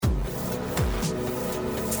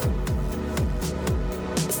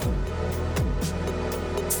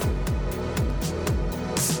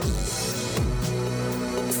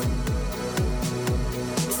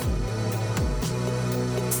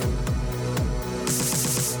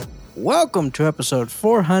Welcome to episode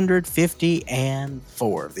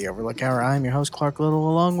 454 of the Overlook Hour. I'm your host, Clark Little.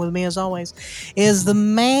 Along with me, as always, is the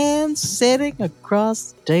man sitting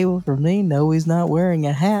across the table from me. No, he's not wearing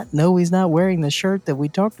a hat. No, he's not wearing the shirt that we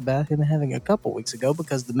talked about him having a couple weeks ago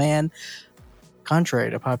because the man, contrary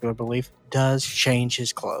to popular belief, does change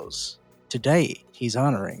his clothes. Today, he's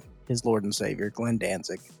honoring his Lord and Savior, Glenn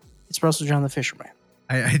Danzig. It's Russell John the Fisherman.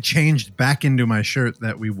 I changed back into my shirt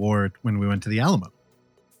that we wore when we went to the Alamo.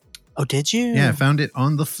 Oh, did you? Yeah, I found it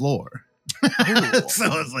on the floor. So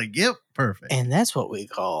I was like, yep, perfect. And that's what we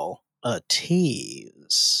call a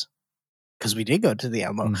tease. Because we did go to the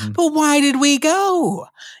Alamo. Mm-hmm. But why did we go?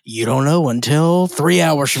 You don't know until 3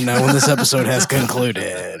 hours from now when this episode has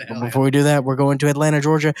concluded. But before we do that, we're going to Atlanta,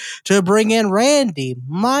 Georgia to bring in Randy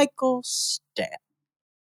Michael Stat.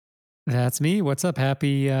 That's me. What's up?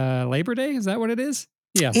 Happy Labor Day? Is that what it is?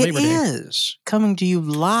 Yeah, Labor Day. It is. Coming to you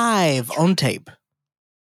live on tape.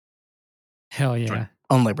 Hell yeah.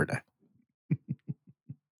 On Labor Day.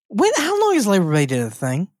 How long has Labor Day did a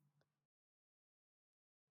thing?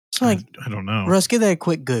 So like, I don't know. Russ, give that a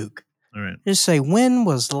quick goog. All right. Just say, when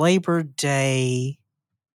was Labor Day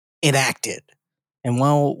enacted? And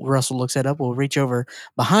while Russell looks that up, we'll reach over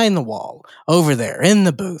behind the wall, over there in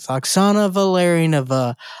the booth, Oksana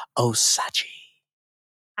Valerianova Osachi.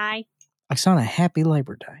 Hi. Oksana, happy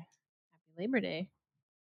Labor Day. Happy Labor Day.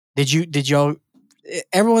 Did y'all?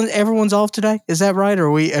 Everyone's off today. Is that right,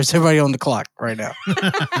 or is everybody on the clock right now?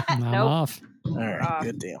 I'm off. All right,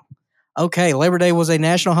 good deal. Okay, Labor Day was a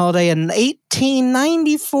national holiday in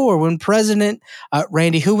 1894 when President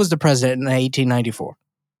Randy, who was the president in 1894?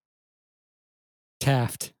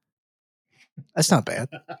 Taft. That's not bad.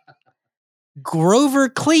 Grover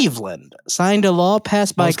Cleveland signed a law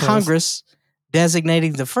passed by Congress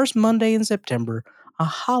designating the first Monday in September a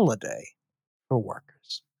holiday for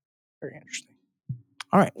workers. Very interesting.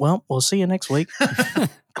 All right, well, we'll see you next week.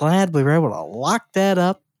 Glad we were able to lock that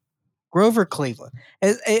up. Grover Cleveland.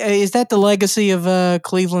 Is that the legacy of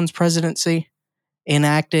Cleveland's presidency,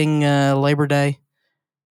 enacting Labor Day?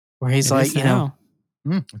 Where he's like, you know.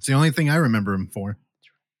 It's the only thing I remember him for.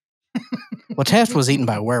 Well, Taft was eaten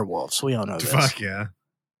by werewolves. We all know this. Fuck yeah.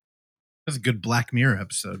 That's a good Black Mirror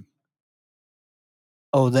episode.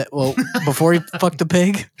 Oh, before he fucked the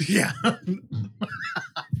pig? Yeah.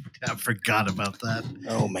 I forgot about that.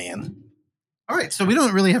 Oh, man. All right, so we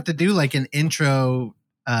don't really have to do like an intro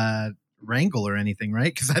wrangle or anything,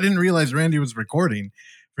 right? Because I didn't realize Randy was recording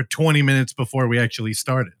for 20 minutes before we actually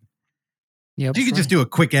started. Yep, you could just do a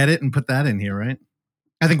quick edit and put that in here, right?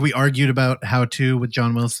 I think we argued about how to with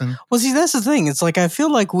John Wilson. Well, see, that's the thing. It's like I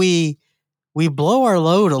feel like we blow our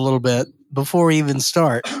load a little bit before we even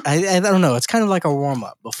start. I don't know. It's kind of like a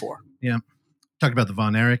warm-up before. Yeah. Talked about the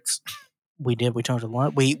Von Erichs. We did. We talked a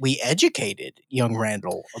lot. We educated young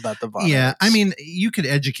Randall about the Von Yeah, Erichs. I mean, you could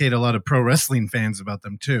educate a lot of pro wrestling fans about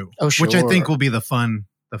them too. Oh, sure. Which I think will be the fun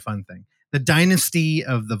thing. The dynasty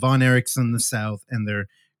of the Von Erichs in the South and their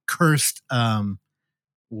cursed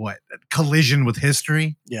collision with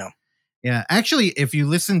history. Yeah. Yeah. Actually, if you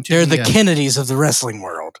listen to they're the Kennedys of the wrestling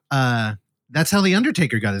world. That's how the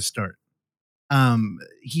Undertaker got his start.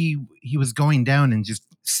 He was going down and just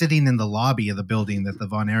sitting in the lobby of the building that the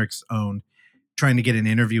Von Erichs owned, trying to get an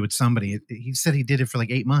interview with somebody. He said he did it for like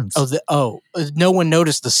 8 months. No one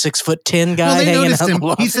noticed the 6'10" guy hanging out in the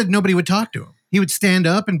lobby. He said nobody would talk to him. He would stand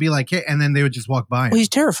up and be like, hey, and then they would just walk by him. Well, he's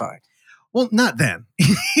terrifying. Well, not then.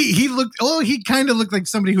 He kind of looked like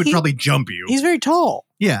somebody who would probably jump you. He's very tall.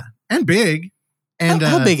 Yeah. And big. And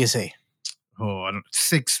how big is he? Oh, I don't know.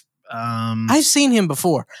 6. I've seen him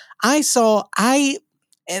before. I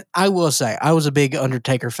will say, I was a big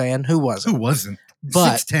Undertaker fan. Who wasn't? Who wasn't?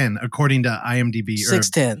 But 6'10", according to IMDb.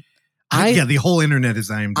 6'10". Yeah, the whole internet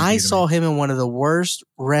is IMDb. I saw him in one of the worst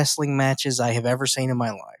wrestling matches I have ever seen in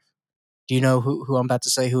my life. Do you know who I'm about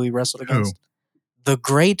to say who he wrestled against? The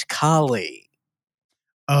Great Khali.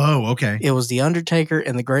 Oh, okay. It was the Undertaker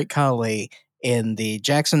and the Great Khali in the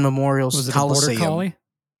Jackson Memorial Coliseum. Was it a Border Collie?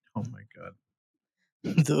 Oh my god.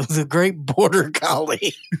 The Great Border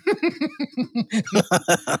Collie.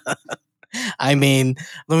 I mean,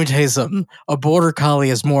 let me tell you something. A Border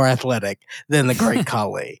Collie is more athletic than the Great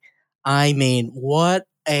Collie. I mean, what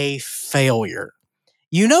a failure.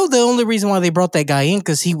 You know, the only reason why they brought that guy in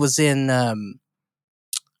because he was in.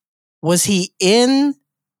 Was he in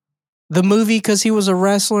the movie because he was a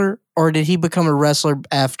wrestler, or did he become a wrestler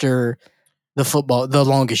after The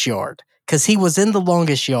Longest Yard? Because he was in The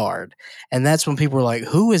Longest Yard, and that's when people were like,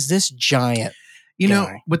 who is this giant You guy?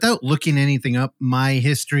 know, without looking anything up, my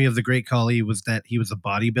history of the Great Khali was that he was a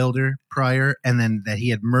bodybuilder prior, and then that he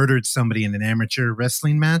had murdered somebody in an amateur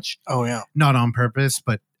wrestling match. Oh, yeah. Not on purpose,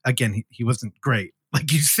 but again, he wasn't great.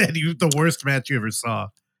 Like you said, he was the worst match you ever saw.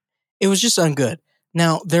 It was just ungood.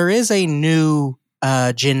 Now, there is a new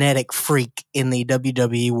genetic freak in the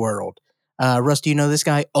WWE world. Russ, do you know this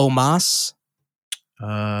guy? Omos?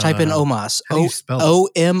 Type in Omos. How do you spell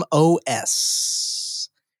that? OMOS.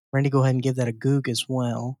 Randy, go ahead and give that a goog as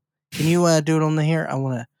well. Can you do it on the here?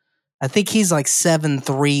 I think he's like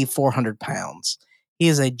 7'3", 400 pounds. He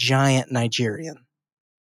is a giant Nigerian.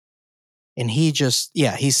 And he's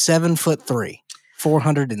 7'3",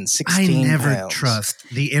 416 I never pounds. trust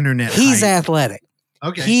the internet. He's hype. athletic.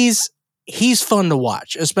 Okay. He's fun to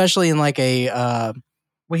watch, especially in like a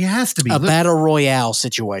Well, he has to be. Look, battle royale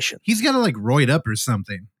situation. he's got to like roid up or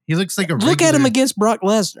something. He looks like a Look at him regular- against Brock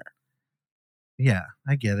Lesnar. Yeah,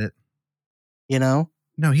 I get it. You know,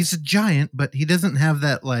 No, he's a giant, but he doesn't have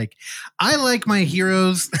that like. I like my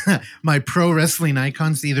heroes, my pro wrestling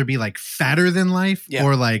icons to either be like fatter than life Yeah.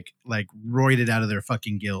 or like roided out of their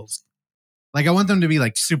fucking gills. Like I want them to be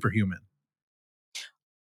like superhuman.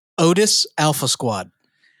 Otis Alpha Squad.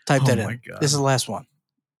 Type Oh that my in. God. This is the last one.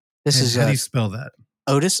 This Hey, is how do you spell that?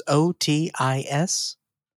 Otis, Otis.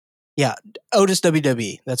 Yeah, Otis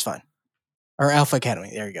WWE. That's fine. Or Alpha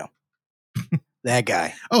Academy. There you go. That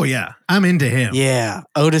guy. Oh yeah, I'm into him. Yeah,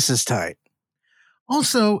 Otis is tight.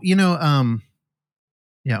 Also,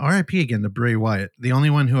 R.I.P. again to Bray Wyatt, the only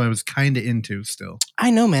one who I was kind of into still. I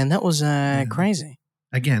know, man. That was crazy.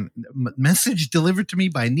 Again, message delivered to me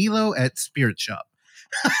by Nilo at Spirit Shop.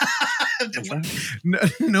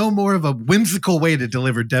 No more of a whimsical way to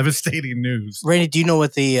deliver devastating news. Randy, do you know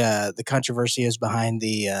what the controversy is behind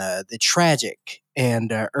the tragic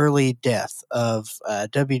and early death of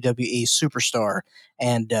WWE superstar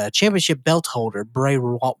and championship belt holder Bray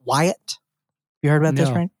Wyatt? You heard about this,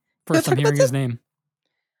 No. Randy? First Yeah, time hearing his name.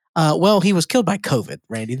 Well, he was killed by COVID,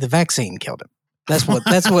 Randy. The vaccine killed him. That's what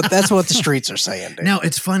the streets are saying, dude. Now,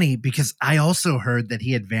 it's funny because I also heard that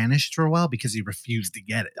he had vanished for a while because he refused to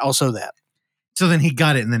get it. Also that. So then he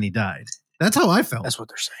got it and then he died. That's how I felt. That's what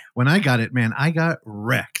they're saying. When I got it, man, I got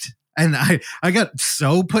wrecked. And I got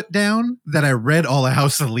so put down that I read all of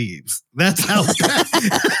House of Leaves. That's how bad.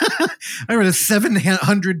 I read a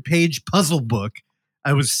 700-page puzzle book.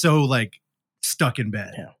 I was so like stuck in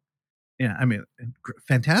bed. Yeah, I mean,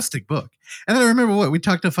 fantastic book. And then I remember we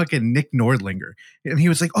talked to fucking Nick Nordlinger, and he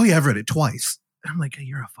was like, "Oh yeah, I've read it twice." And I'm like,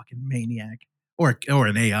 "You're a fucking maniac, or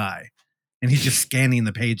an AI," and he's just scanning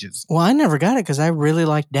the pages. Well, I never got it because I really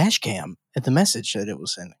liked Dashcam at the message that it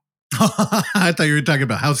was sending. I thought you were talking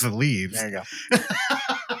about House of Leaves. There you go.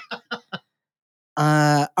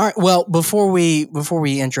 All right. Well, before we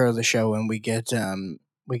intro the show and we get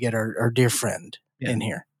our dear friend in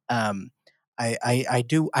here, I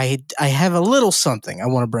have a little something I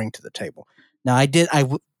want to bring to the table. Now,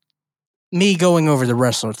 me going over the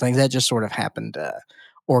wrestler thing that just sort of happened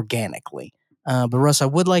organically. But Russ, I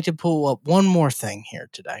would like to pull up one more thing here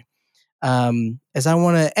today, as I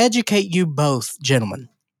want to educate you both, gentlemen,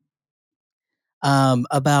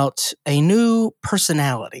 about a new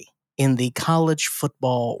personality in the college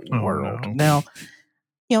football world. No.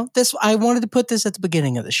 Now, I wanted to put this at the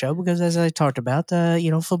beginning of the show because, as I talked about,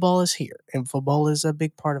 football is here, and football is a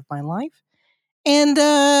big part of my life. And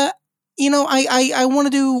I want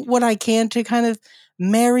to do what I can to kind of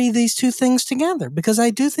marry these two things together because I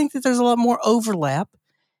do think that there's a lot more overlap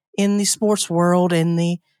in the sports world and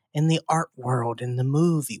the art world and the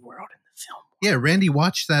movie world and the film. Yeah, Randy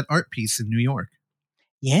watched that art piece in New York.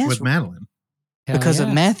 Yes, with Madeline. Because of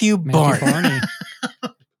Matthew Barney.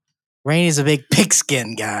 Randy's a big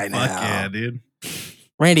pigskin guy now. Fuck yeah, dude.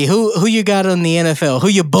 Randy, who you got on the NFL? Who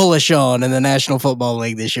you bullish on in the National Football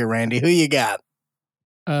League this year, Randy? Who you got?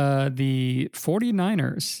 The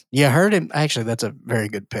 49ers. You heard him. Actually, that's a very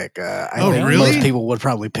good pick. I think really? most people would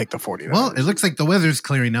probably pick the 49ers. Well, it looks like the weather's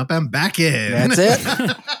clearing up. I'm back in. That's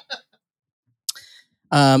it.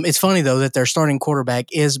 It's funny though that their starting quarterback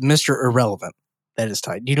is Mr. Irrelevant. That is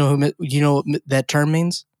tight. Do you know what that term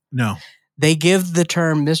means? No. They give the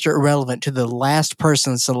term Mr. Irrelevant to the last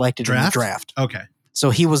person selected in the draft. Okay. So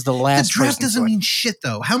he was the last. The draft doesn't mean shit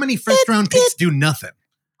though. How many first round picks do nothing?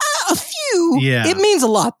 A few. Yeah. It means a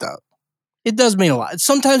lot though. It does mean a lot.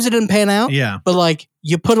 Sometimes it didn't pan out. Yeah. But like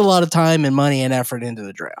you put a lot of time and money and effort into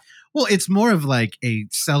the draft. Well, it's more of like a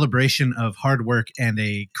celebration of hard work and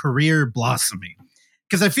a career blossoming.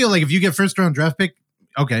 Because I feel like if you get first round draft pick,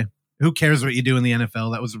 okay, who cares what you do in the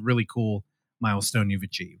NFL? That was a really cool milestone you've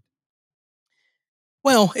achieved.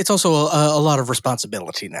 Well, it's also a lot of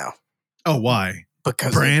responsibility now. Oh, why?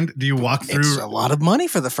 because Brand? Do you walk it's through a lot of money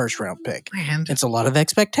for the first round pick. brand? It's a lot of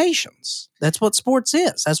expectations. That's what sports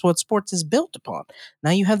is. That's what sports is built upon.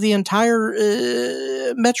 Now you have the entire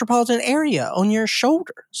metropolitan area on your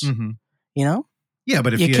shoulders. Mhm. You know, Yeah,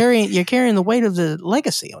 but if you're carrying the weight of the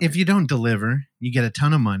legacy on if you don't deliver, you get a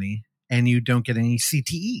ton of money and you don't get any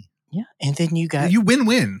CTE. Yeah, and then you got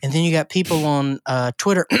win-win. And then you got people on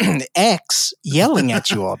Twitter X yelling at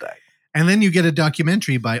you all day. And then you get a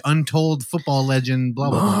documentary by untold football legend, blah,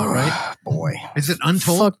 blah, blah, right? Boy. Is it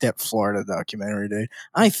untold? Fuck that Florida documentary, dude.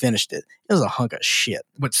 I finished it. It was a hunk of shit.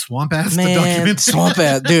 What, Swamp Ass, Man, the documentary? Swamp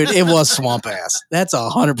Ass. Dude, it was Swamp Ass. That's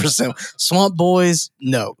 100%. Swamp Boys?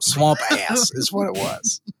 No. Swamp Ass is what it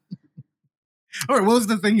was. All right, what was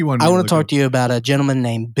the thing you wanted I to want look to talk up? to you about a gentleman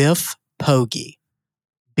named Biff Poggi.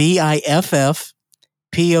 BIFFPOGGI.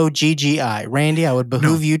 Randy, I would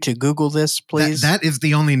behoove you to Google this, please. That is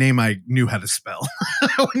the only name I knew how to spell.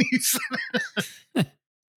 When you said it.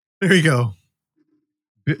 There you go.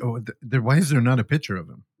 Why is there not a picture of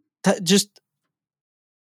him? Just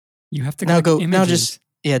You have to now click go. images.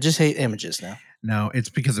 Now just hate images now. No, it's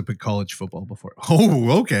because I put college football before.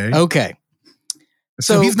 Oh, okay. Okay.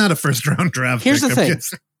 So he's not a first round draft. Here's pick, the I'm thing.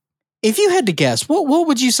 guessing. If you had to guess, what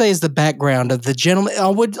would you say is the background of the gentleman? I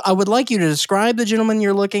would like you to describe the gentleman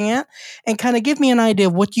you're looking at and kind of give me an idea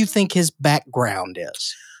of what you think his background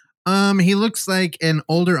is. He looks like an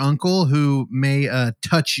older uncle who may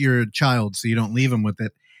touch your child so you don't leave him with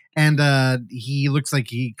it. And he looks like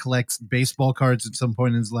he collects baseball cards at some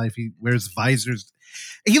point in his life. He wears visors.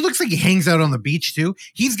 He looks like he hangs out on the beach too.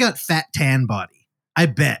 He's got fat tan body. I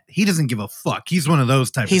bet he doesn't give a fuck. He's one of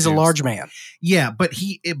those types. He's of a dudes. large man. Yeah, but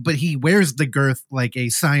he wears the girth like a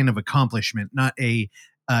sign of accomplishment, not a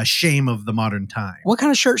shame of the modern time. What kind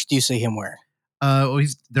of shirts do you see him wearing?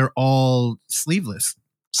 They're all sleeveless.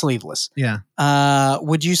 Sleeveless. Yeah.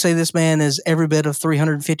 Would you say this man is every bit of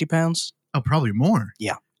 350 pounds? Oh, probably more.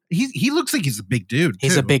 Yeah. He looks like he's a big dude.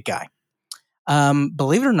 He's a big guy.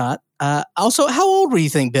 Believe it or not. Also, how old do you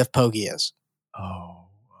think Biff Poggi is?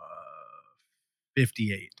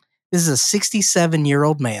 58. This is a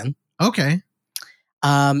 67-year-old man. Okay.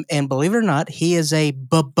 And believe it or not, he is a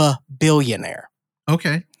billionaire.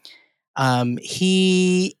 Okay.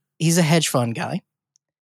 He's a hedge fund guy.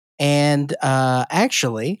 And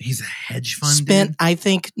actually, he's a hedge fund spent, dude? I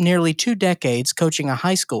think, nearly 2 decades coaching a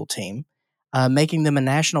high school team, making them a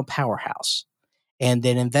national powerhouse, and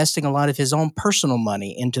then investing a lot of his own personal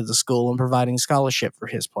money into the school and providing scholarship for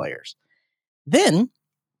his players. Then,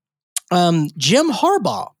 Jim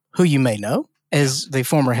Harbaugh, who you may know as the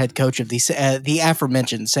former head coach of the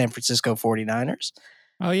aforementioned San Francisco 49ers,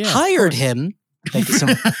 hired him. Thank you so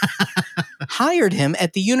much. Hired him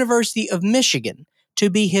at the University of Michigan to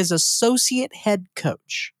be his associate head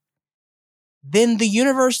coach. Then the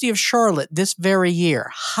University of Charlotte this very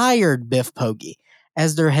year hired Biff Poggi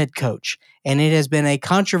as their head coach, and it has been a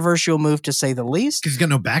controversial move to say the least. Because he's got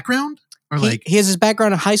no background? Or he has his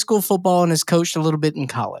background in high school football and has coached a little bit in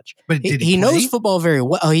college. But did he knows football very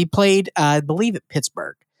well. He played, I believe, at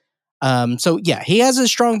Pittsburgh. So yeah, he has a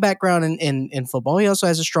strong background in football. He also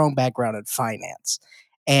has a strong background in finance,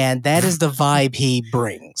 and that is the vibe he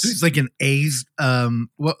brings. So he's like an A's.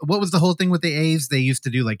 What was the whole thing with the A's? They used to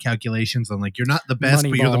do like calculations on like you're not the best,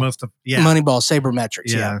 but you're the most. Moneyball,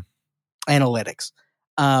 sabermetrics, analytics.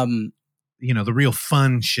 The real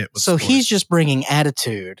fun shit. With so sports. he's just bringing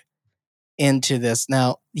attitude into this.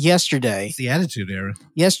 Now, yesterday, it's the attitude era.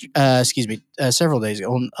 Several days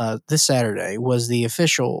ago, on this Saturday was the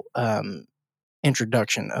official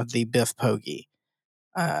introduction of the Biff Poggi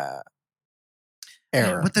era.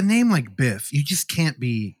 With a name like Biff, you just can't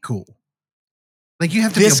be cool. Like you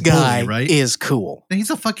have to this be a bully, guy right? Is cool. He's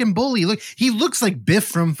a fucking bully. Look, he looks like Biff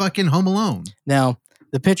from fucking Home Alone. Now,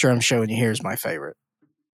 the picture I'm showing you here is my favorite.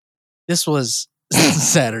 This was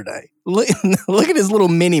Saturday. Look at his little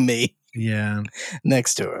mini-me. Yeah.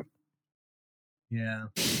 Next to him. Yeah.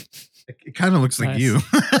 It kind of looks like you.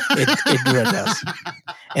 It really does.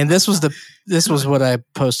 And this was what I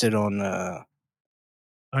posted on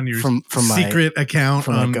your from secret account.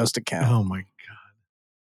 From my ghost account. Oh my God.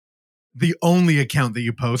 The only account that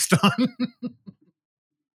you post on.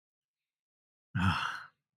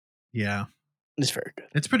 Yeah. It's very good.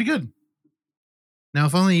 It's pretty good. Now,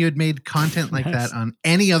 if only you had made content like that on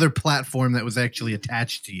any other platform that was actually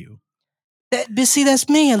attached to you. See, that's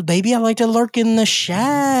me, baby. I like to lurk in the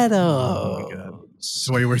shadows. Oh my God.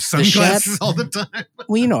 So you wear sunglasses all the time?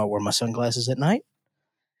 Well, you know I wear my sunglasses at night.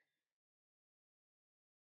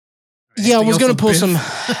 Yeah, I was going to pull some.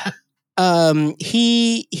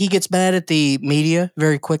 He gets mad at the media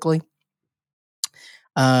very quickly.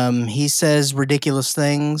 He says ridiculous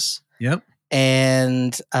things. Yep.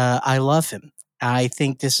 and I love him. I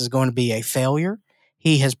think this is going to be a failure.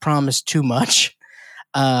 He has promised too much.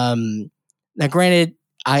 Now, granted,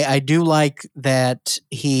 I do like that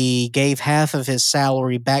he gave half of his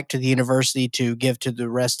salary back to the university to give to the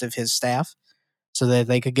rest of his staff so that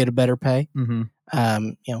they could get a better pay.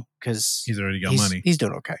 Because He's already got money. He's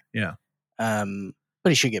doing okay. Yeah. But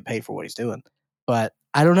he should get paid for what he's doing. But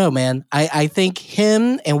I don't know, man. I think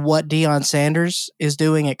him and what Deion Sanders is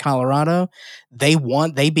doing at Colorado, they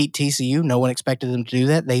beat TCU. No one expected them to do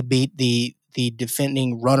that. They beat the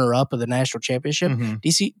defending runner-up of the national championship.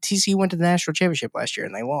 TCU went to the national championship last year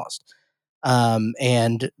and they lost.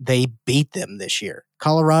 And they beat them this year.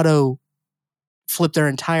 Colorado flipped their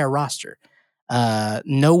entire roster.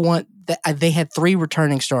 They had 3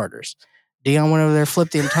 returning starters. Deion went over there,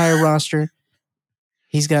 flipped the entire roster.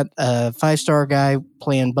 He's got a 5-star guy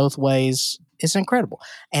playing both ways. It's incredible.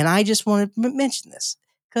 And I just want to mention this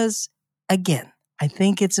because, again, I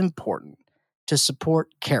think it's important to support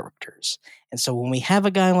characters. And so when we have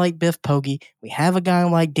a guy like Biff Poggi, we have a guy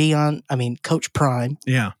like Coach Prime.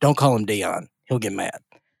 Yeah. Don't call him Deion. He'll get mad.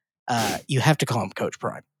 You have to call him Coach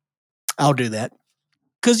Prime. I'll do that.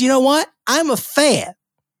 Because you know what? I'm a fan.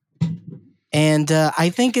 And I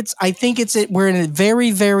think we're in a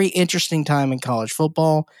very, very interesting time in college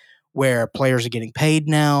football where players are getting paid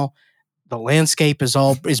now. The landscape is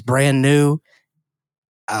brand new.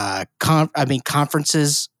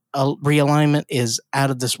 Conferences realignment is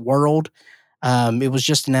out of this world. It was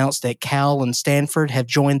just announced that Cal and Stanford have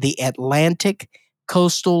joined the Atlantic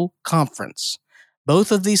Coastal Conference.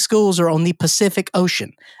 Both of these schools are on the Pacific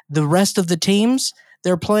Ocean. The rest of the teams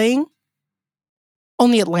they're playing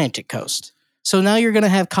on the Atlantic coast. So now you're going to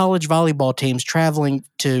have college volleyball teams traveling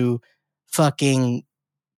to fucking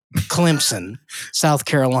Clemson, South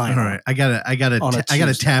Carolina. All right, I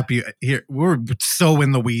gotta tap you here. We're so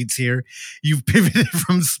in the weeds here. You've pivoted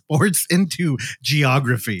from sports into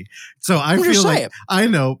geography. So I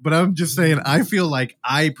know, but I'm just saying, I feel like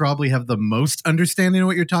I probably have the most understanding of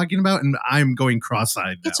what you're talking about, and I'm going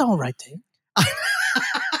cross-eyed now. It's all right, dude.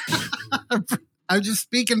 I'm just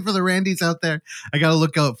speaking for the Randys out there. I got to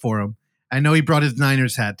look out for him. I know he brought his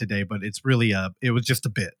Niners hat today, but it's really it was just a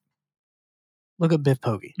bit. Look at Biff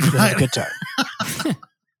Poggi. He had a good time.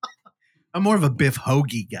 I'm more of a Biff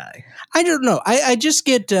Hoagie guy. I don't know. I just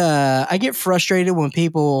get I get frustrated when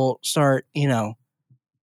people start, getting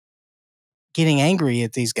angry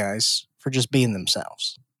at these guys for just being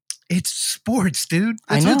themselves. It's sports, dude.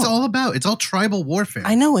 That's what it's all about. It's all tribal warfare.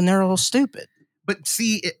 I know, and they're all stupid. But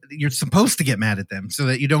see, you're supposed to get mad at them so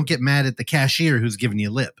that you don't get mad at the cashier who's giving you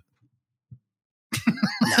lip.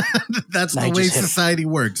 That's the way society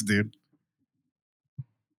works, dude.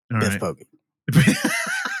 All Biff right. Poggi.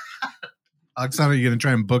 Oksana, are you going to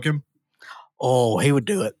try and book him? Oh, he would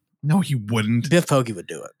do it. No, he wouldn't. Biff Poggi would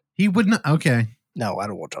do it. He would not. Okay. No, I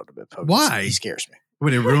don't want to talk to Biff Poggi. Why? He scares me.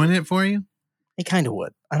 Would it ruin it for you? He kind of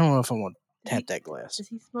would. I don't know if I want to tap that glass. Does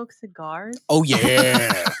he smoke cigars? Oh,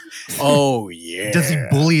 yeah. Oh, yeah. Does he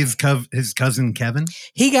bully his cousin Kevin?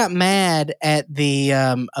 He got mad at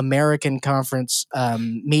the American Conference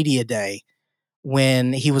Media Day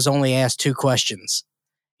when he was only asked 2 questions.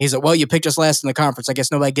 He's like, well, you picked us last in the conference. I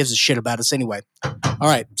guess nobody gives a shit about us anyway. All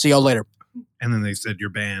right. See y'all later. And then they said, you're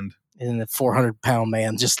banned. And then the 400-pound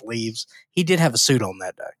man just leaves. He did have a suit on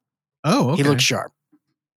that day. Oh, okay. He looked sharp.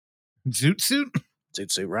 Zoot suit?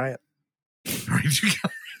 Zoot suit riot. All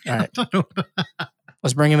right.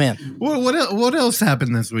 Let's bring him in. What else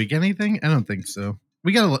happened this week? Anything? I don't think so.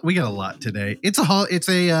 We got a lot today. It's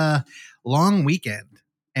a long weekend.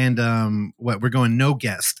 And we're going no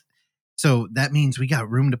guest. So that means we got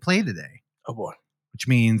room to play today. Oh, boy. Which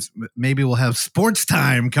means maybe we'll have sports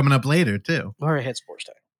time coming up later, too. We already had sports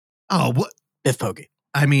time. Oh, what? Biff Poggi.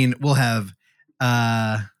 I mean, we'll have...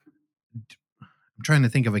 I'm trying to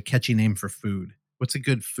think of a catchy name for food. What's a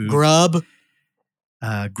good food? Grub.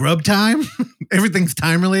 Grub time? Everything's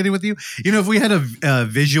time-related with you? If we had a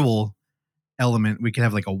visual element, we could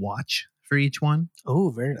have like a watch for each one.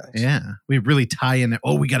 Oh, very nice. Yeah. We really tie in...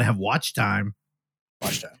 Oh, we got to have watch time.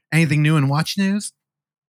 Watch time. Anything new in watch news?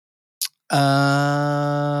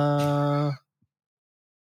 Yeah.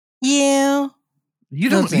 You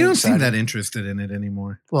don't seem that interested in it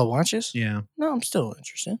anymore. Well, watches? Yeah. No, I'm still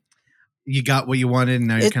interested. You got what you wanted, and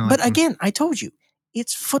now you're kind of like... But again, I told you,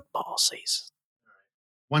 it's football season.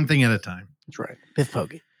 One thing at a time. That's right. Biff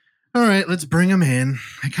Poggi. All right, let's bring him in.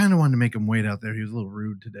 I kind of wanted to make him wait out there. He was a little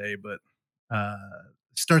rude today, but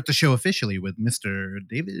start the show officially with Mr.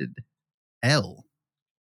 David L.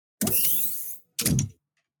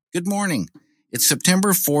 Good morning. It's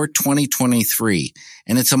September 4, 2023,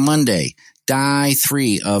 and it's a Monday. die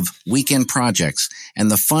 3 of weekend projects,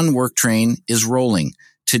 and the fun work train is rolling.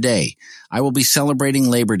 Today, I will be celebrating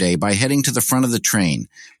Labor Day by heading to the front of the train,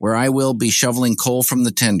 where I will be shoveling coal from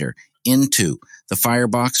the tender into the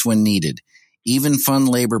firebox when needed. Even fun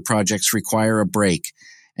labor projects require a break,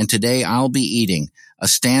 and today I'll be eating a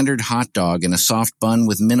standard hot dog and a soft bun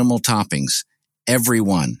with minimal toppings.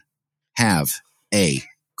 Everyone, have a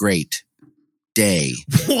great day.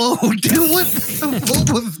 Whoa, dude, what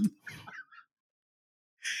was...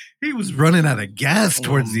 He was running out of gas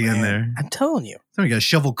towards the end there. I'm telling you. Somebody got to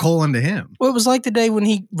shovel coal into him. Well, it was like the day when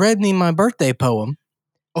he read me my birthday poem.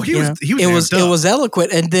 Oh, he was It was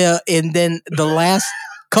eloquent, and then the last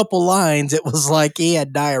couple lines, it was like he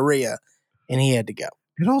had diarrhea, and he had to go.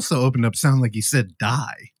 It also opened up sounding like he said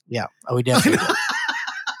die. Yeah. Oh, he definitely did.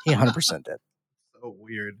 He 100% did. So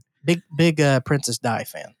weird. Big Princess Di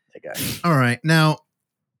fan, that guy. All right. Now,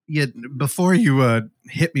 before you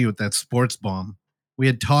hit me with that sports bomb, we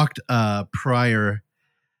had talked prior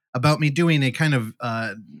about me doing a kind of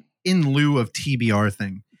in lieu of TBR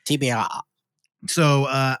thing. TBR. So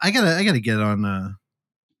I gotta get on.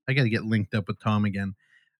 I gotta get linked up with Tom again.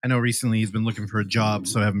 I know recently he's been looking for a job,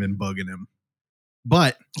 so I haven't been bugging him.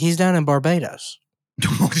 But he's down in Barbados.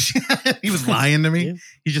 He was lying to me. Yeah.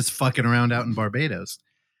 He's just fucking around out in Barbados.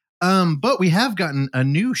 But we have gotten a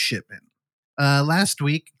new shipment. Last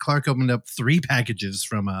week, Clark opened up 3 packages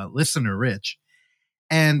from listener Rich.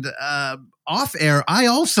 And off air, I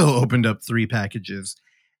also opened up 3 packages.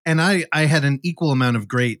 And I had an equal amount of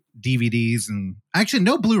great DVDs and actually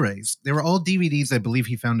no Blu-rays. They were all DVDs I believe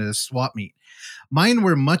he found at a swap meet. Mine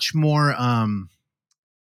were much more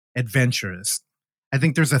adventurous. I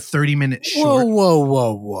think there's a 30-minute short.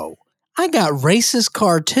 Whoa. I got racist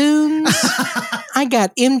cartoons. I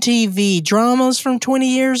got MTV dramas from 20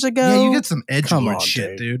 years ago. Yeah, you got some edgelord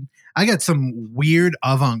shit, dude. I got some weird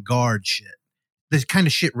avant-garde shit. The kind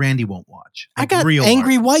of shit Randy won't watch. Like I got real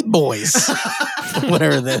angry art. White boys.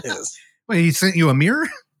 Whatever that is. Wait, he sent you a mirror?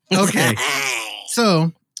 Okay.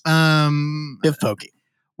 So, Bit pokey.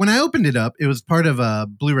 When I opened it up, it was part of a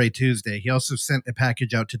Blu-ray Tuesday. He also sent a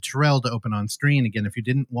package out to Terrell to open on screen. Again, if you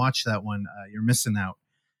didn't watch that one, you're missing out.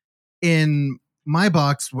 In my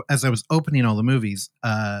box, as I was opening all the movies,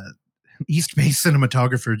 East Bay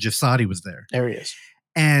cinematographer Jasadi was there. There he is.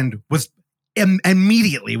 And was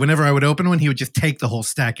immediately, whenever I would open one, he would just take the whole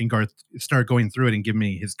stack and start going through it and give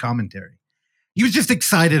me his commentary. He was just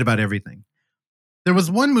excited about everything. There was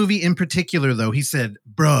one movie in particular, though. He said,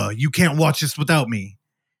 "Bruh, you can't watch this without me."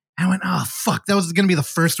 I went, "Oh, fuck. That was going to be the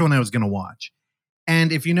first one I was going to watch."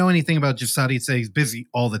 And if you know anything about Jasadi, he'd say he's busy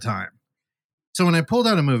all the time. So when I pulled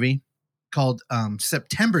out a movie called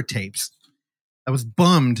Septem8er Tapes, I was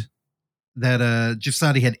bummed that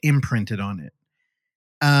Jasadi had imprinted on it.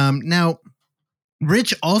 Now,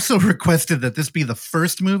 Rich also requested that this be the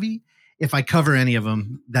first movie, if I cover any of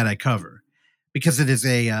them, that I cover. Because it is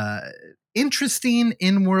a interesting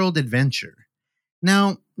in-world adventure.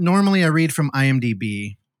 Now, normally I read from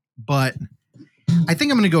IMDb, but I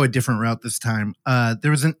think I'm going to go a different route this time.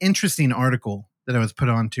 There was an interesting article that I was put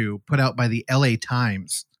out by the LA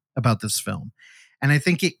Times about this film. And I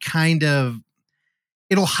think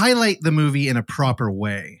it'll highlight the movie in a proper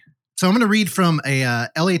way. So I'm going to read from a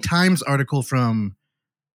LA Times article from,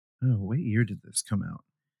 what year did this come out?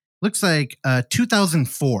 Looks like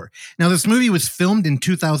 2004. Now, this movie was filmed in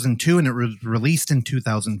 2002 and it was released in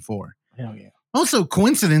 2004. Hell yeah. Also,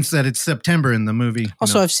 coincidence that it's September in the movie.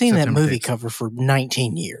 Also, I've seen that movie Tapes. cover for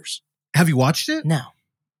 19 years. Have you watched it? No.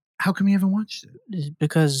 How come you haven't watched it?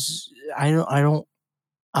 Because I don't.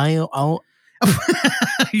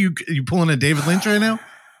 You pulling a David Lynch right now?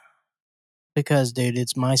 Because, dude,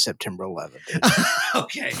 it's my September 11th. Dude.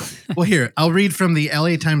 Okay. Well, here, I'll read from the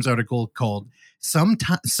LA Times article called Some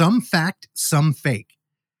Fact, Some Fake.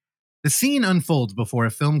 The scene unfolds before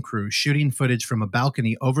a film crew shooting footage from a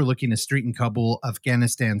balcony overlooking a street in Kabul,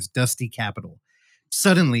 Afghanistan's dusty capital.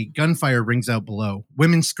 Suddenly, gunfire rings out below.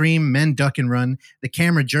 Women scream, men duck and run. The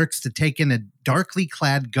camera jerks to take in a darkly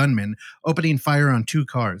clad gunman opening fire on 2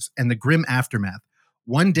 cars, and the grim aftermath.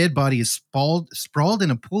 One dead body is sprawled in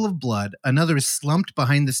a pool of blood. Another is slumped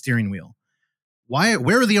behind the steering wheel.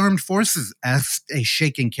 Where are the armed forces? Asked a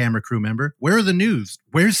shaking camera crew member. Where are the news?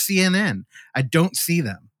 Where's CNN? I don't see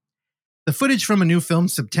them. The footage from a new film,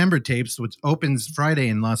 Septem8er Tapes, which opens Friday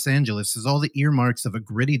in Los Angeles, is all the earmarks of a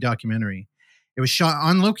gritty documentary. It was shot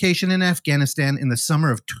on location in Afghanistan in the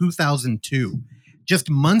summer of 2002, just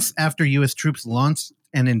months after U.S. troops launched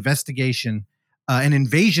an invasion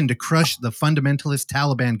to crush the fundamentalist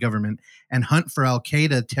Taliban government and hunt for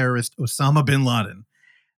al-Qaeda terrorist Osama bin Laden.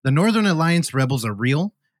 The Northern Alliance rebels are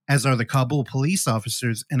real, as are the Kabul police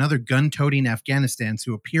officers and other gun-toting Afghanistans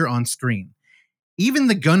who appear on screen. Even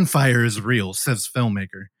the gunfire is real, says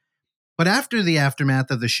filmmaker. But after the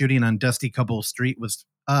aftermath of the shooting on dusty Kabul Street was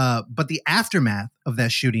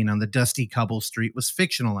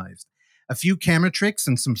fictionalized. A few camera tricks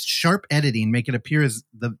and some sharp editing make it appear as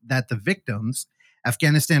that the victims,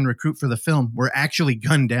 Afghanistan recruit for the film, were actually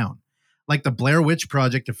gunned down. Like the Blair Witch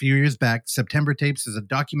Project a few years back, September Tapes is a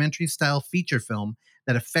documentary-style feature film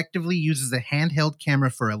that effectively uses a handheld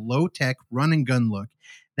camera for a low-tech run-and-gun look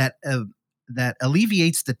that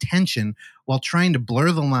alleviates the tension while trying to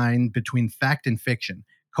blur the line between fact and fiction,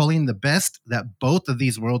 culling the best that both of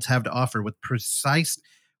these worlds have to offer with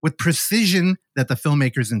precision that the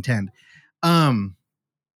filmmakers intend.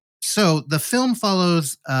 So the film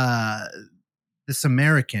follows this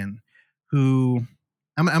American who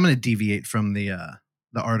I'm going to deviate from the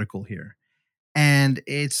article here, and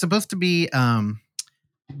it's supposed to be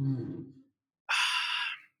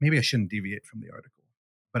maybe I shouldn't deviate from the article,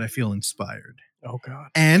 but I feel inspired. Oh God!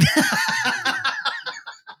 And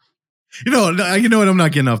you know what? I'm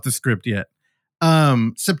not getting off the script yet.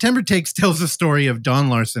 September Takes tells the story of Don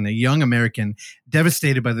Larson, a young American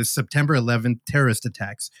devastated by the September 11th terrorist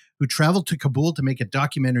attacks, who traveled to Kabul to make a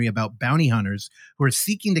documentary about bounty hunters who are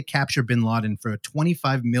seeking to capture bin Laden for a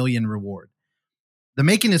 $25 million reward. The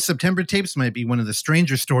making of September Tapes might be one of the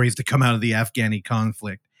stranger stories to come out of the Afghani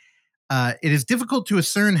conflict. It is difficult to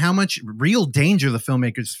discern how much real danger the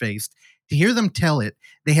filmmakers faced. To hear them tell it,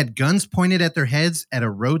 they had guns pointed at their heads at a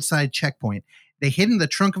roadside checkpoint. They hid in the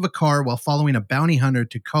trunk of a car while following a bounty hunter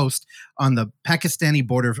to coast on the Pakistani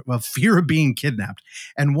border of fear of being kidnapped.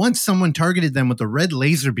 And once someone targeted them with a red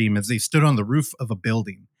laser beam as they stood on the roof of a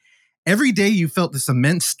building. Every day you felt this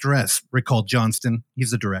immense stress, recalled Johnston. He's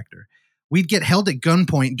the director. We'd get held at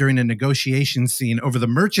gunpoint during a negotiation scene over the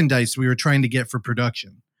merchandise we were trying to get for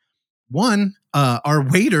production. One, our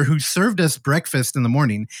waiter who served us breakfast in the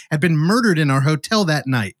morning had been murdered in our hotel that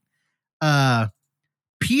night.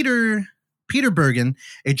 Peter Bergen,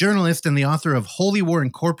 a journalist and the author of Holy War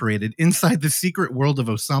Incorporated, Inside the Secret World of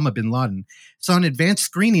Osama bin Laden, saw an advanced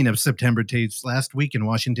screening of September Tapes last week in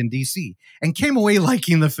Washington, D.C., and came away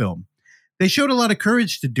liking the film. They showed a lot of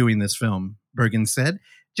courage to doing this film, Bergen said.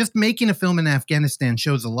 Just making a film in Afghanistan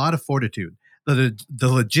shows a lot of fortitude. The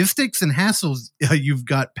logistics and hassles, you've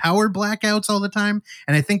got power blackouts all the time,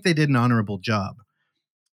 and I think they did an honorable job.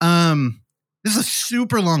 This is a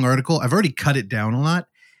super long article. I've already cut it down a lot.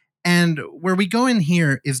 And where we go in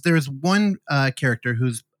here is there's one character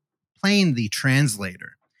who's playing the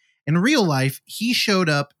translator. In real life, he showed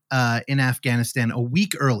up in Afghanistan a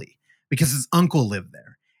week early because his uncle lived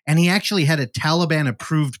there. And he actually had a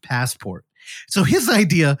Taliban-approved passport. So his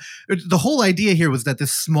idea, the whole idea here was that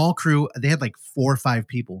this small crew, they had like 4 or 5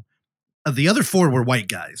 people. The other 4 were white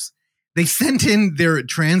guys. They sent in their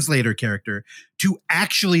translator character to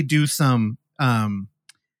actually do some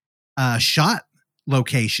shot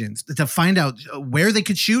locations to find out where they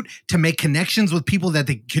could shoot, to make connections with people that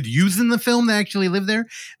they could use in the film that actually live there.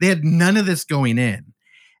 They had none of this going in.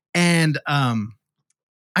 And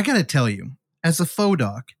I got to tell you, as a faux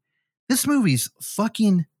doc, this movie's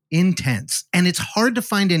fucking intense, and it's hard to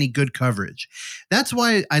find any good coverage. That's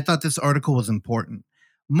why I thought this article was important.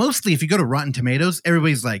 Mostly, if you go to Rotten Tomatoes,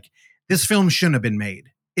 everybody's like, this film shouldn't have been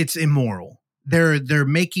made. It's immoral. They're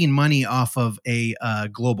making money off of a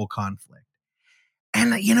global conflict.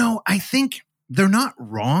 And, I think they're not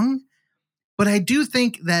wrong, but I do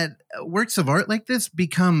think that works of art like this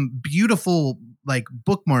become beautiful, like,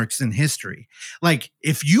 bookmarks in history. Like,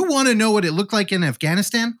 if you want to know what it looked like in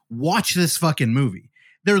Afghanistan, watch this fucking movie.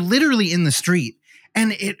 They're literally in the street.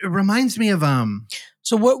 And it reminds me of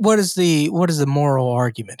So what is the moral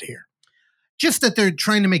argument here? Just that they're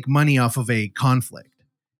trying to make money off of a conflict.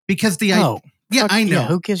 Because I know. Yeah,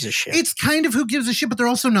 who gives a shit? It's kind of who gives a shit, but they're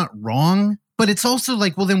also not wrong. But it's also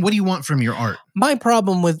like, well, then what do you want from your art? My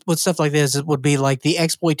problem with stuff like this would be like the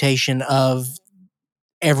exploitation of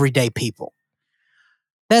everyday people.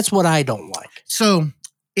 That's what I don't like.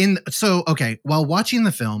 Okay, while watching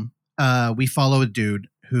the film, we follow a dude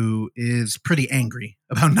who is pretty angry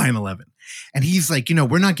about 9/11. And he's like,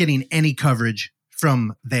 we're not getting any coverage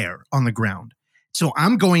from there on the ground. So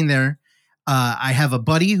I'm going there. I have a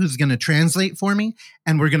buddy who's going to translate for me,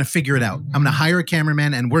 and we're going to figure it out. I'm going to hire a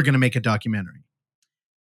cameraman, and we're going to make a documentary.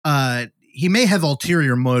 He may have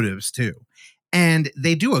ulterior motives, too. And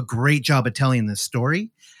they do a great job of telling this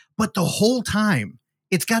story. But the whole time,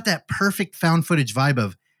 it's got that perfect found footage vibe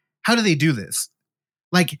of, how do they do this?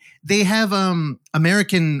 Like, they have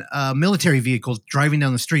American military vehicles driving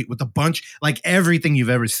down the street with a bunch, like everything you've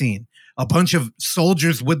ever seen. a bunch of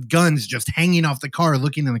soldiers with guns just hanging off the car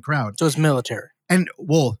looking in the crowd. So it's military. And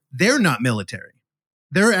well, they're not military.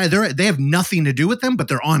 They have nothing to do with them, but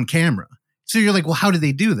they're on camera. So you're like, well, how did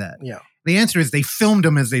they do that? Yeah. The answer is they filmed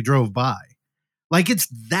them as they drove by. Like, it's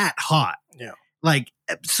that hot. Yeah. Like,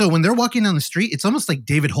 so when they're walking down the street, it's almost like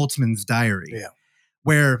David Holtzman's diary. Yeah.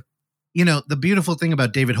 Where, you know, the beautiful thing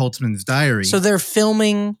about David Holtzman's diary. So they're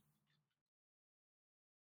filming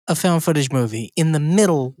a found footage movie in the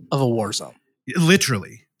middle of a war zone.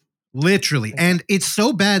 Literally. And it's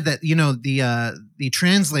so bad that, you know, the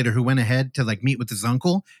translator who went ahead to like meet with his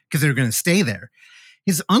uncle because they were going to stay there.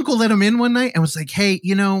 His uncle let him in one night and was like, hey,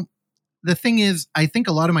 you know, the thing is, I think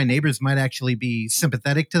a lot of my neighbors might actually be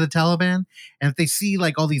sympathetic to the Taliban. And if they see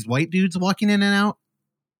like all these white dudes walking in and out,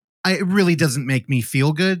 it really doesn't make me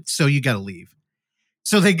feel good. So you got to leave.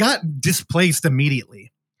 So they got displaced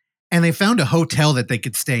immediately. And they found a hotel that they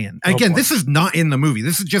could stay in. Again, this is not in the movie.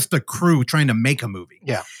 This is just the crew trying to make a movie.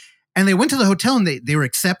 Yeah. And they went to the hotel and they were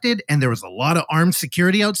accepted. And there was a lot of armed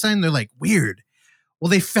security outside. And they're like, weird. Well,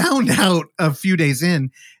 they found out a few days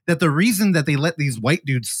in that the reason that they let these white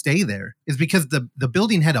dudes stay there is because the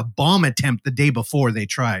building had a bomb attempt the day before they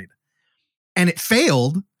tried. And it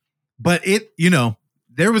failed. But it, you know,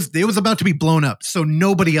 it was about to be blown up. So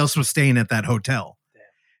nobody else was staying at that hotel.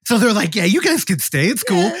 So they're like, yeah, you guys can stay. It's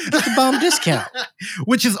cool. Yeah, get a bomb discount.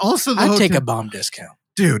 Which is also the I'd hotel. take a bomb discount.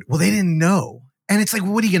 Dude, well, they didn't know. And it's like,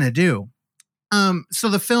 well, what are you going to do? So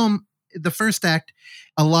the film, the first act,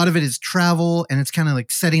 a lot of it is travel and it's kind of like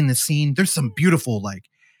setting the scene. There's some beautiful, like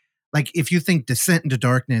if you think Descent into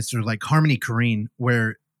Darkness or like Harmony Korine,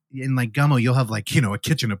 where in like Gummo, you'll have like, you know, a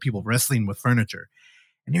kitchen of people wrestling with furniture.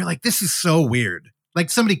 And you're like, this is so weird. Like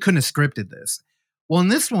somebody couldn't have scripted this. Well, in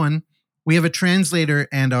this one, we have a translator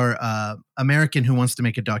and our American who wants to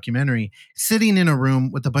make a documentary sitting in a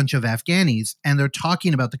room with a bunch of Afghanis, and they're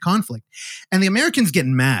talking about the conflict. And the American's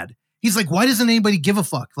getting mad. He's like, why doesn't anybody give a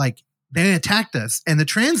fuck? Like, they attacked us. And the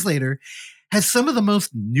translator has some of the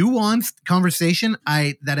most nuanced conversation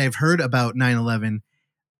that I've heard about 9/11,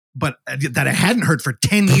 but that I hadn't heard for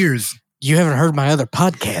 10 years. You haven't heard my other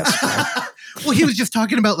podcast. Well, he was just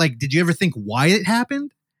talking about, like, did you ever think why it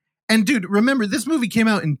happened? And dude, remember, this movie came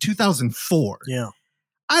out in 2004. Yeah.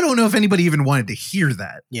 I don't know if anybody even wanted to hear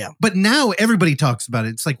that. Yeah. But now everybody talks about it.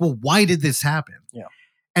 It's like, well, why did this happen? Yeah.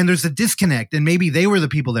 And there's a disconnect, and maybe they were the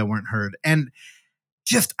people that weren't heard. And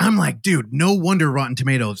just, I'm like, dude, no wonder Rotten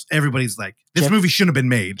Tomatoes, everybody's like, this movie shouldn't have been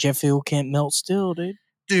made. Jet fuel can't melt steel, dude.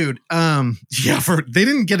 Dude, yeah, they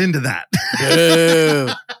didn't get into that. Boo.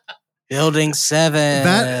 Building 7.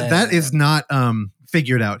 That is not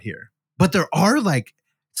figured out here. But there are like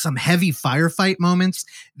some heavy firefight moments.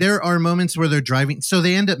 There are moments where they're driving. So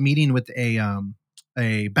they end up meeting with a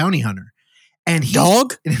bounty hunter. And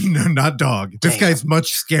Dog? No, not Dog. This Damn. guy's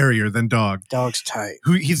much scarier than Dog. Dog's tight.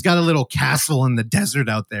 He's got a little castle in the desert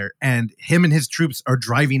out there, and him and his troops are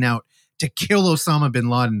driving out to kill Osama bin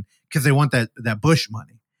Laden because they want that Bush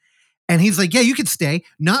money. And he's like, yeah, you could stay.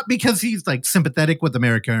 Not because he's like sympathetic with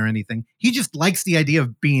America or anything. He just likes the idea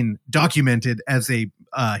of being documented as a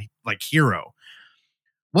like hero.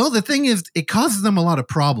 Well, the thing is, it causes them a lot of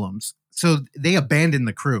problems. So they abandon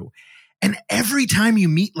the crew. And every time you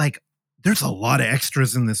meet, like, there's a lot of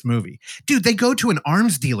extras in this movie. Dude, they go to an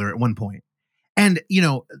arms dealer at one point. And, you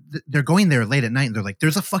know, they're going there late at night. And they're like,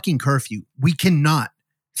 there's a fucking curfew. We cannot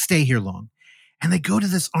stay here long. And they go to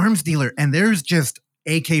this arms dealer. And there's just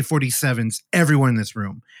AK-47s everywhere in this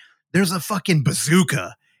room. There's a fucking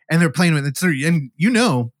bazooka. And they're playing with it. And, you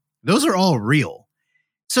know, those are all real.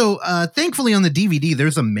 So thankfully on the DVD,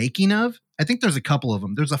 there's a making of. I think there's a couple of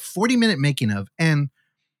them. There's a 40-minute making of. And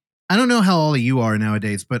I don't know how all of you are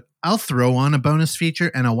nowadays, but I'll throw on a bonus feature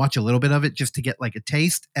and I'll watch a little bit of it just to get like a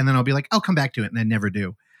taste. And then I'll be like, I'll come back to it. And I never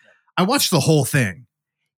do. I watched the whole thing.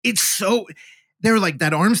 It's so, they were like,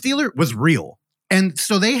 that arms dealer was real. And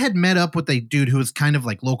so they had met up with a dude who was kind of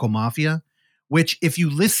like local mafia, which if you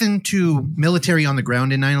listen to military on the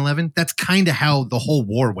ground in 9/11, that's kind of how the whole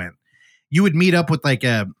war went. You would meet up with like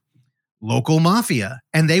a local mafia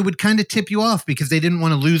and they would kind of tip you off because they didn't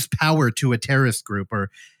want to lose power to a terrorist group or,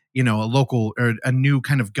 you know, a local or a new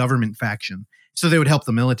kind of government faction. So they would help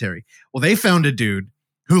the military. Well, they found a dude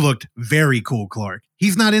who looked very cool, Clark.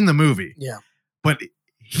 He's not in the movie. Yeah. But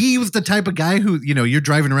he was the type of guy who, you know, you're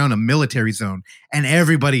driving around a military zone and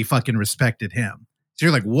everybody fucking respected him. So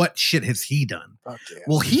you're like, what shit has he done? Fuck yeah.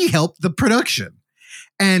 Well, he helped the production.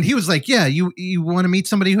 And he was like, yeah, you want to meet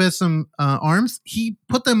somebody who has some arms? He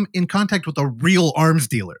put them in contact with a real arms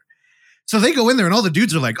dealer. So they go in there and all the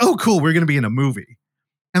dudes are like, oh, cool, we're going to be in a movie.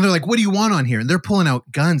 And they're like, what do you want on here? And they're pulling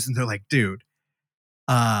out guns and they're like, dude,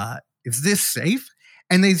 is this safe?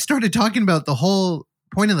 And they started talking about the whole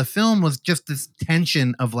point of the film was just this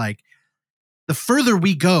tension of like, the further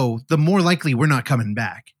we go, the more likely we're not coming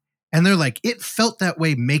back. And they're like, it felt that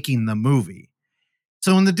way making the movie.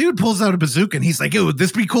 So when the dude pulls out a bazooka and he's like, "Oh, would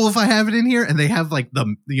this be cool if I have it in here?" And they have like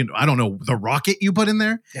I don't know, the rocket you put in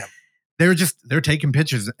there. Yeah. They're taking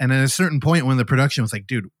pictures. And at a certain point when the production was like,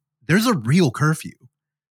 dude, there's a real curfew.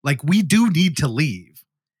 Like, we do need to leave.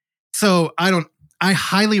 So I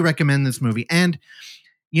highly recommend this movie. And,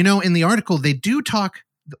 in the article, they do talk.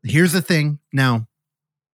 Here's the thing. Now,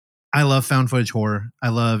 I love found footage horror. I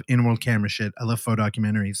love in-world camera shit. I love photo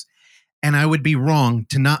documentaries. And I would be wrong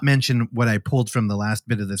to not mention what I pulled from the last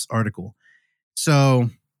bit of this article.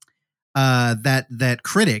 So that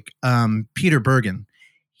critic, Peter Bergen,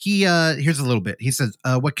 here's a little bit. He says,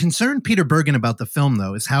 what concerned Peter Bergen about the film,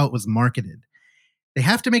 though, is how it was marketed. They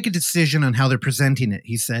have to make a decision on how they're presenting it,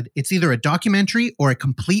 he said. It's either a documentary or a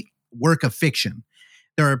complete work of fiction.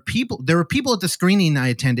 There were people at the screening I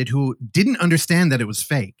attended who didn't understand that it was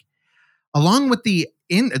fake. Along with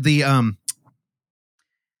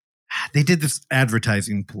they did this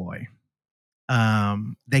advertising ploy.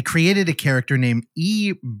 They created a character named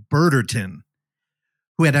E. Burderton,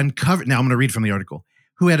 who had uncovered, now I'm going to read from the article,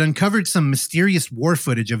 who had uncovered some mysterious war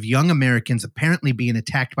footage of young Americans apparently being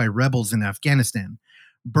attacked by rebels in Afghanistan.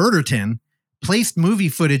 Burderton placed movie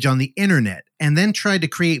footage on the internet and then tried to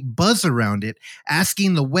create buzz around it,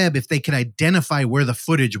 asking the web if they could identify where the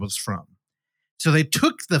footage was from. So they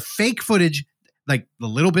took the fake footage, like the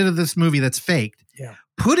little bit of this movie that's faked,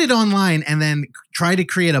 put it online, and then try to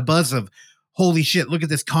create a buzz of, holy shit, look at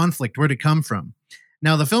this conflict. Where'd it come from?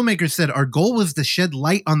 Now, the filmmakers said, our goal was to shed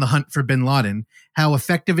light on the hunt for bin Laden, how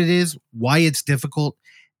effective it is, why it's difficult,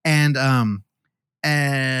 and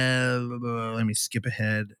let me skip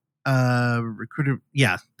ahead. Recruiter.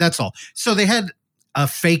 Yeah, that's all. So they had a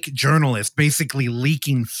fake journalist basically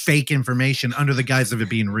leaking fake information under the guise of it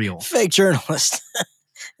being real. Fake journalist.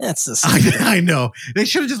 That's the I know. They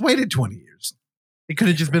should have just waited 20 years. It could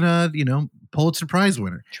have just been a, Pulitzer Prize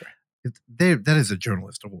winner. Sure. That is a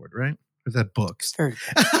journalist award, right? Or is that books? Very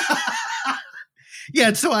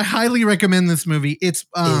Yeah, so I highly recommend this movie. It's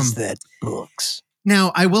is that books?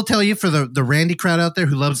 Now, I will tell you, for the Randy crowd out there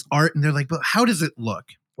who loves art, and they're like, but how does it look?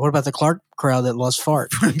 What about the Clark crowd that loves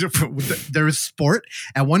fart? There is sport.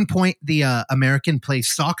 At one point, the American plays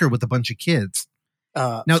soccer with a bunch of kids.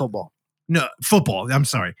 Football. No, football. I'm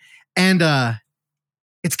sorry. And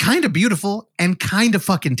it's kind of beautiful and kind of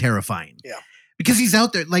fucking terrifying. Yeah. Because he's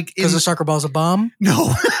out there like... Because the soccer ball's a bomb?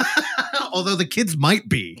 No. Although the kids might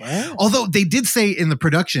be. Wow. Although they did say in the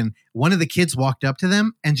production, one of the kids walked up to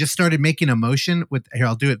them and just started making a motion with... Here,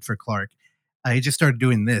 I'll do it for Clark. He just started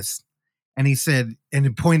doing this. And he said... And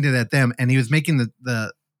he pointed at them. And he was making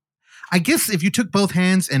the I guess if you took both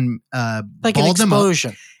hands and like an balled them up...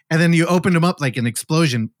 explosion. And then you opened them up like an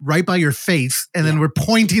explosion right by your face. And then we're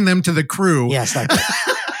pointing them to the crew. Yeah, it's not good.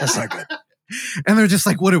 That's not good. And they're just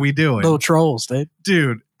like, what are we doing? Little trolls, dude.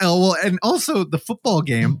 Dude. Oh, well, and also the football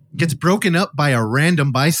game gets broken up by a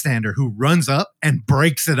random bystander who runs up and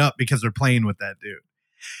breaks it up because they're playing with that dude.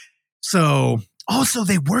 So also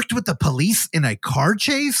they worked with the police in a car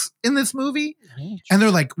chase in this movie. And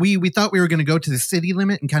they're like, we thought we were going to go to the city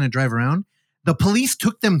limit and kind of drive around. The police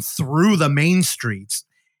took them through the main streets.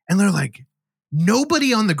 And they're like,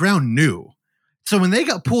 nobody on the ground knew. So when they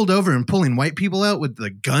got pulled over and pulling white people out with the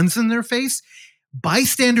guns in their face,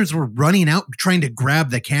 bystanders were running out trying to grab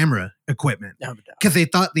the camera equipment because they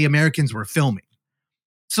thought the Americans were filming.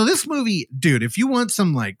 So this movie, dude, if you want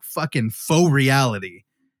some like fucking faux reality,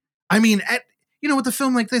 I mean, with a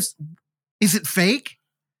film like this, is it fake?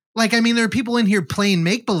 Like, I mean, there are people in here playing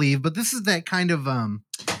make-believe, but this is that kind of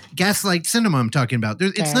gaslight cinema I'm talking about.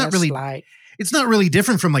 It's not really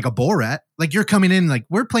different from like a Borat. Like, you're coming in like,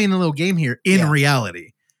 we're playing a little game here in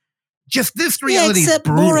reality. Just this reality is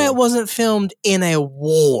brutal. Borat wasn't filmed in a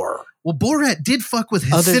war. Well, Borat did fuck with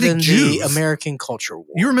Hasidic other than Jews. The American culture war.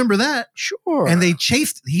 You remember that? Sure. And they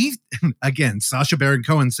chased, again, Sacha Baron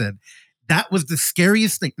Cohen said, that was the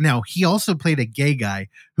scariest thing. Now, he also played a gay guy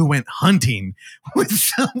who went hunting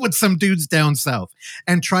with some dudes down south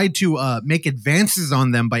and tried to make advances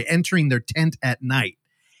on them by entering their tent at night.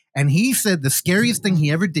 And he said the scariest thing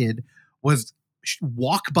he ever did was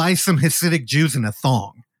walk by some Hasidic Jews in a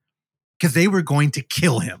thong because they were going to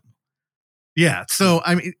kill him. Yeah. So,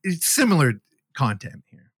 I mean, it's similar content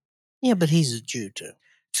here. Yeah, but he's a Jew too.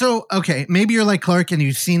 So, okay, maybe you're like Clark and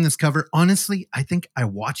you've seen this cover. Honestly, I think I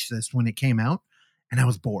watched this when it came out and I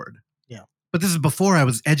was bored. Yeah. But this is before I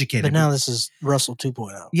was educated. But now this is Russell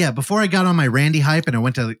 2.0. Yeah, before I got on my Randy hype and I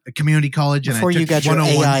went to a community college. Before and I you took got your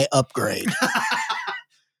 101. AI upgrade.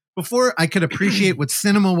 Before I could appreciate what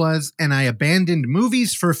cinema was, and I abandoned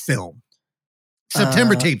movies for film.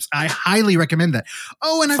 September Tapes. I highly recommend that.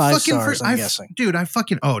 Oh, and I 5 fucking stars, I'm guessing. dude,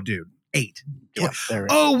 dude, 8. Yeah, there we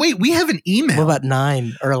go. Oh, wait, we have an email. What about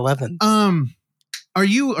 9 or 11? Are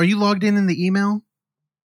you logged in the email?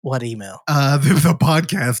 What email? The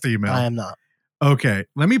podcast email. I am not. Okay,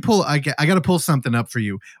 let me pull. I got to pull something up for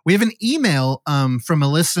you. We have an email from a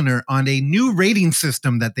listener on a new rating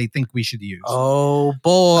system that they think we should use. Oh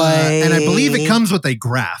boy! And I believe it comes with a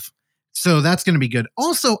graph, so that's going to be good.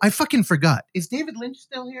 Also, I fucking forgot. Is David Lynch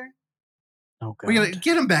still here? Oh god! We gotta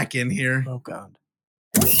get him back in here. Oh god!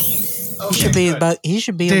 Okay, He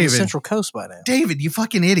should be on the Central Coast by now. David, you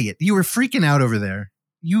fucking idiot! You were freaking out over there.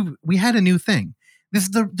 We had a new thing. This is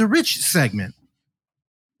the rich segment.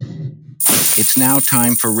 It's now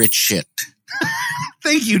time for rich shit.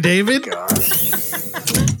 Thank you, David. God.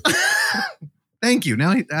 Thank you.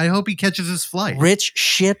 Now I hope he catches his flight. Rich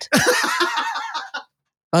shit.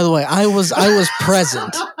 By the way, I was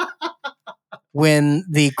present when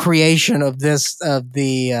the creation of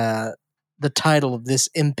the title of this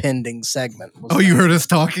impending segment was you made. heard us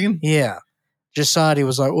talking? Yeah. Jasadi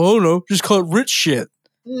was like, "Well, no, just call it rich shit."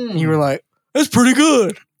 And you were like, "That's pretty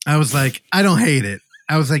good." I was like, I don't hate it.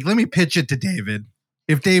 I was like, let me pitch it to David.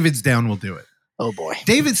 If David's down, we'll do it. Oh boy.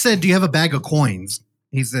 David said, do you have a bag of coins?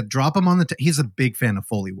 He said, drop them on the he's a big fan of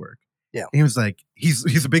Foley work. Yeah. He was like,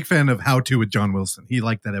 he's a big fan of How To with John Wilson. He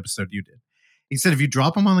liked that episode you did. He said, if you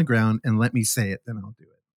drop them on the ground and let me say it, then I'll do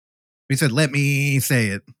it. He said, let me say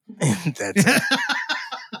it. That's it.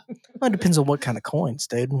 Well, it depends on what kind of coins,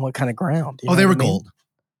 dude, and what kind of ground. You know they were what I mean? gold.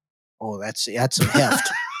 Oh, that's some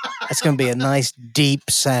heft. That's going to be a nice deep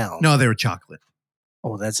sound. No, they were chocolate.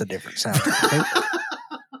 Oh, that's a different sound.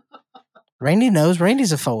 Randy knows.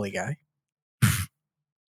 Randy's a Foley guy.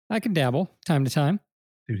 I can dabble time to time.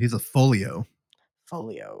 Dude, he's a folio.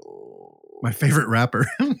 Folio. My favorite rapper.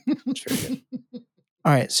 That's very good.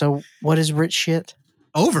 All right. So what is rich shit?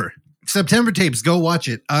 Over. September Tapes. Go watch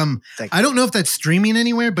it. Thank I don't know if that's streaming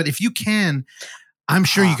anywhere, but if you can, I'm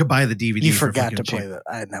sure you could buy the DVD. You for forgot to fucking play cheap. that.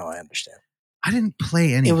 I know. I understand. I didn't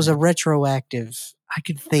play any. It was a retroactive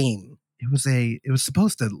theme. It was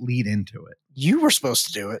supposed to lead into it. You were supposed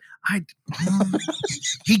to do it.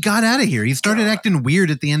 He got out of here. He started acting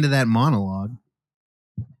weird at the end of that monologue.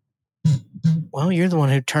 Well, you're the one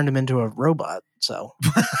who turned him into a robot, so.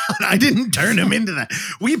 I didn't turn him into that.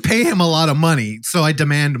 We pay him a lot of money, so I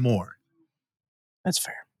demand more. That's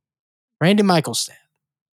fair. Randy Michaelstad.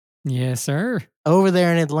 Yes, sir. Over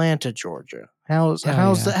there in Atlanta, Georgia. How's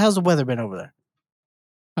the weather been over there?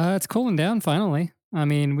 It's cooling down finally. I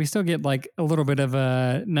mean, we still get like a little bit of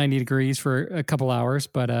 90 degrees for a couple hours,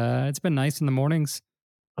 but it's been nice in the mornings.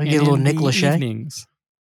 Oh, you get a little Nick Lachey? Evenings.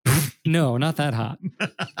 No, not that hot.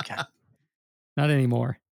 Okay. Not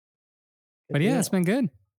anymore. But yeah, it's been good.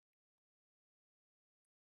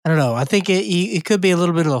 I don't know. I think it could be a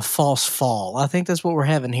little bit of a false fall. I think that's what we're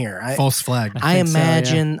having here. False flag. I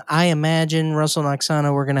imagine Russell and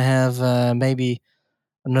Oksana, we're going to have maybe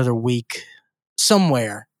another week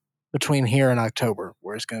somewhere between here and October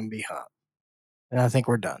where it's going to be hot. And I think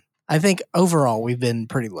we're done. I think overall we've been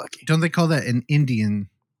pretty lucky. Don't they call that an Indian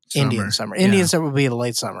summer? Indian summer. Indian summer would be a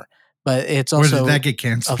late summer. But it's also or did that get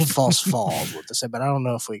canceled? a false fall, is what they say. But I don't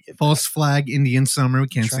know if we get false flag, Indian summer. We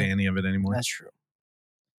can't That's say right. any of it anymore. That's true.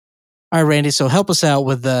 All right, Randy. So help us out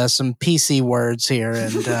with some PC words here,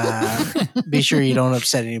 and be sure you don't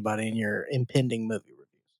upset anybody in your impending movie review.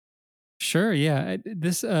 Sure, yeah.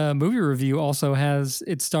 This movie review also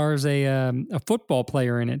stars a football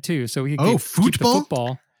player in it too, so we can keep the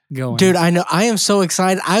football going. Dude, I know. I am so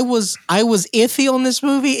excited. I was iffy on this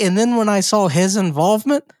movie, and then when I saw his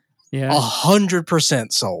involvement,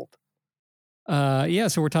 100% sold.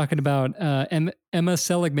 So we're talking about Emma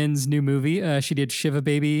Seligman's new movie. She did Shiva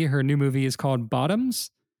Baby. Her new movie is called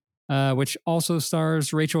Bottoms, which also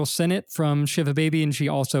stars Rachel Sennett from Shiva Baby, and she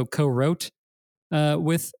also co-wrote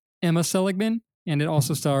with Emma Seligman. And it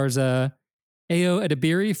also stars Ayo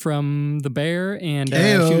Edebiri from The Bear, and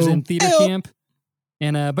she was in Theater Camp.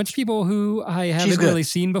 And a bunch of people who I haven't really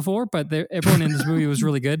seen before, but everyone in this movie was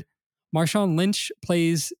really good. Marshawn Lynch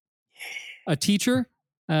plays a teacher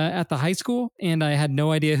at the high school, and I had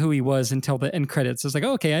no idea who he was until the end credits. I was like,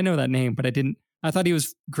 oh, okay, I know that name, but I thought he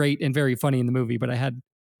was great and very funny in the movie, but I had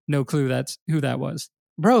no clue that's who that was.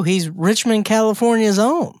 Bro, he's Richmond, California's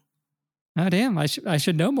own. Oh, damn, I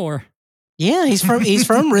should know more. Yeah, he's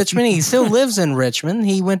from Richmond. He still lives in Richmond.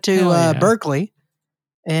 He went to Berkeley.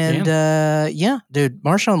 And dude,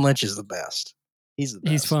 Marshawn Lynch is the best. He's the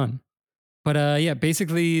best. He's fun. But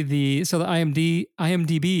basically the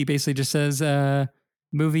IMDb basically just says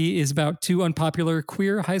Movie is about two unpopular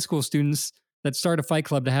queer high school students that start a fight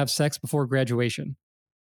club to have sex before graduation.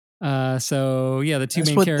 So yeah, the two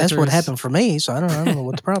main characters. That's what happened for me. So I don't know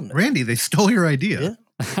what the problem is. Randy, they stole your idea. Yeah.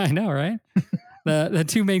 I know, right? The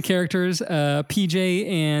two main characters, PJ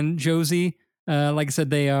and Josie. Like I said,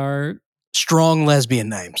 they are Strong lesbian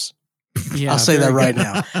names. Yeah, I'll say that very right good.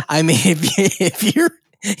 now. I mean,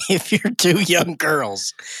 if you're two young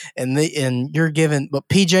girls and you're given, but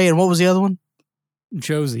PJ and what was the other one?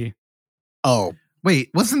 Josie. Oh,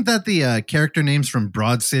 Wait, wasn't that the character names from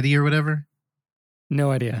Broad City or whatever?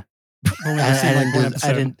 No idea. I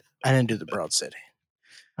didn't do the Broad City.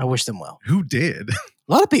 I wish them well. Who did? A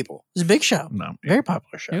lot of people. It's a big show. No. Very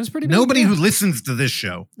popular show. It was pretty big, Nobody yeah. who listens to this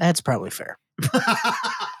show. That's probably fair.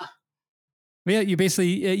 But yeah, you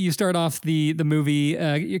basically you start off the movie.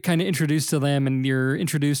 You're kind of introduced to them, and you're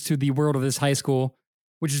introduced to the world of this high school,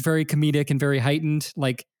 which is very comedic and very heightened.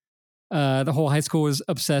 Like the whole high school is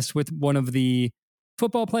obsessed with one of the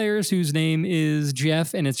football players whose name is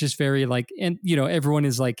Jeff, and it's just very like, and everyone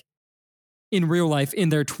is like in real life in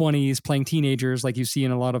their 20s playing teenagers, like you see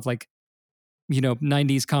in a lot of like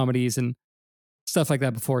 90s comedies and stuff like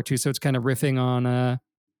that before too. So it's kind of riffing on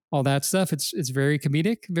all that stuff. It's very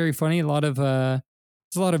comedic, very funny. There's a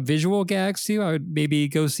lot of visual gags too. I would maybe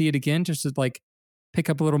go see it again just to like pick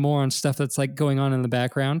up a little more on stuff that's like going on in the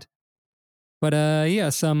background. But yeah,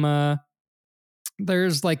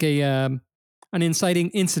 there's like an inciting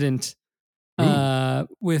incident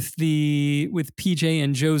with PJ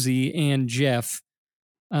and Josie and Jeff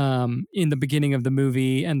in the beginning of the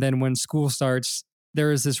movie, and then when school starts,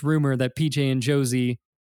 there is this rumor that PJ and Josie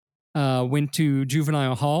went to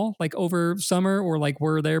juvenile hall like over summer or like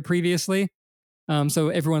were there previously. So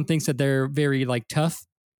everyone thinks that they're very like tough,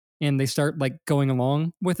 and they start like going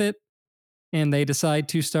along with it, and they decide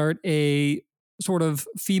to start a sort of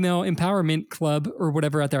female empowerment club or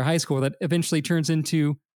whatever at their high school that eventually turns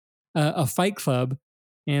into a fight club.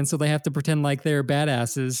 And so they have to pretend like they're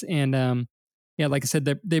badasses. And yeah, like I said,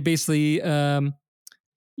 they basically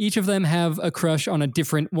each of them have a crush on a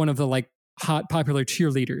different one of the like hot popular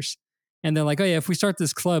cheerleaders. And they're like, oh yeah, if we start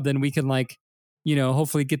this club, then we can like,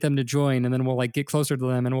 hopefully get them to join, and then we'll like get closer to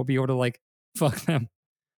them and we'll be able to like fuck them,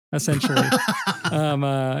 essentially.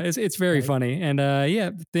 It's very funny. And yeah,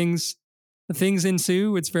 things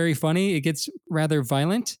ensue. It's very funny. It gets rather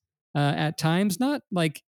violent at times, not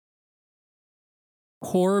like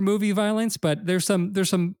horror movie violence, but there's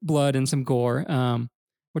some blood and some gore,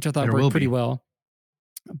 which I thought There will worked pretty be. well.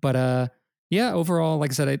 But yeah, overall,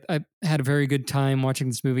 like I said, I had a very good time watching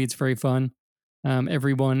this movie. It's very fun.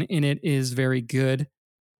 Everyone in it is very good.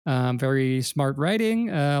 Very smart writing.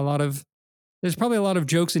 There's probably a lot of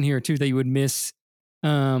jokes in here too that you would miss.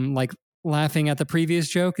 Like laughing at the previous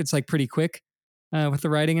joke. It's like pretty quick with the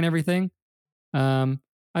writing and everything. I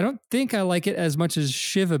don't think I like it as much as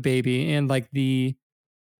Shiva Baby, and like the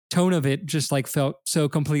tone of it just like felt so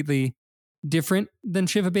completely different than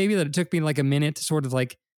Shiva Baby that it took me like a minute to sort of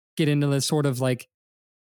like get into this sort of like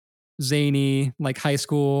zany, like high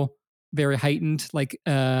school, very heightened, like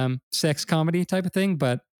sex comedy type of thing.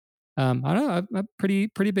 But I don't know, I'm a pretty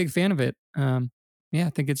big fan of it. Yeah, I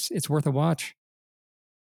think it's worth a watch.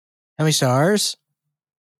 How many stars?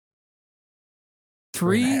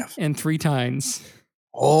 3 3.5. and 3 times.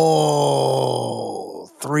 Oh,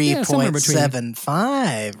 Yeah, somewhere between.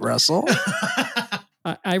 3.75, Russell.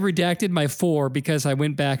 I redacted my 4 because I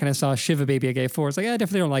went back and I saw Shiva Baby. I gave 4. It's like, I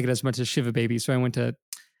definitely don't like it as much as Shiva Baby. So I went to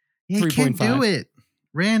You can't 3.5. do it.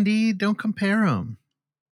 Randy, don't compare them.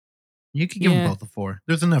 You can give them both a 4.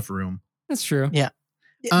 There's enough room. That's true. Yeah.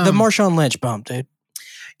 The Marshawn Lynch bump, dude.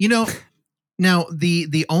 Now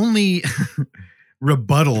the only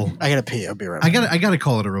rebuttal. I gotta pee. I'll be right back. I gotta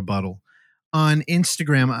call it a rebuttal. On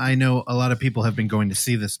Instagram, I know a lot of people have been going to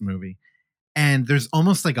see this movie, and there's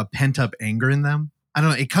almost like a pent up anger in them. I don't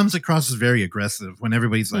know. It comes across as very aggressive when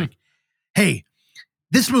everybody's like, "Hey,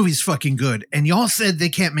 this movie's fucking good, and y'all said they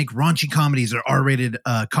can't make raunchy comedies or R-rated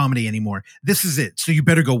comedy anymore. This is it, so you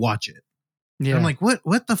better go watch it." Yeah. And I'm like,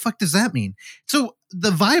 what the fuck does that mean? So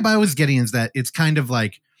the vibe I was getting is that it's kind of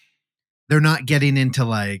like they're not getting into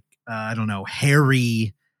like I don't know,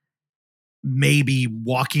 hairy, maybe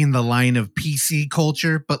walking the line of PC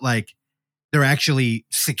culture, but like they're actually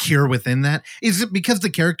secure within that. Is it because the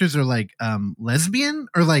characters are like lesbian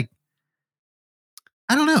or like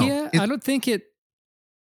I don't know. Yeah, I don't think it.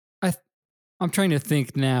 I'm trying to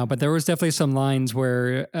think now, but there was definitely some lines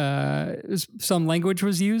where some language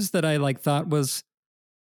was used that I like thought was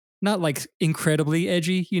not like incredibly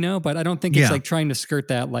edgy, but I don't think it's like trying to skirt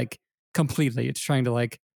that like completely. It's trying to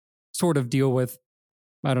like sort of deal with,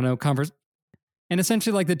 I don't know, and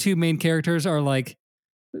essentially like the two main characters are like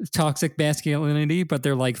toxic masculinity, but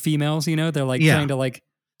they're like females, you know, they're like Yeah. trying to like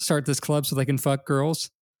start this club so they can fuck girls.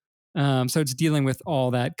 So it's dealing with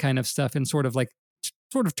all that kind of stuff and sort of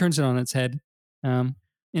turns it on its head in an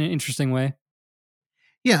interesting way.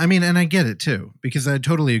 Yeah, I mean, and I get it too, because I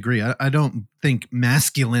totally agree. I don't think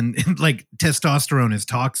masculine, like testosterone is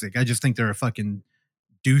toxic. I just think there are fucking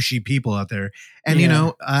douchey people out there. And, you Yeah.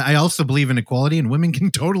 know, I also believe in equality and women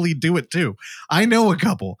can totally do it too. I know a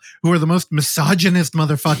couple who are the most misogynist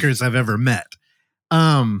motherfuckers I've ever met.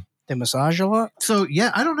 They massage a lot? So,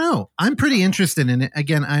 yeah, I don't know. I'm pretty interested in it.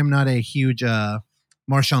 Again, I'm not a huge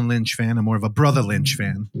Marshawn Lynch fan. I'm more of a Brother Lynch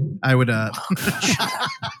fan. I would,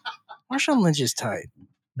 Marshawn Lynch is tight.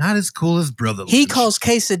 not as cool as Brother Lynch. He calls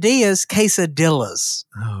quesadillas quesadillas.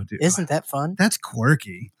 Oh, dude. Isn't that fun? That's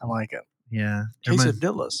quirky. I like it. Yeah.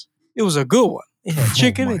 Quesadillas. It was a good one. It had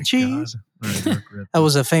chicken Oh my and cheese. God. I regret That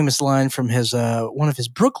was a famous line from his one of his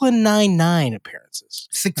Brooklyn Nine-Nine appearances.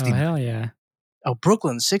 60. Oh, hell yeah. Oh,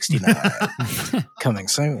 Brooklyn 69 coming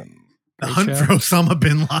soon. The Great hunt show. for Osama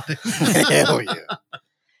bin Laden. Hell yeah.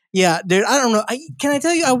 Yeah, dude, I don't know. Can I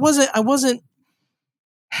tell you, I wasn't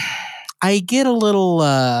I get a little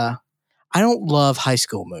I don't love high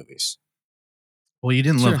school movies. Well, you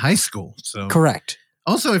didn't Sure. love high school, so Correct.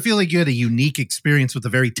 Also, I feel like you had a unique experience with a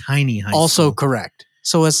very tiny high Also school. correct.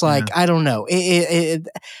 So it's like I don't know.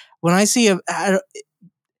 When I see a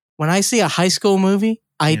high school movie,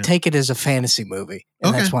 I Yeah. take it as a fantasy movie,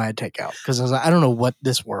 and that's Okay. why I take out because I was like, I don't know what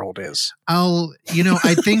this world is. I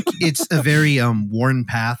think it's a very worn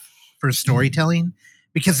path for storytelling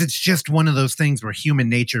because it's just one of those things where human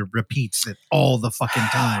nature repeats it all the fucking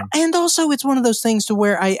time. And also, it's one of those things to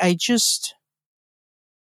where I just,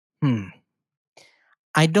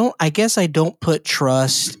 I guess I don't put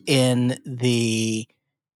trust in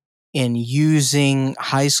using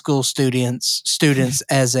high school students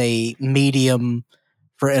as a medium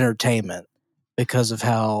for entertainment because of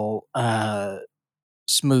how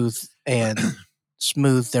smooth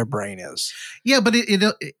their brain is. Yeah, but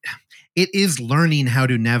it is learning how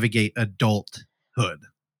to navigate adulthood.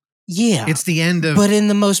 Yeah, It's the end of but in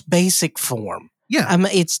the most basic form. yeah, I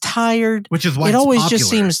mean, it's tired. which is why It it's always popular. just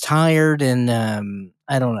seems tired, and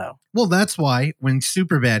I don't know. Well, that's why when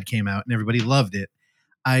Superbad came out and everybody loved it,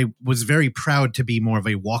 I was very proud to be more of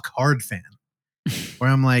a Walk Hard fan. Where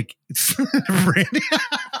I'm like, Randy.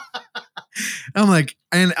 I'm like,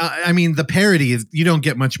 and I mean, the parody is you don't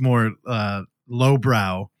get much more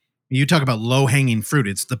lowbrow. You talk about low hanging fruit.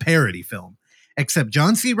 It's the parody film. Except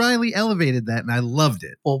John C. Reilly elevated that, and I loved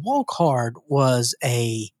it. Well, Walk Hard was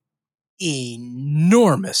a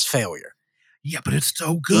enormous failure. Yeah, but it's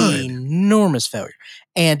so good. Enormous failure.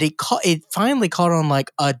 And it finally caught on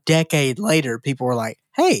like a decade later. People were like,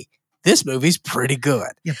 hey, this movie's pretty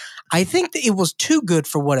good. Yeah. I think that it was too good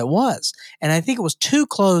for what it was. And I think it was too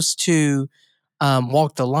close to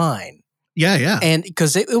Walk the Line. Yeah. And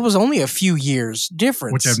because it was only a few years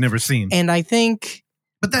difference. Which I've never seen. And I think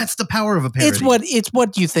But that's the power of a parody. it's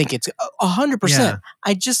what you think it's 100%. Yeah.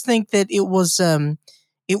 I just think that it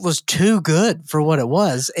was too good for what it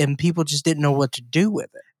was, and people just didn't know what to do with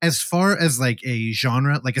it. As far as like a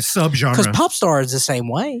genre, like a Because subgenre. Pop Star is the same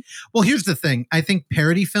way. Well, here's the thing. I think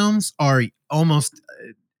parody films are almost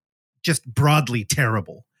just broadly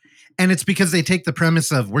terrible. And it's because they take the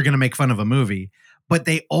premise of we're going to make fun of a movie, but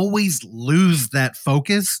they always lose that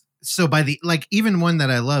focus. So by even one that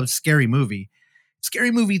I love, Scary Movie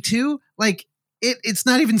 2, like it's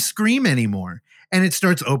not even Scream anymore. And it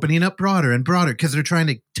starts opening up broader and broader because they're trying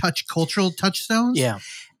to touch cultural touchstones. Yeah.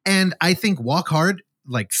 And I think Walk Hard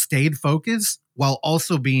like stayed focused while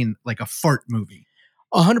also being like a fart movie.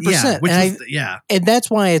 100%. And that's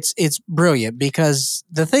why it's brilliant, because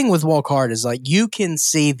the thing with Walk Hard is like you can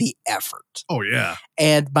see the effort. Oh yeah.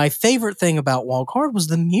 And my favorite thing about Walk Hard was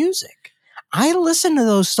the music. I listen to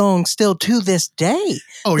those songs still to this day.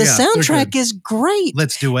 Oh The yeah. they're soundtrack good. is great.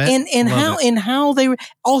 Let's Do It. And how they were,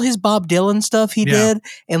 all his Bob Dylan stuff he Yeah. did,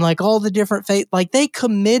 and like all the different like they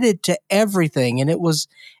committed to everything,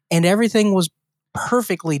 and everything was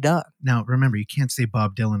perfectly done. Now remember, you can't say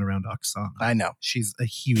Bob Dylan around Oksana. I know. She's a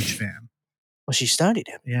huge fan. Well, she studied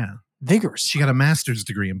him Yeah. vigorously. She got a master's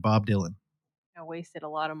degree in Bob Dylan. I wasted a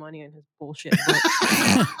lot of money on his bullshit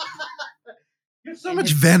books. There's so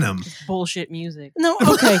much venom. His bullshit music. No,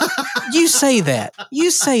 okay. You say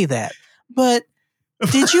that. But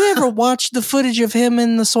did you ever watch the footage of him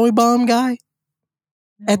and the soy bomb guy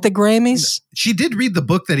at the Grammys? She did read the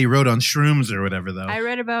book that he wrote on shrooms or whatever, though. I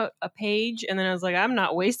read about a page and then I was like, I'm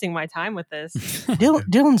not wasting my time with this.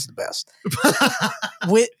 Dylan's the best.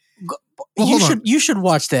 With, Well, hold on. you should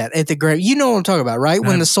watch that at the Grammys. You know what I'm talking about, right? When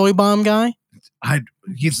I've- the soy bomb guy.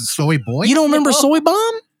 He's a soy boy. You don't remember Soy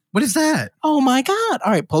Bomb? What is that? Oh my God.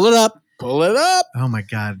 All right, pull it up. Pull it up. Oh my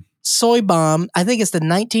God. Soy Bomb. I think it's the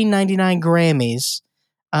 1999 Grammys.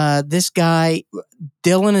 This guy,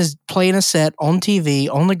 Dylan, is playing a set on TV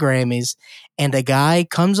on the Grammys, and a guy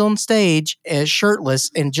comes on stage as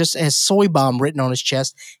shirtless and just has Soy Bomb written on his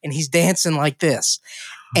chest, and he's dancing like this.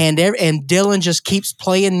 And Dylan just keeps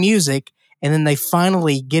playing music, and then they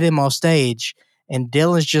finally get him off stage, and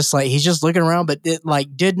Dylan's just like, he's just looking around, but it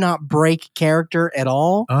did not break character at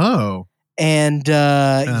all. Oh. And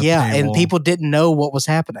and paywall. people didn't know what was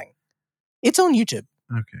happening. It's on YouTube.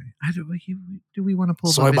 Okay. Do we want to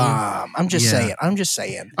pull Soy the video? Bomb. I'm just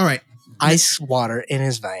saying. All right. Ice water in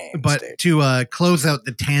his veins. But dude. to close out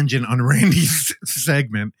the tangent on Randy's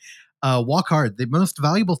segment, Walk Hard, the most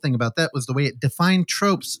valuable thing about that was the way it defined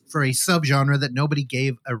tropes for a subgenre that nobody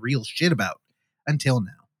gave a real shit about until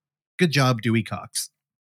now. Good job, Dewey Cox.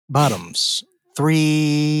 Bottoms,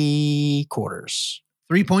 3/4.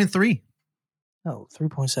 3.3. Oh,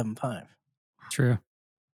 3.75. True.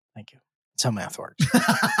 Thank you. That's how math works. All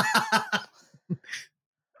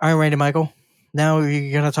right, Randy Michael. Now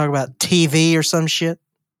you're going to talk about TV or some shit?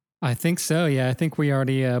 I think so. Yeah, I think we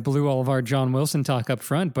already blew all of our John Wilson talk up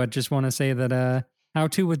front, but just want to say that How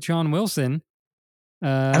To with John Wilson.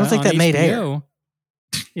 I don't think that made air.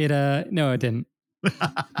 No, it didn't.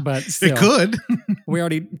 But still, It could. we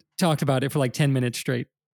already talked about it for like 10 minutes straight.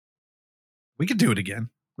 We could do it again.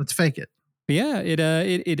 Let's fake it. But yeah,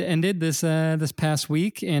 it ended this past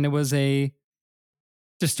week, and it was a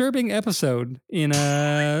disturbing episode in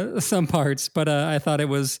some parts, but I thought it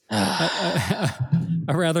was a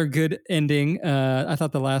rather good ending. I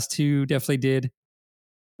thought the last two definitely did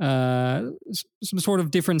some sort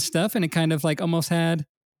of different stuff, and it kind of like almost had,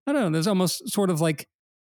 I don't know, there's almost sort of like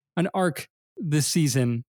an arc this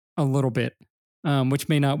season a little bit, which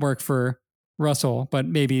may not work for Russell, but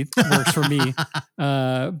maybe works for me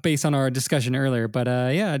based on our discussion earlier. But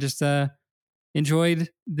yeah, I just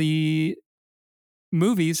enjoyed the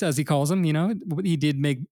movies, as he calls them. You know,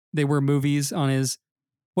 they were movies on his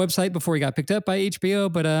website before he got picked up by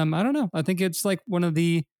HBO. But I don't know. I think it's like one of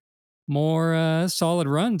the more solid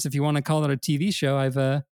runs, if you want to call it a TV show.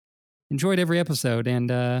 I've enjoyed every episode,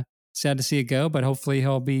 and sad to see it go, but hopefully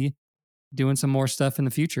he'll be doing some more stuff in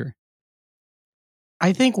the future.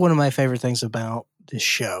 I think one of my favorite things about this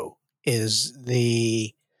show is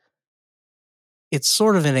it's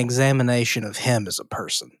sort of an examination of him as a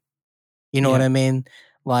person. You know what I mean?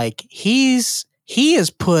 Like he has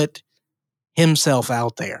put himself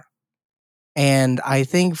out there. And I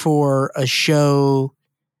think for a show,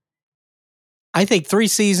 I think 3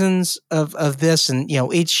 seasons of this, and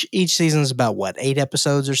each season is about 8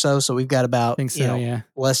 episodes or so. So we've got about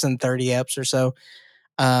less than 30 eps or so.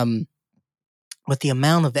 With the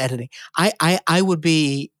amount of editing, I would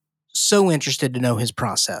be so interested to know his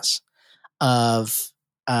process of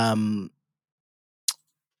because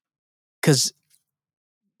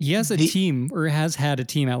he has a team, or has had a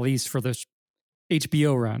team at least for this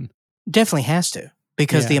HBO run. Definitely has to,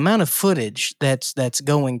 because the amount of footage that's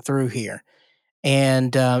going through here,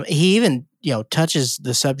 and he even touches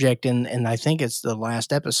the subject in I think it's the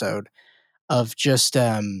last episode of just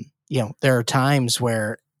there are times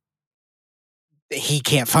where he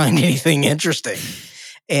can't find anything interesting,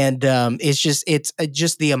 and it's just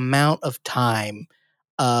the amount of time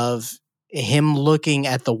of him looking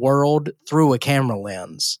at the world through a camera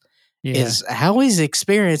lens is how he's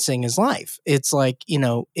experiencing his life. It's like,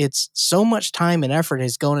 it's so much time and effort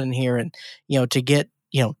has gone in here, and to get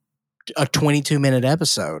a 22-minute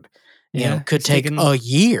episode could take a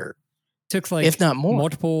year. Took like, if not more,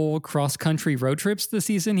 multiple cross-country road trips this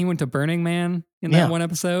season. He went to Burning Man in that one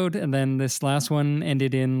episode, and then this last one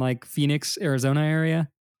ended in like Phoenix, Arizona area.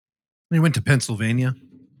 He went to Pennsylvania.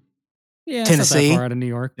 Yeah, Tennessee. It's not that far out of New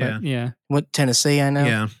York, but What, Tennessee, I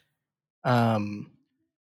know.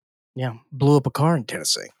 Yeah. Blew up a car in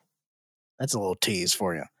Tennessee. That's a little tease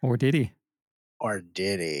for you. Or did he?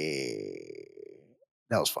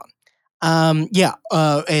 That was fun.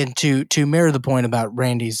 And to mirror the point about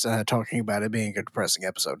Randy's talking about it being a depressing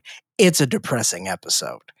episode, it's a depressing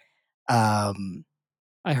episode. I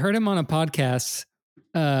heard him on a podcast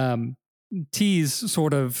tease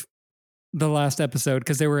sort of the last episode,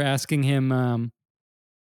 because they were asking him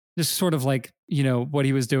just sort of like, what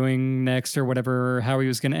he was doing next or whatever, or how he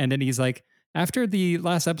was going to end it. And he's like, after the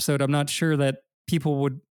last episode, I'm not sure that people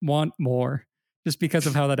would want more, just because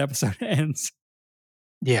of how that episode ends.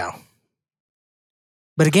 Yeah.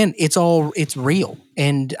 But again, it's real,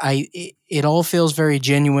 and it all feels very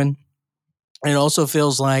genuine. And it also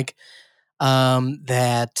feels like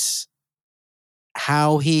that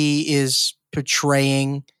how he is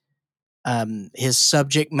portraying his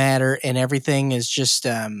subject matter and everything is just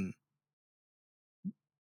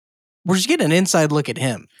we're just getting an inside look at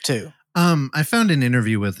him too. I found an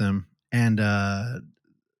interview with him, and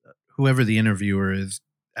whoever the interviewer is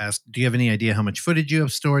asked, "Do you have any idea how much footage you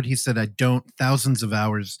have stored?" He said, "I don't. Thousands of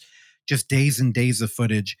hours, just days and days of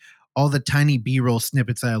footage. All the tiny B-roll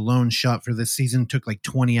snippets I alone shot for this season took like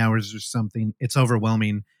 20 hours or something. It's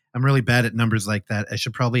overwhelming. I'm really bad at numbers like that. I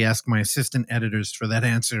should probably ask my assistant editors for that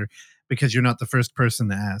answer because you're not the first person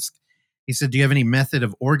to ask." He said, "Do you have any method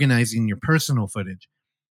of organizing your personal footage?"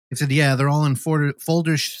 He said, "Yeah, they're all in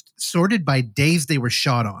folders sorted by days they were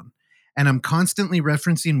shot on. And I'm constantly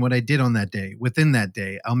referencing what I did on that day. Within that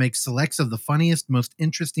day, I'll make selects of the funniest, most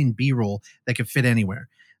interesting B-roll that could fit anywhere.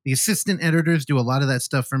 The assistant editors do a lot of that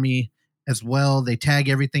stuff for me as well. They tag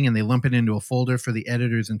everything and they lump it into a folder for the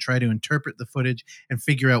editors and try to interpret the footage and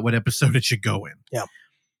figure out what episode it should go in." Yeah.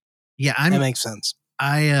 Yeah, That makes sense.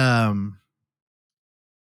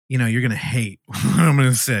 You're going to hate what I'm going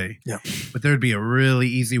to say. Yeah. But there'd be a really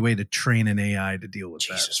easy way to train an AI to deal with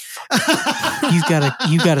Jesus that.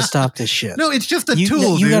 you gotta stop this shit. No, it's just a you,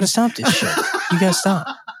 tool, You dude. gotta stop this shit. You gotta stop.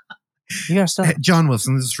 You gotta stop. Hey, John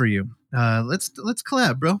Wilson, this is for you. Let's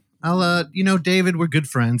collab, bro. I'll David, we're good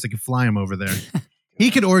friends. I can fly him over there.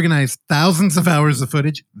 He could organize thousands of hours of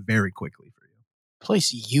footage very quickly for you.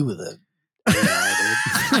 Place you with a AI,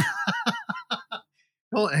 dude.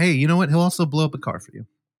 Well, hey, you know what? He'll also blow up a car for you.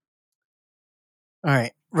 All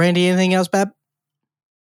right, Randy. Anything else, Bab?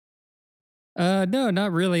 No,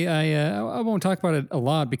 not really. I won't talk about it a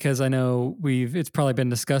lot because I know it's probably been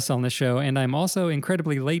discussed on the show, and I'm also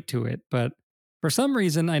incredibly late to it. But for some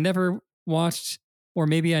reason, I never watched, or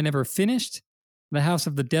maybe I never finished, The House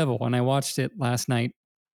of the Devil, and I watched it last night.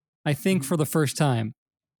 I think for the first time,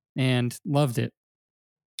 and loved it.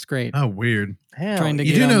 It's great. Oh, weird. Hell, Trying to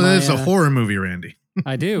You get do on know my, that it's a horror movie, Randy.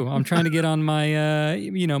 I do. I'm trying to get on my,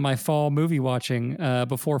 my fall movie watching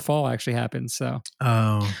before fall actually happens. So.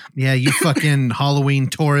 Oh, yeah, you fucking Halloween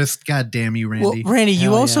tourist. God damn you, Randy. Well, Randy,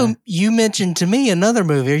 you Hell also yeah. you mentioned to me another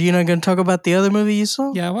movie. Are you not going to talk about the other movie you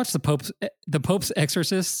saw? Yeah, I watched the Pope's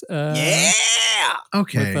Exorcist. Yeah.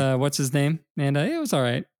 Okay. With what's his name, and it was all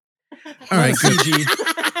right. All right, good.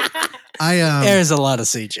 CG. There's a lot of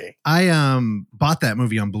CG. I bought that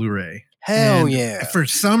movie on Blu-ray. Hell And yeah. For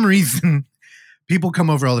some reason, people come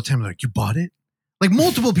over all the time. They're like, "You bought it?" Like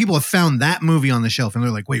multiple people have found that movie on the shelf, and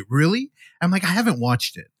they're like, "Wait, really?" I'm like, "I haven't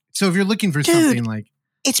watched it." So if you're looking for something like,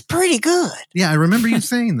 It's pretty good. yeah, I remember you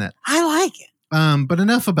saying that. I like it. But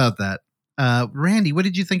enough about that. Randy, what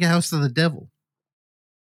did you think of House of the Devil?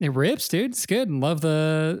 It rips, dude. It's good. And love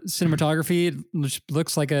the cinematography. It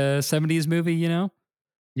looks like a 70s movie, you know?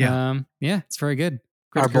 Yeah. Yeah, it's very good.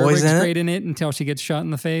 Our Greta boy's Gerwig's in it? great in it until she gets shot in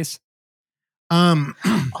the face. Oh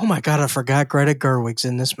my god, I forgot Greta Gerwig's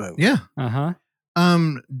in this movie. Yeah. Uh-huh.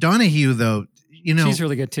 Donahue, though, she's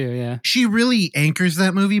really good too, yeah. she really anchors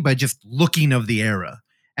that movie by just looking of the era.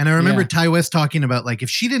 And I remember Yeah. Ty West talking about, like, if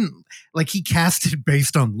she didn't, like, he cast it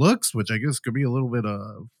based on looks, which I guess could be a little bit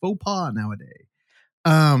of faux pas nowadays.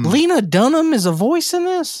 Lena Dunham is a voice in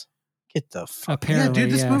this? Get the fuck. Apparently, yeah,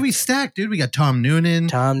 dude, this movie's stacked, dude. We got Tom Noonan,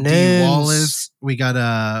 Tom Dee Noons. Wallace. We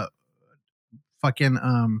got fucking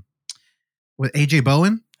with AJ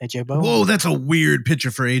Bowen. AJ Bowen. Whoa, that's a weird picture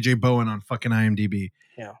for AJ Bowen on fucking IMDb.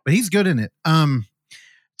 Yeah. But he's good in it.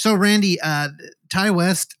 So Randy, Ty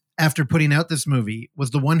West, after putting out this movie,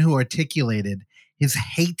 was the one who articulated his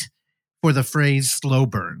hate for the phrase slow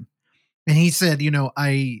burn. And he said,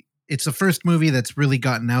 it's the first movie that's really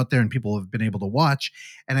gotten out there and people have been able to watch.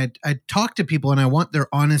 And I talk to people and I want their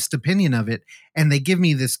honest opinion of it. And they give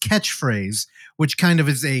me this catchphrase, which kind of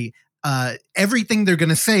is everything they're going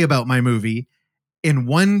to say about my movie in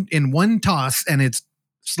one toss, and it's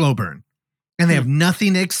slow burn. And they have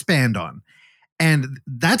nothing to expand on. And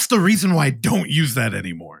that's the reason why I don't use that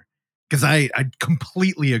anymore. Because I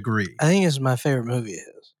completely agree. I think it's my favorite movie of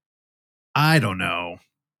his. I don't know.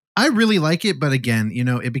 I really like it, but again,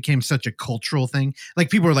 it became such a cultural thing. Like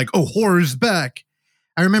people are like, "Oh, horror's back."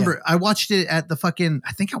 I remember I watched it at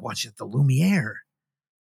I think I watched it at the Lumiere.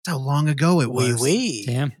 That's how long ago it was. Wee.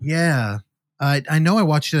 Damn. Yeah. I know I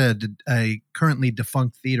watched it at a currently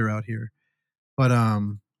defunct theater out here. But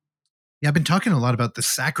yeah, I've been talking a lot about The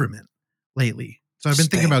Sacrament lately. So I've been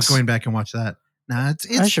thinking about going back and watch that. Nah,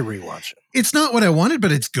 I should rewatch it. It's not what I wanted,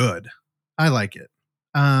 but it's good. I like it.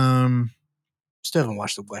 Still haven't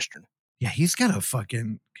watched the Western. Yeah, he's got a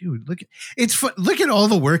fucking dude. Look at all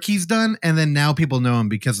the work he's done, and then now people know him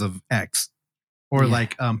because of X or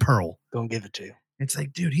like Pearl. Don't give it to you. It's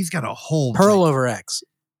like, dude, he's got a whole Pearl over X.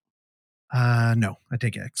 No, I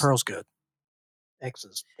take X. Pearl's good. X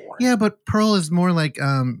is boring. Yeah, but Pearl is more like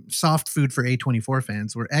soft food for A24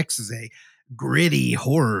 fans, where X is a gritty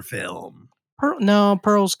horror film.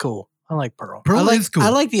 Pearl's cool. I like Pearl. Pearl is cool. I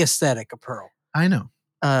like the aesthetic of Pearl. I know.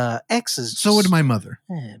 X is So would my mother.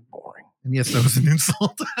 boring. And yes, that was an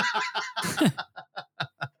insult.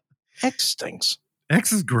 X stinks.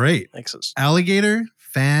 X is great. X is Alligator,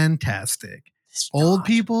 fantastic. Old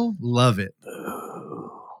people love it.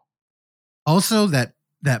 Boo. Also, that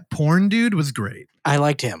porn dude was great. I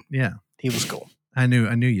liked him. Yeah, He was cool. I knew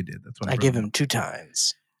you did. That's what I give him 2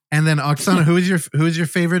 times. And then Oksana, who is your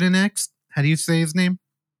favorite in X? How do you say his name?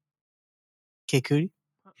 Kid Cudi?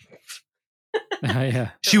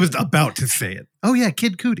 Yeah. She was about to say it. Oh yeah,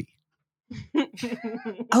 Kid Cudi.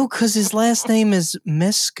 Oh, because his last name is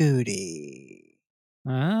Miscudi.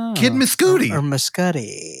 Oh. Kid Miscudi. Or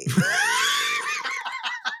Miscudi.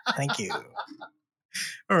 Thank you.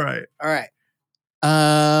 All right. All right.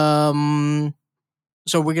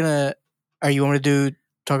 So we're gonna. Are you want to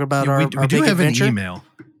talk about Yeah, our we big do have adventure? an email.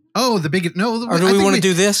 Oh, the big no. Or do we want to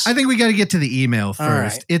do this? I think we got to get to the email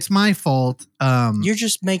first. right. It's my fault. You're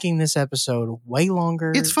just making this episode way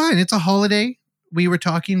longer. It's fine. It's a holiday. We were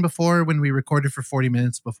talking before when we recorded for 40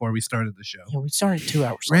 minutes before we started the show. Yeah, we started 2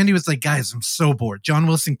 hours. Randy was like, "Guys, I'm so bored. John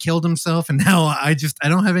Wilson killed himself, and now I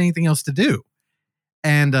don't have anything else to do."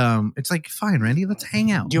 And it's like, fine, Randy, let's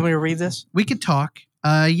hang out. Do you want me to read this? We could talk.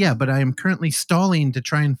 Yeah, but I am currently stalling to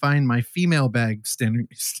try and find my female bag standard.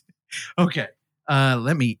 Okay.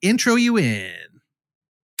 Let me intro you in.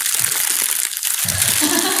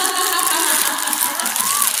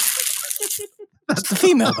 That's the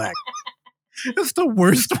female bag. That's the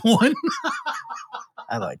worst one.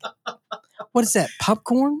 I like it. What is that?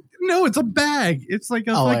 Popcorn? No, it's a bag. It's like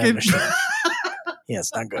a I fucking. understand. Yeah,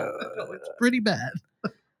 it's not good. It's pretty bad.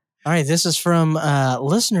 All right, this is from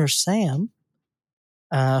listener Sam,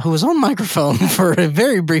 who was on microphone for a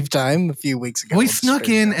very brief time a few weeks ago. We snuck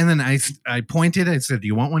in, and then I pointed. I said, "Do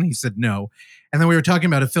you want one?" He said, "No." And then we were talking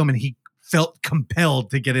about a film, and he felt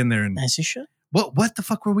compelled to get in there. And As he should. what the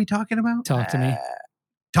fuck were we talking about? Talk to me.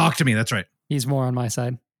 Talk to me. That's right. He's more on my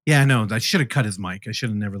side. Yeah, no, I should have cut his mic. I should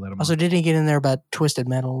have never let him. Also, on. did he get in there about Twisted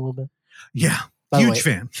Metal a little bit? Yeah, By the huge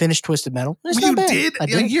way, fan. Finished Twisted Metal. It's You not bad. did? I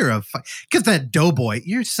did. You're a because that doughboy.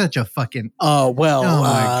 You're such a fucking Oh, well, Oh,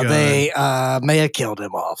 my God. they may have killed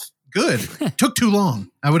him off. good. Took too long.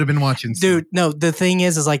 I would have been watching. Dude, no, the thing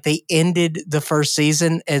is like they ended the first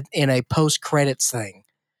season in a post-credits thing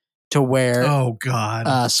to where Oh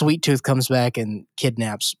God. Sweet Tooth comes back and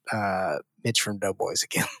kidnaps Mitch from Doughboys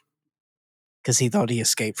again. Because he thought he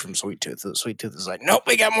escaped from Sweet Tooth. So Sweet Tooth is like, nope,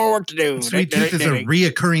 we got more work to do. Sweet Tooth is a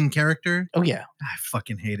reoccurring character. Oh, yeah. I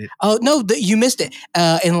fucking hate it. Oh, no, you missed it.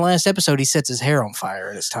 In the last episode, he sets his hair on fire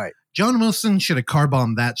and it's tight. John Wilson should have car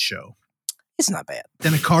bombed that show. It's not bad.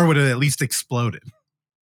 Then a car would have at least exploded.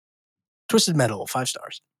 Twisted Metal, 5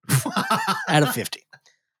 stars out of 50.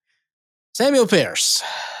 Samuel Pierce.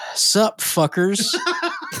 Sup, fuckers.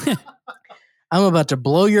 I'm about to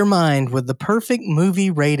blow your mind with the perfect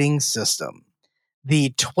movie rating system.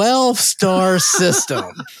 The 12-star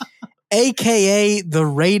system, a.k.a. the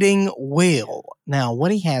rating wheel. Now,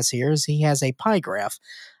 what he has here is he has a pie graph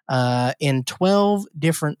in 12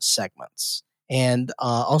 different segments. And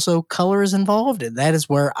also color is involved, and that is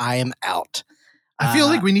where I am out. I feel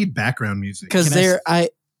like we need background music. Because Can I there,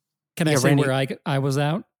 Can I Yeah, say Randy. where I was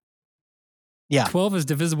out? Yeah. 12 is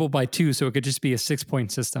divisible by 2, so it could just be a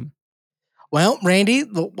 6-point system. Well, Randy,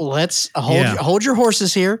 let's Yeah. hold your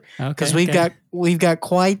horses here because Okay, we've got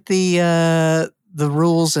quite the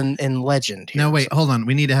rules and legend here. No, wait, hold on.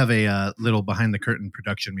 We need to have a little behind the curtain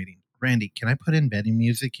production meeting. Randy, can I put in betting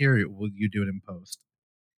music here, or will you do it in post?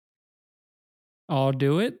 I'll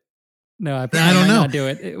do it. No, I I might don't know. not do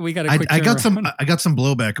it. We got a quick I got turnaround. I got some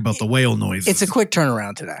blowback about the whale noise. It's a quick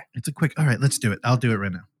turnaround today. It's a quick. All right, let's do it. I'll do it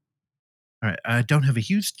right now. All right, I don't have a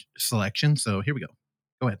huge selection, so here we go.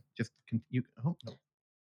 Go ahead. Just you. Oh, no.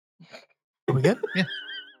 Are we good? Yeah.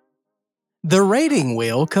 The rating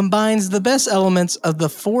wheel combines the best elements of the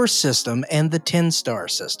 4 system and the 10-star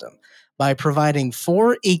system by providing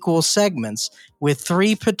 4 equal segments with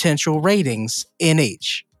 3 potential ratings in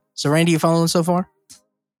each. So, Randy, you following so far?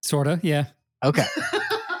 Sorta, yeah. Okay.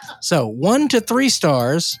 So 1 to 3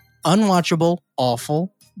 stars, unwatchable,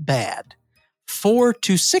 awful, bad. 4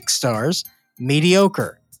 to 6 stars,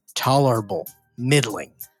 mediocre, tolerable,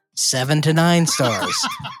 middling. 7 to 9 stars,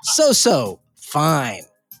 so, fine,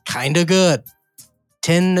 kinda good.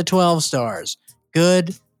 10 to 12 stars,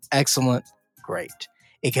 good, excellent, great.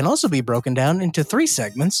 It can also be broken down into 3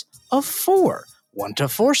 segments of 4. 1 to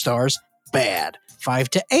 4 stars, bad. 5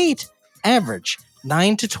 to 8, average.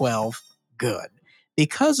 9 to 12, good.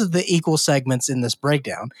 because of the equal segments in this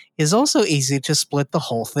breakdown, it is also easy to split the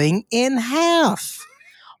whole thing in half.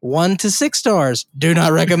 1 to 6 stars, do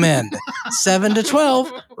not recommend. 7 to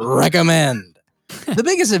 12, recommend. The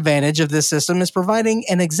biggest advantage of this system is providing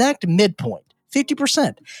an exact midpoint,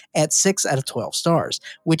 50%, at 6 out of 12 stars,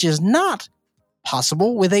 which is not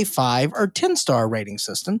possible with a 5 or 10 star rating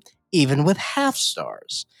system, even with half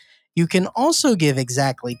stars. You can also give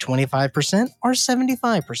exactly 25% or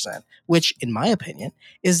 75%, which, in my opinion,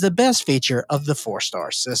 is the best feature of the 4-star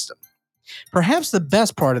system. Perhaps the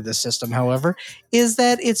best part of this system, however, is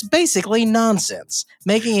that it's basically nonsense,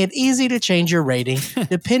 making it easy to change your rating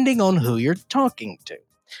depending on who you're talking to.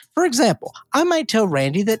 For example, I might tell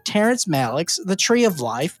Randy that Terrence Malick's The Tree of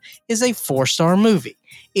Life is a 4-star movie.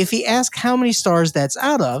 If he asks how many stars that's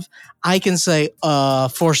out of, I can say, 4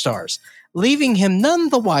 stars, leaving him none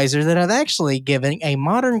the wiser that I've actually given a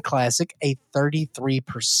modern classic a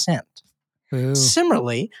 33%. Boo.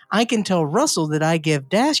 Similarly, I can tell Russell that I give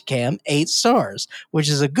Dashcam 8 stars, which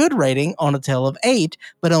is a good rating on a scale of 8,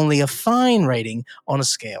 but only a fine rating on a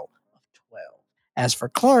scale of 12. As for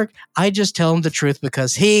Clark, I just tell him the truth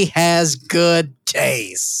because he has good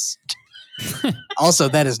taste. Also,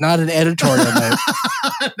 that is not an editorial note.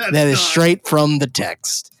 That is straight from the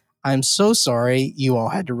text. I'm so sorry you all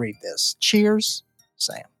had to read this. Cheers,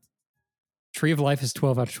 Sam. Tree of Life is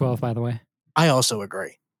 12 out of 12, by the way. I also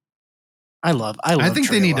agree. I love I think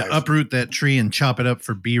Tree they of need Life. to uproot that tree and chop it up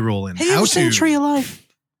for B-roll and Have you how ever seen to. Tree of Life?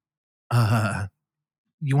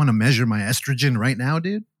 You want to measure my estrogen right now,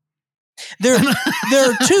 dude? There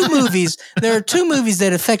are two movies. There are two movies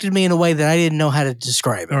that affected me in a way that I didn't know how to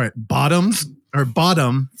describe it. All right, Bottom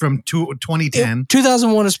from 2010.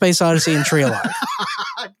 2001: A Space Odyssey and Tree of Life.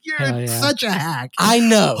 You're such a hack. I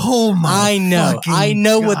know. Oh my! I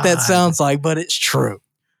know what that God. sounds like, but it's true.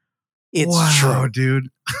 It's wow, true, dude.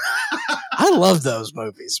 I love those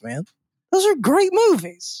movies, man. Those are great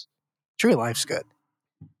movies. Tree of Life's good.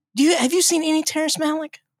 Have you seen any Terrence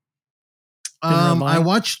Malick? I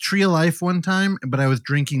watched Tree of Life one time, but I was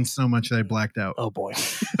drinking so much that I blacked out. Oh boy.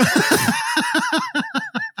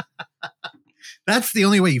 That's the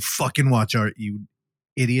only way you fucking watch art, you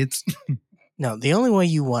idiots. No, the only way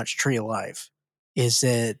you watch Tree of Life is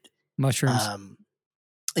at Mushrooms.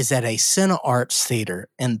 is at a Cine Arts Theater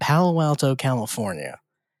in Palo Alto, California,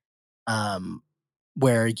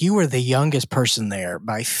 where you were the youngest person there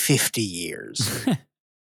by 50 years.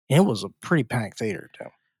 It was a pretty packed theater, too.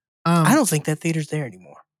 I don't think that theater's there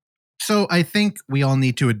anymore. So I think we all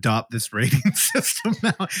need to adopt this rating system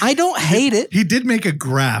now. I don't hate it. He did make a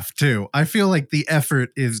graph too. I feel like the effort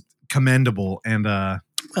is commendable, and Well,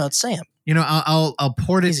 it's Sam. you know, I'll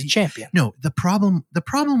port it. He's a champion. No, the problem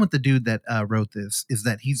with the dude that wrote this is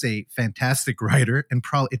that he's a fantastic writer, and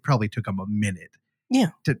it probably took him a minute.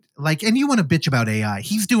 Yeah. To and you want to bitch about AI?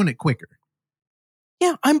 He's doing it quicker.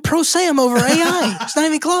 Yeah, I'm pro Sam over AI. It's not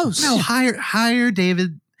even close. No, hire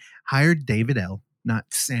David L, not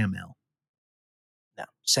Sam L. No,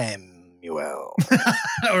 Samuel.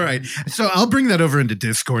 All right, so I'll bring that over into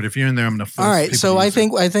Discord. If you're in there, I'm gonna. All right, so I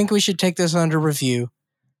think we should take this under review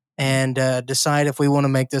and decide if we want to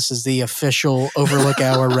make this as the official Overlook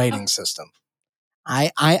Hour rating system.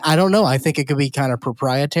 I don't know. I think it could be kind of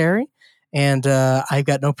proprietary, and I've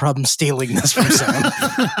got no problem stealing this from Sam.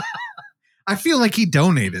 I feel like he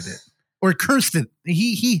donated it or cursed it.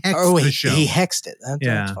 He hexed the show. He hexed it.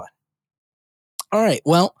 That's fine. All right.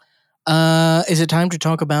 Well, is it time to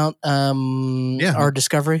talk about our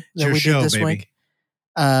discovery that we did this week?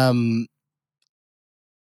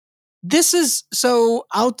 This is so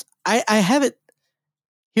I have it.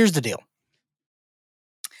 Here's the deal.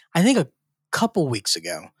 I think a couple weeks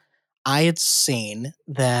ago, I had seen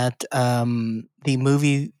that the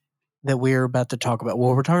movie that we're about to talk about.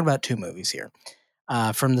 Well, we're talking about two movies here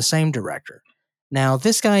from the same director. Now,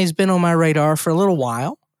 this guy has been on my radar for a little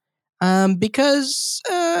while. Because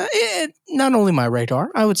not only my radar,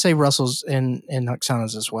 I would say Russell's and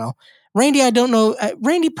Oksana's as well. Randy, I don't know.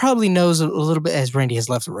 Randy probably knows a little bit, as Randy has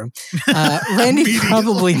left the room. Randy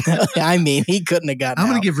probably knows. I mean, he couldn't have gotten I'm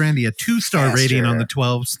going out to give Randy a 2-star rating on the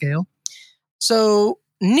 12 scale. So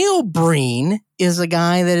Neil Breen is a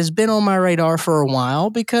guy that has been on my radar for a while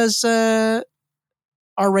because our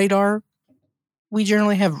radar, we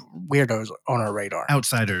generally have weirdos on our radar.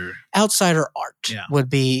 Outsider art would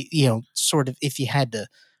be, sort of, if you had to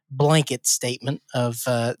blanket statement of,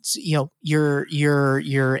 your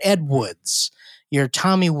Ed Woods, your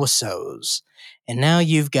Tommy Wiseau's, and now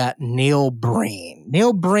you've got Neil Breen.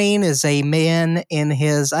 Neil Breen is a man in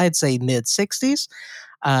his, I'd say, mid-60s.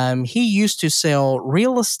 He used to sell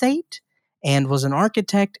real estate and was an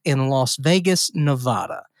architect in Las Vegas,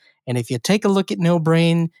 Nevada. And if you take a look at Neil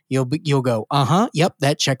Breen, you'll go, yep,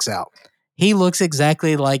 that checks out. He looks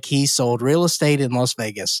exactly like he sold real estate in Las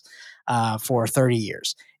Vegas for 30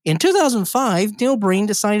 years. In 2005, Neil Breen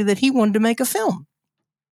decided that he wanted to make a film.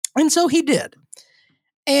 And so he did.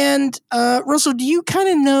 And Russell, do you kind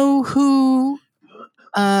of know who,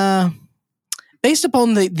 based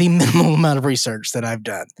upon the minimal amount of research that I've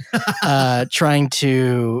done, trying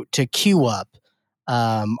to queue up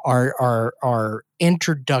our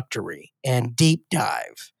introductory and deep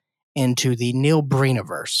dive into the Neil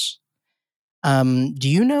Breeniverse, do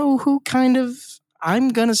you know who kind of, I'm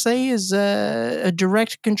going to say, is a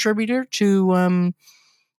direct contributor to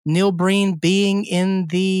Neil Breen being in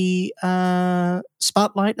the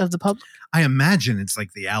spotlight of the public? I imagine it's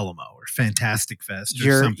like the Alamo or Fantastic Fest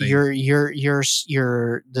or something.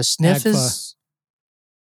 The sniff is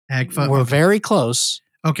Agfa. We're very close.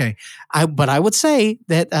 Okay. But I would say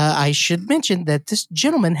that I should mention that this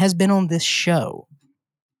gentleman has been on this show.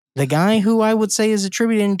 The guy who I would say is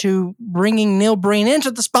attributed to bringing Neil Breen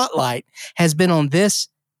into the spotlight has been on this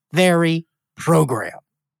very program.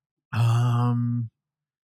 I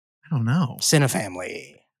don't know.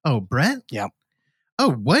 Cinefamily. Oh, Brett? Yep.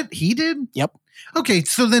 Oh, what? He did? Yep. Okay,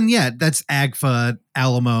 so then, yeah, that's Agfa,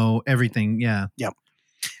 Alamo, everything. Yeah. Yep.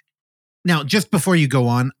 Now, just before you go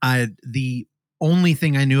on, the only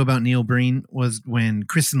thing I knew about Neil Breen was when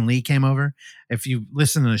Kristen Lee came over. If you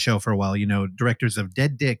listen to the show for a while, you know, directors of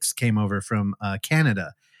Dead Dicks came over from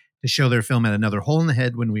Canada to show their film at Another Hole in the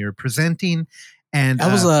Head when we were presenting. And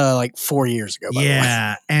that was like 4 years ago. By the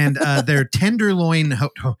way. And their tenderloin,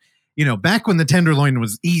 you know, back when the tenderloin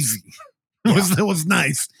was easy, it was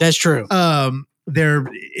nice. That's true.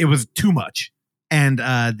 It was too much, and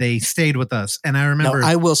they stayed with us. And I remember,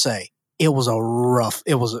 I will say, it was a rough.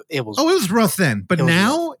 It was. Oh, it was rough then, but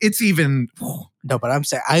now it's even. No, but I'm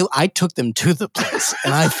saying I took them to the place,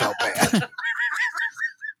 and I felt bad.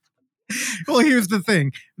 Well, here's the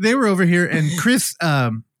thing: they were over here, and Chris,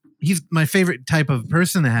 he's my favorite type of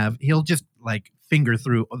person to have. He'll just like finger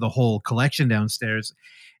through the whole collection downstairs,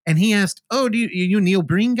 and he asked, "Oh, are you a Neil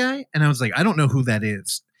Breen guy?" And I was like, "I don't know who that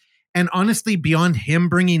is." And honestly, beyond him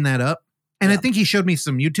bringing that up, and I think he showed me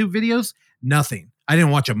some YouTube videos, nothing. I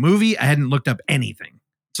didn't watch a movie. I hadn't looked up anything.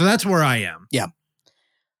 So that's where I am. Yeah.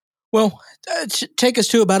 Well, take us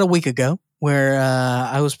to about a week ago where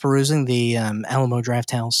I was perusing the Alamo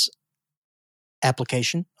Drafthouse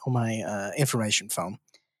application on my information phone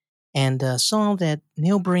and saw that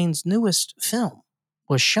Neil Breen's newest film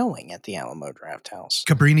was showing at the Alamo Drafthouse.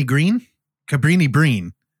 Cabrini Breen? Cabrini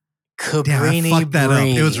Damn, I fucked that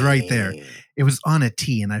Breen. up. It was right there. It was on a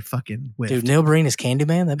T, and I fucking whiffed. Dude, Neil Breen is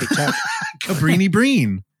Candyman? That'd be tough. Cabrini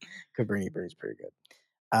Breen. Cabrini Breen's pretty good.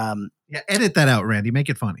 Yeah, edit that out, Randy. Make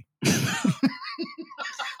it funny.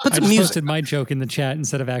 I just posted my joke in the chat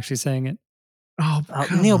instead of actually saying it. Oh,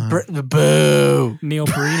 Neil boo. Neil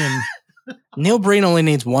Breen. Neil Breen only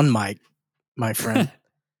needs one mic, my friend.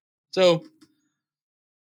 So,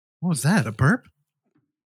 what was that? A burp?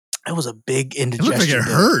 It was a big indigestion. It looked like it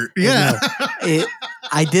hurt. Yeah.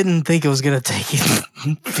 I didn't think it was going to take you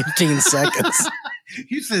 15 seconds.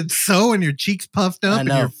 You said so, and your cheeks puffed up and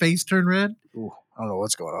your face turned red? Ooh, I don't know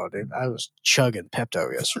what's going on, dude. I was chugging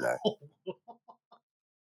Pepto yesterday.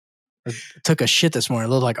 I took a shit this morning.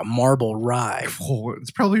 It looked like a marble rye. Oh,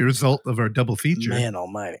 it's probably a result of our double feature. Man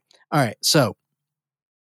almighty. All right, so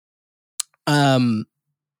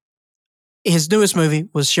his newest movie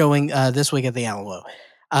was showing this week at the Alamo,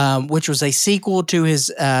 which was a sequel to his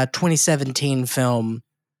 2017 film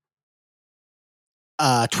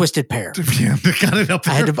Twisted Pair. Yeah, got it up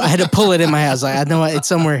there. I had to pull it in my house. I know it's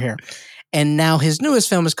somewhere here. And now his newest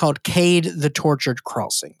film is called Cade, the Tortured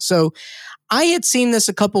Crossing. So I had seen this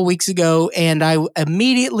a couple weeks ago, and I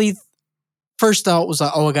immediately first thought was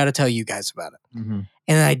like, oh, I got to tell you guys about it. Mm-hmm.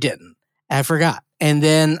 And I didn't. I forgot. And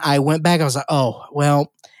then I went back. I was like, oh,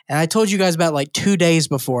 well. And I told you guys about like 2 days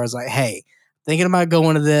before. I was like, hey, thinking about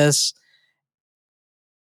going to this.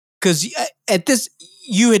 Because at this,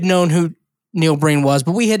 you had known who Neil Breen was,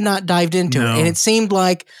 but we had not dived into it. And it seemed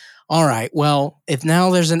like, all right, well, if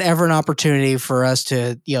now there's an opportunity for us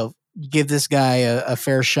to, give this guy a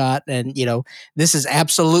fair shot, and, this is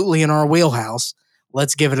absolutely in our wheelhouse,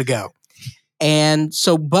 let's give it a go. And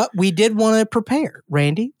so, but we did want to prepare,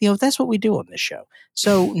 Randy. That's what we do on this show.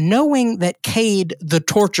 So knowing that Cade, the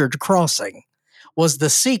Tortured Crossing was the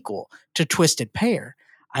sequel to Twisted Pair,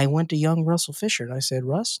 I went to young Russell Fisher and I said,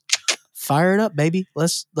 Russ, fire it up, baby.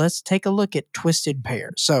 Let's take a look at Twisted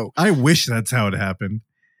Pair. So I wish that's how it happened.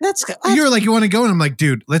 You were like, you want to go? And I'm like,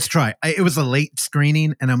 dude, let's try. It was a late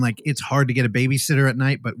screening, and I'm like, it's hard to get a babysitter at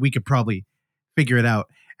night, but we could probably figure it out.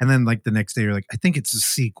 And then like the next day you're like, I think it's a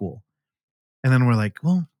sequel. And then we're like,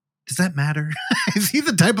 well, does that matter? Is he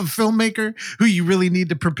the type of filmmaker who you really need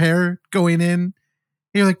to prepare going in?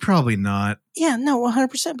 You're like, probably not. Yeah, no,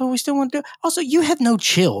 100%. But we still want to do it. Also, you have no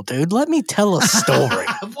chill, dude. Let me tell a story.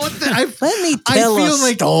 Let me tell a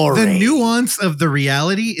story. The nuance of the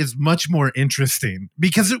reality is much more interesting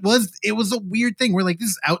because it was a weird thing. We're like, this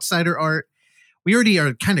is outsider art. We already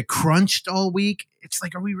are kind of crunched all week. It's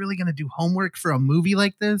like, are we really going to do homework for a movie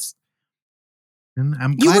like this? And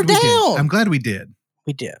I'm glad we did. I'm glad we did.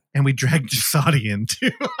 We did. And we dragged Jasati in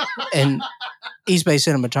too. And East Bay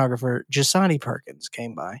cinematographer Jasati Perkins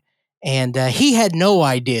came by, and he had no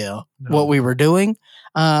idea what we were doing.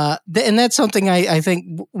 And that's something I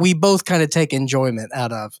think we both kind of take enjoyment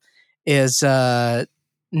out of, is not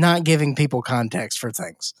giving people context for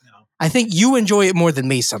things. No. I think you enjoy it more than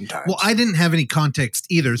me sometimes. Well, I didn't have any context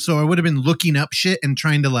either, so I would have been looking up shit and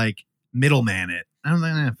trying to like middleman it. I'm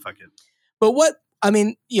like, fuck it. But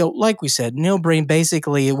like we said, Neil Breen,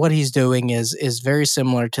 basically what he's doing is very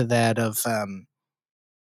similar to that of,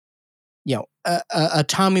 a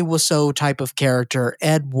Tommy Wiseau type of character,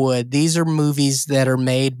 Ed Wood. These are movies that are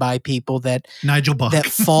made by people that Nigel Buck,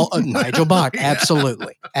 Nigel Buck, Yeah.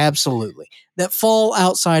 absolutely, that fall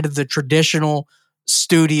outside of the traditional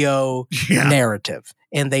studio narrative,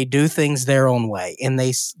 and they do things their own way. And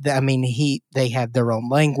they have their own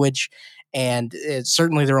language. And it's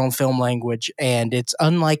certainly their own film language, and it's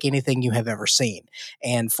unlike anything you have ever seen.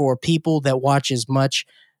 And for people that watch as much,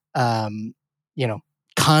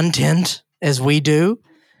 content as we do,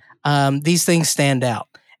 these things stand out.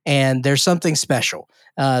 And there's something special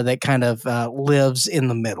that kind of lives in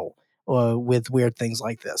the middle with weird things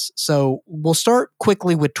like this. So we'll start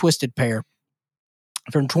quickly with Twisted Pair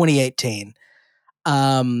from 2018.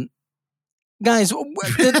 Guys,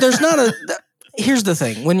 there's not a... Here's the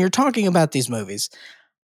thing. When you're talking about these movies,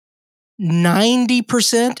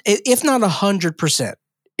 90%, if not 100%,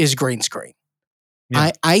 is green screen.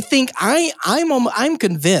 Yeah. I think I'm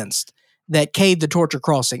convinced that Cade the Torture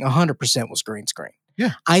Crossing 100% was green screen.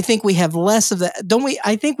 Yeah. I think we have less of that. Don't we?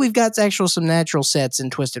 I think we've got some natural sets in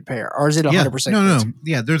Twisted Pair. Or is it 100%? No.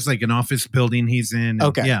 Yeah, there's like an office building he's in. And,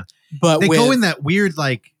 okay. Yeah. But they go in that weird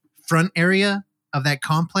like front area of that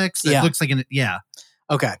complex that looks like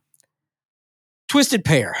Okay. Twisted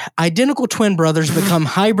Pair. Identical twin brothers become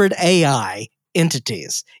hybrid AI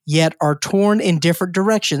entities, yet are torn in different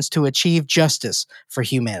directions to achieve justice for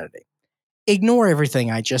humanity. Ignore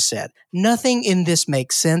everything I just said. Nothing in this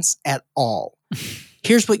makes sense at all.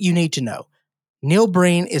 Here's what you need to know. Neil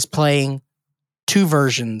Breen is playing two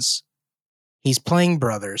versions. He's playing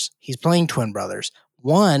brothers. He's playing twin brothers.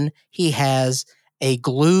 One, he has a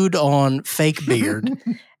glued on fake beard.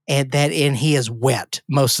 And he is wet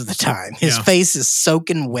most of the time. His face is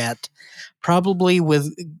soaking wet, probably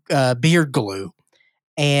with beard glue.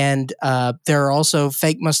 And there are also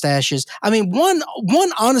fake mustaches. I mean, one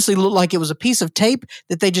honestly looked like it was a piece of tape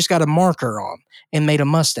that they just got a marker on and made a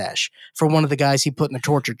mustache for one of the guys he put in the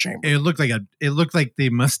torture chamber. It looked like the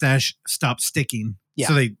mustache stopped sticking. Yeah.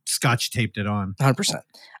 So they scotch taped it on. 100%.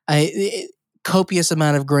 Copious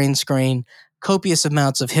amount of green screen. Copious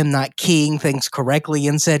amounts of him not keying things correctly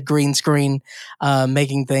in said green screen,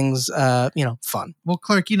 making things, fun. Well,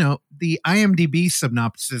 Clark, the IMDb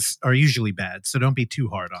synopsis are usually bad, so don't be too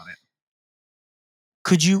hard on it.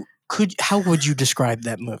 How would you describe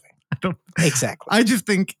that movie? I don't exactly. I just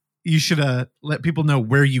think you should let people know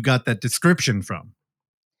where you got that description from.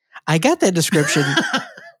 I got that description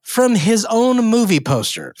from his own movie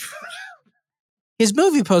poster. His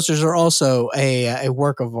movie posters are also a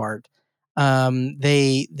work of art.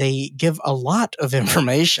 They give a lot of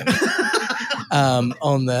information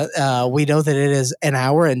on that. We know that it is an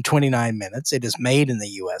hour and 29 minutes. It is made in the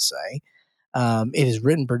USA. It is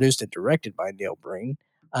written, produced, and directed by Neil Breen.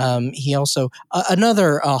 He also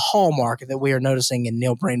another hallmark that we are noticing in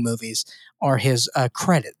Neil Breen movies are his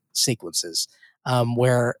credit sequences,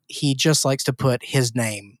 where he just likes to put his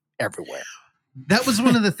name everywhere. That was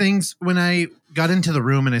one of the things when I got into the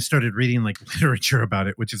room and I started reading like literature about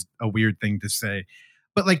it, which is a weird thing to say,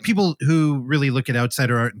 but like people who really look at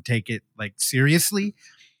outsider art and take it like seriously,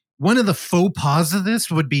 one of the faux pas of this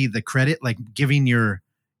would be the credit, like giving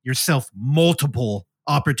yourself multiple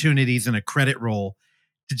opportunities in a credit roll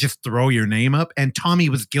to just throw your name up. And Tommy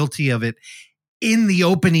was guilty of it in the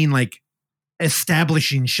opening, like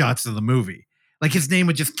establishing shots of the movie. Like his name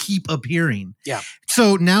would just keep appearing. Yeah.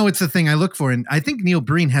 So now it's a thing I look for. And I think Neil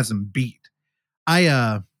Breen has him beat.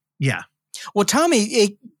 Yeah. Well,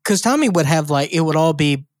 because Tommy would have it would all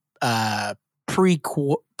be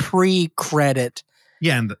pre-credit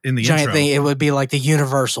Yeah, in the giant intro. thing. It would be like the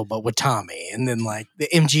Universal, but with Tommy, and then like the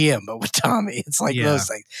MGM, but with Tommy. It's like Yeah. those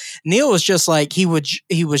things. Neil was just like he would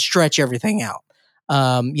stretch everything out.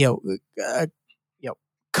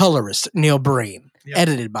 Colorist Neil Breen, Yep.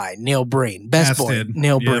 edited by Neil Breen, best boy Casted.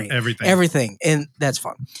 Neil Yep, Breen, everything. and that's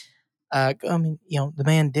fun. The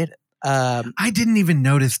man did it. I didn't even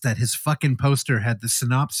notice that his fucking poster had the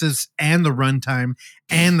synopsis and the runtime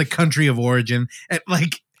and the country of origin.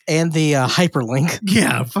 And the hyperlink.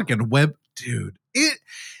 Yeah, fucking web, dude.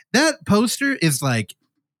 That poster is like,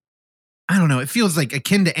 I don't know. It feels like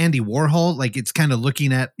akin to Andy Warhol. Like it's kind of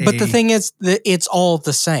looking at. But the thing is, that it's all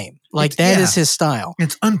the same. Like that is his style.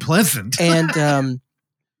 It's unpleasant. And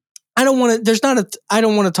I don't want to. I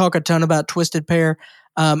don't want to talk a ton about Twisted Pair.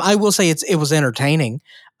 I will say it was entertaining.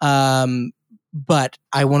 But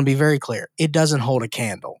I want to be very clear. It doesn't hold a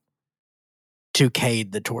candle to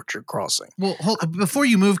Cade, the Tortured Crossing. Well, before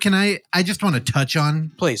you move, I just want to touch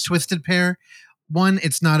on Please. Twisted Pair. One,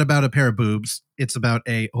 it's not about a pair of boobs. It's about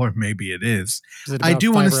or maybe it is. Is it I about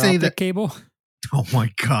do want to fiber say optic that. cable? Oh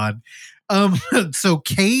my God. So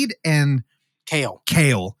Cade and Kale.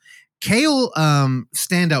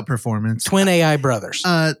 Standout performance. Twin AI brothers.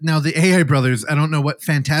 Now the AI brothers, I don't know what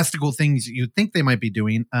fantastical things you think they might be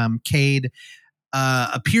doing. Cade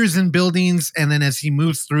appears in buildings, and then as he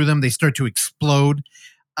moves through them, they start to explode.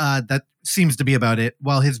 That seems to be about it.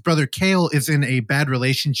 While his brother Kale is in a bad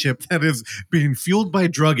relationship that is being fueled by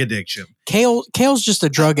drug addiction. Kale's just a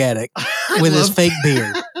drug addict with his fake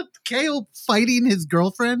beard. Kale fighting his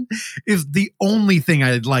girlfriend is the only thing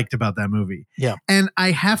I liked about that movie. Yeah. And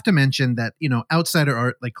I have to mention that, outsider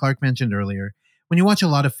art, like Clark mentioned earlier, when you watch a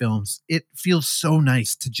lot of films, it feels so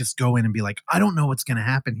nice to just go in and be like, I don't know what's going to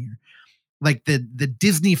happen here. Like the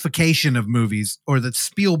Disneyfication of movies, or the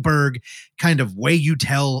Spielberg kind of way you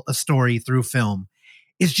tell a story through film,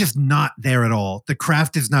 is just not there at all. The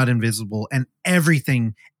craft is not invisible, and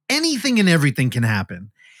anything and everything can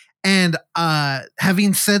happen. And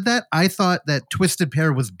having said that, I thought that Twisted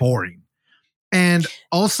Pair was boring. And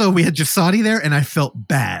also we had Jasadi there, and I felt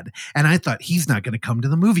bad. And I thought, he's not going to come to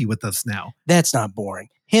the movie with us now. That's not boring.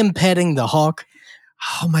 Him petting the hawk.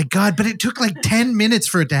 Oh my God. But it took like 10 minutes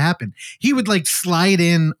for it to happen. He would like slide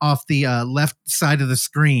in off the left side of the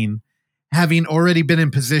screen, having already been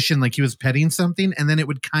in position like he was petting something. And then it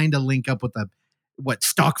would kind of link up with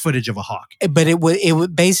stock footage of a hawk. But it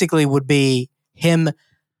would basically be him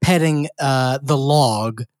petting the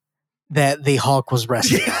log that the hawk was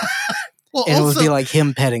resting on. Well, and also, it would be like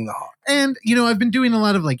him petting the hawk. And, I've been doing a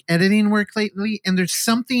lot of like editing work lately, and there's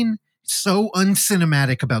something so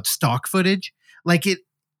uncinematic about stock footage. Like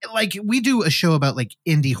we do a show about like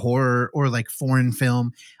indie horror or like foreign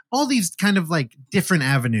film, all these kind of like different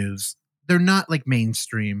avenues. They're not like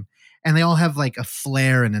mainstream, and they all have like a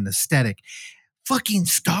flair and an aesthetic. Fucking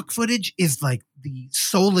stock footage is like the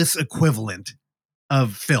soulless equivalent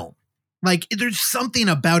of film. Like there's something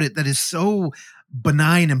about it that is so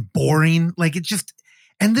benign and boring. Like it just,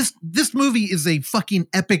 and this movie is a fucking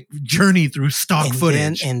epic journey through stock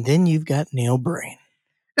footage. And then you've got Neil Breen,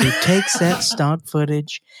 who takes that stock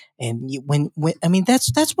footage, and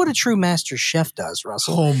that's what a true master chef does,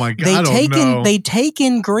 Russell. Oh my God! They take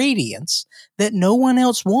ingredients that no one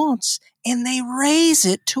else wants, and they raise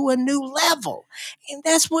it to a new level, and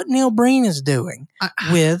that's what Neil Breen is doing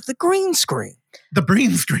with the green screen. The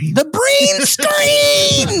Breen screen. The Breen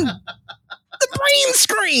screen. The Breen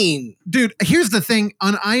screen. Dude, here's the thing.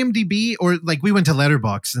 On IMDb, or like we went to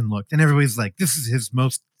Letterboxd and looked, and everybody's like, this is his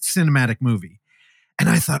most cinematic movie. And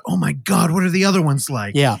I thought, oh my God, what are the other ones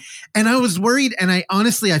like? Yeah. And I was worried, and I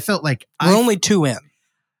felt like we're only 2 in.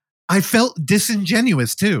 I felt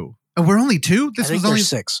disingenuous too. We're only 2? This was only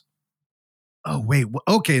 6. Oh, wait.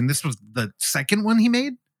 Okay, and this was the second one he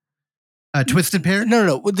made? Twisted Pair?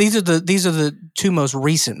 No. These are the 2 most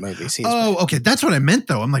recent movies. Okay. That's what I meant,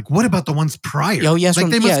 though. I'm like, what about the ones prior? Oh, yes. Like,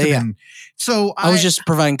 they must have been. So I was just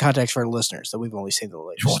providing context for our listeners that we've only seen the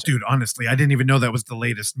latest. Well, dude, honestly, I didn't even know that was the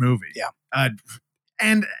latest movie. Yeah.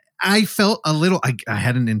 And I felt a little, I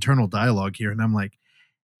had an internal dialogue here, and I'm like,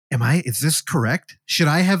 is this correct? Should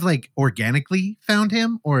I have like organically found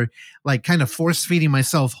him, or like kind of force feeding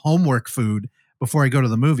myself homework food before I go to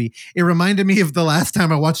the movie? It reminded me of the last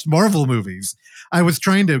time I watched Marvel movies. I was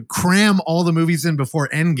trying to cram all the movies in before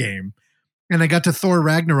Endgame, and I got to Thor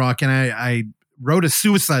Ragnarok, and I wrote a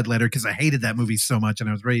suicide letter because I hated that movie so much and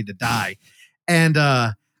I was ready to die. And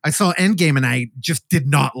I saw Endgame, and I just did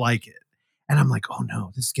not like it. And I'm like, oh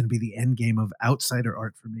no, this is going to be the end game of outsider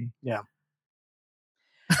art for me. Yeah.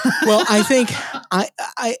 Well, I think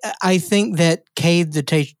I think that Cade,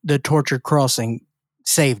 the Tortured Crossing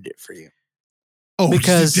saved it for you. Oh,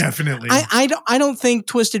 because definitely. I don't think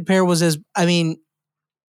Twisted Pair was as, I mean,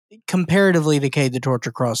 comparatively to Cade the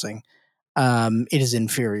Torture Crossing, it is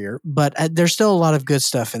inferior, but there's still a lot of good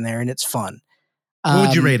stuff in there, and it's fun. What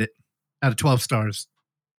would you rate it out of 12 stars?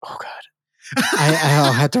 Oh God,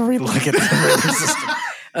 I'll have to relook at the rating system.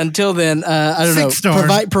 Until then, I don't 6 know.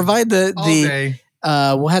 stars. Provide the All day.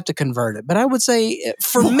 we'll have to convert it, but I would say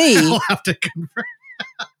for me, We'll have to convert.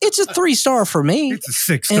 it's a 3-star for me. It's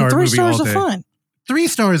a 6-star and 3 movie stars all day. are fine. 3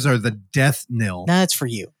 stars are the death knell. That's for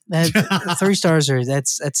you. 3 stars are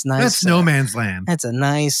that's nice. That's no man's land. That's a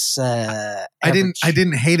nice. I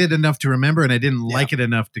didn't hate it enough to remember, and I didn't like it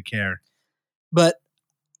enough to care. But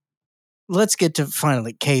let's get to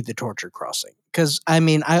finally Cade the Torture Crossing, because I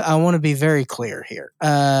mean I want to be very clear here.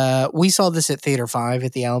 We saw this at Theater 5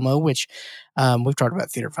 at the Alamo, which we've talked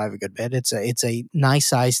about Theater 5 a good bit. It's a nice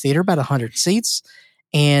size theater, about 100 seats,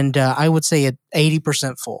 and I would say at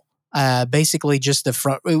 80% full. Basically, just the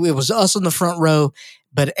front. It was us in the front row,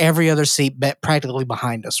 but every other seat practically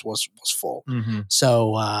behind us was full. Mm-hmm.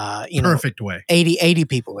 So perfect way. 80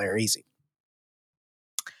 people there, easy.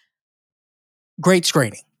 Great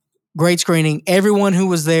screening. Everyone who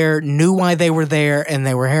was there knew why they were there, and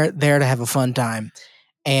they were there to have a fun time.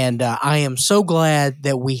 And I am so glad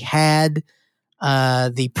that we had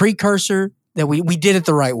the precursor, that we did it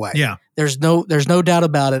the right way. Yeah. There's no doubt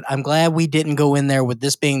about it. I'm glad we didn't go in there with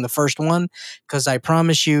this being the first one, because I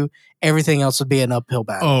promise you everything else would be an uphill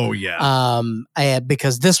battle. Oh yeah.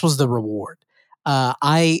 Because this was the reward.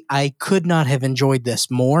 I could not have enjoyed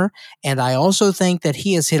this more, and I also think that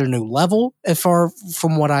he has hit a new level as far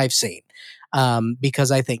from what I've seen.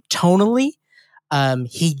 Because I think tonally,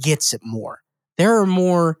 he gets it more. There are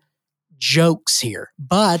more jokes here,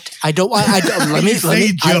 but I don't. Let me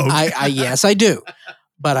joke. Yes, I do.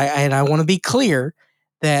 But I want to be clear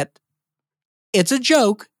that it's a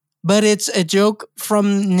joke, but it's a joke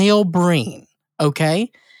from Neil Breen.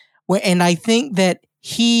 Okay, and I think that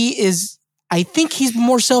he's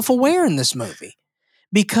more self-aware in this movie,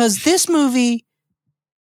 because this movie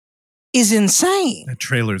is insane. The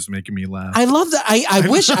trailer's making me laugh. I love that. I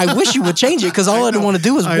wish you would change it, because all I want to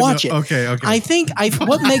do is watch it. Okay. I think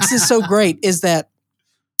what makes this so great is that,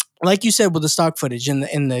 like you said, with the stock footage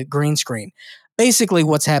in the green screen, basically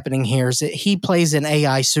what's happening here is that he plays an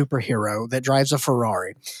AI superhero that drives a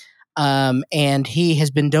Ferrari, and he has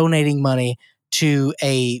been donating money to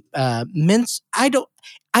a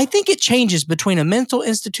I think it changes between a mental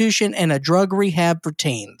institution and a drug rehab for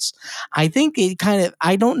teens. I think it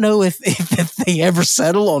I don't know if they ever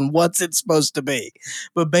settle on what's it supposed to be,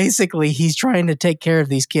 but basically he's trying to take care of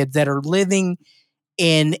these kids that are living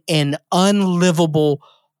in an unlivable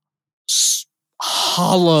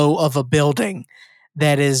hollow of a building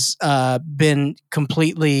that has been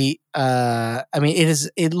completely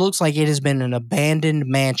it looks like it has been an abandoned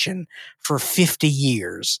mansion for 50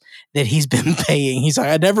 years that he's been paying. He's like,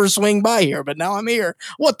 I never swing by here, but now I'm here.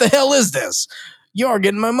 What the hell is this? You are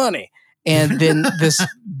getting my money. And then this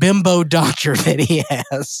bimbo doctor that he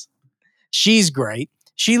has, she's great.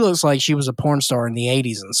 She looks like she was a porn star in the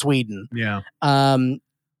 80s in Sweden. Yeah.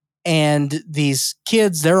 And these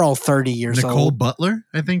kids, they're all 30 years old. Nicole Butler,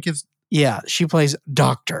 I think is. Yeah, she plays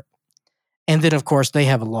doctor. And then, of course, they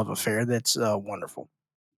have a love affair that's wonderful.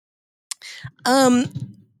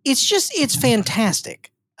 It's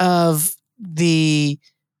fantastic of the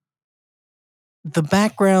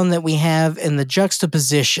background that we have, and the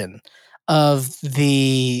juxtaposition of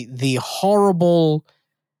the horrible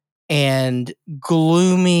and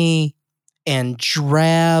gloomy and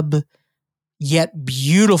drab yet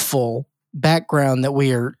beautiful background that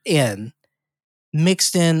we are in,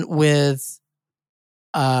 mixed in with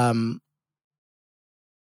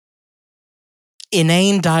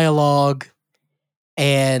inane dialogue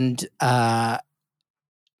and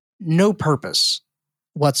no purpose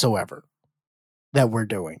whatsoever that we're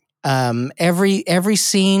doing. Every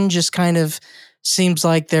scene just kind of seems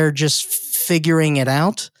like they're just figuring it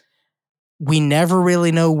out. We never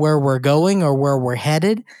really know where we're going or where we're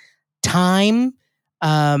headed. Time.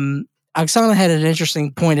 Oksana had an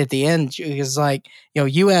interesting point at the end. She was like,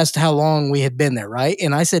 you asked how long we had been there, right?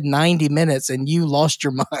 And I said 90 minutes, and you lost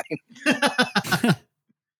your mind.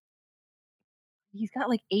 He's got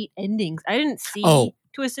like 8 endings. I didn't see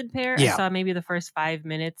Twisted Pair. Yeah. I saw maybe the first 5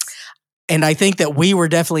 minutes. And I think that we were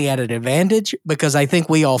definitely at an advantage, because I think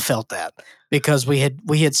we all felt that, because we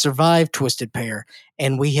had survived Twisted Pair,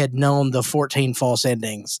 and we had known the 14 false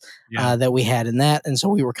endings that we had in that. And so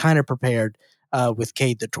we were kind of prepared with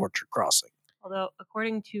Cade the Torture Crossing. Although,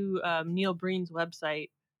 according to Neil Breen's website,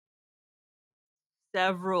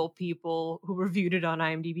 several people who reviewed it on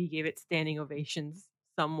IMDb gave it standing ovations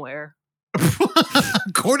somewhere.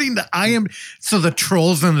 According to so the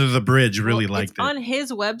trolls under the bridge really liked it's it. on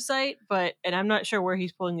his website, and I'm not sure where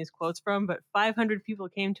he's pulling these quotes from, but 500 people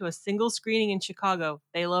came to a single screening in Chicago.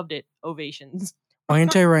 They loved it. Ovations. I can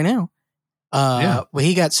tell you right now. Yeah. Well,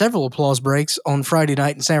 he got several applause breaks on Friday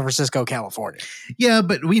night in San Francisco, California. Yeah,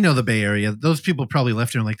 but we know the Bay Area. Those people probably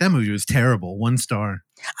left here like, that movie was terrible. 1 star.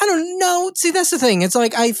 I don't know. See, that's the thing. It's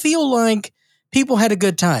like I feel like people had a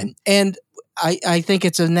good time. And I think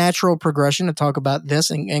it's a natural progression to talk about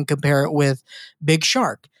this and compare it with Big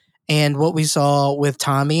Shark. And what we saw with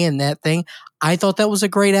Tommy and that thing, I thought that was a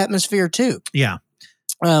great atmosphere too. Yeah.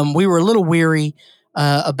 We were a little weary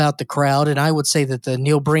about the crowd, and I would say that the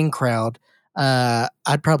Neil Breen crowd,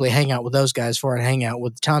 I'd probably hang out with those guys before I'd hang out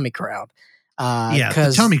with the Tommy crowd.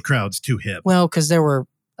 The Tommy crowd's too hip. Well, because there were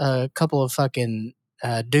a couple of fucking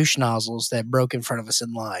douche nozzles that broke in front of us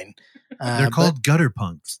in line. They're called gutter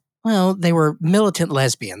punks. Well, they were militant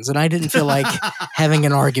lesbians, and I didn't feel like having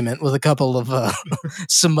an argument with a couple of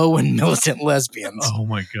Samoan militant lesbians. Oh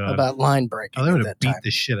my god! About line breaking. Oh, they would have beat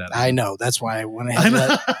the shit out of them. I know. That's why I went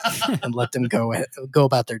ahead and let them go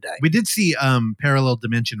about their day. We did see Parallel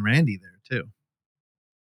Dimension Randy there too.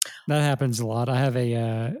 That happens a lot. I have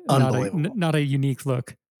a not a unique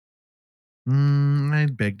look.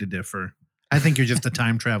 I'd beg to differ. I think you're just a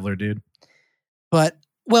time traveler, dude. But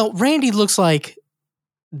Randy looks like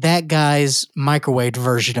that guy's microwaved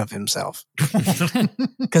version of himself.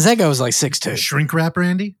 Because that guy was like 6'2". Shrink wrap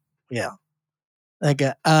Randy? Yeah. That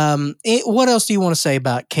guy. What else do you want to say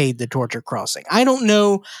about Cade the Torture Crossing? I don't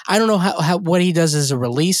know how what he does as a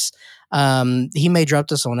release. He may drop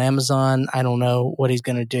this on Amazon. I don't know what he's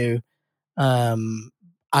going to do.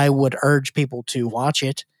 I would urge people to watch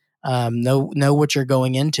it. Know what you're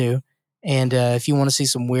going into. And if you want to see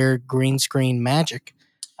some weird green screen magic,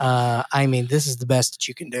 this is the best that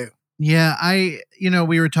you can do. Yeah,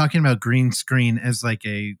 we were talking about green screen as like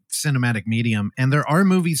a cinematic medium, and there are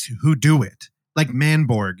movies who do it. Like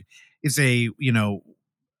Manborg is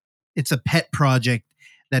it's a pet project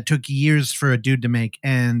that took years for a dude to make,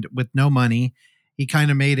 and with no money, he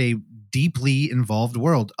kind of made a deeply involved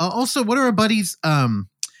world. Also, what are our buddies?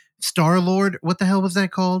 Star-Lord, what the hell was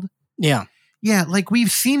that called? Yeah. Yeah, like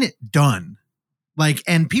we've seen it done. Like,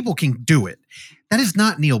 and people can do it. That is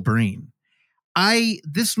not Neil Breen.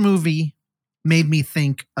 This movie made me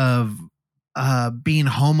think of being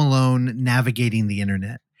home alone, navigating the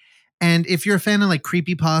internet. And if you're a fan of like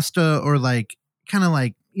creepypasta or like kind of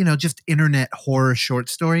like, just internet horror short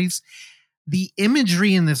stories, the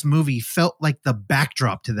imagery in this movie felt like the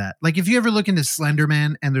backdrop to that. Like if you ever look into Slender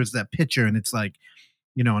Man and there's that picture and it's like,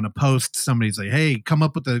 on a post, somebody's like, hey, come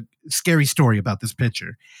up with a scary story about this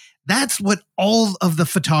picture. That's what all of the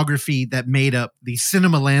photography that made up the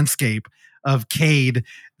cinema landscape of Cade,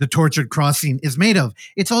 the Tortured Crossing, is made of.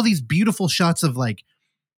 It's all these beautiful shots of like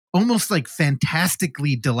almost like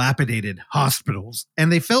fantastically dilapidated hospitals.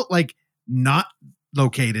 And they felt like not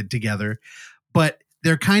located together, but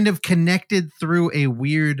they're kind of connected through a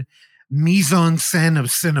weird mise-en-scène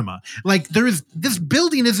of cinema. Like this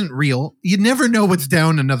building isn't real. You never know what's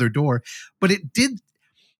down another door, but it did.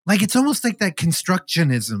 Like, it's almost like that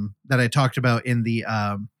constructionism that I talked about in the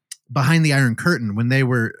Behind the Iron Curtain when they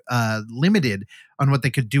were limited on what they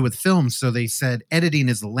could do with films. So they said editing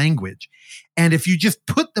is a language. And if you just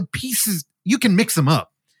put the pieces, you can mix them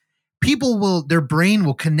up. Their brain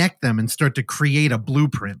will connect them and start to create a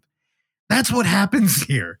blueprint. That's what happens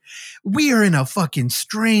here. We are in a fucking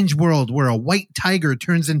strange world where a white tiger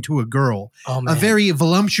turns into a girl, a very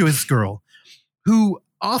voluptuous girl who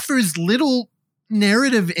offers little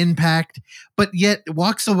narrative impact, but yet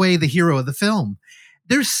walks away the hero of the film.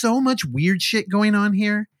 There's so much weird shit going on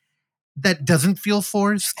here that doesn't feel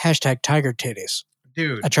forced. # tiger titties.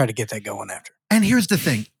 Dude. I tried to get that going after. And here's the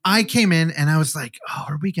thing. I came in and I was like, oh,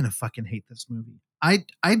 are we going to fucking hate this movie? I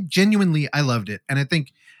genuinely loved it. And I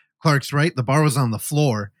think Clark's right. The bar was on the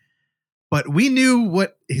floor. But we knew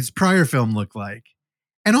what his prior film looked like.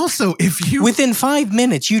 And also, within 5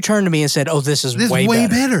 minutes, you turned to me and said, "Oh, this is way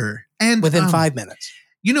better." And within 5 minutes,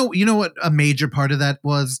 you know what a major part of that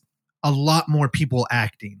was? A lot more people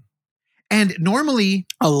acting. And normally,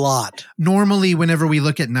 whenever we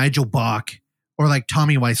look at Nigel Bach or like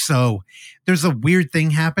Tommy Wiseau, there's a weird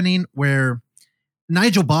thing happening where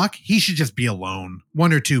Nigel Bach, he should just be alone,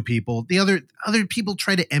 1 or 2 people. The other people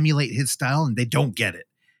try to emulate his style and they don't get it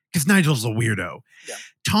because Nigel's a weirdo. Yeah.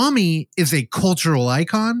 Tommy is a cultural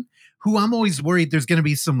icon who I'm always worried there's going to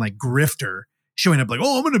be some like grifter showing up like,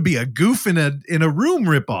 oh, I'm going to be a goof in a room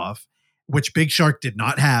ripoff, which Big Shark did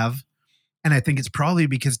not have. And I think it's probably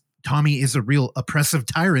because Tommy is a real oppressive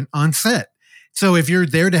tyrant on set. So if you're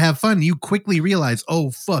there to have fun, you quickly realize,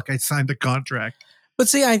 oh fuck, I signed a contract. But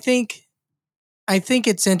see, I think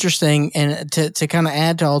it's interesting, and to kind of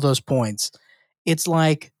add to all those points, it's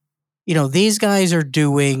like, these guys are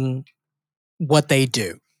doing what they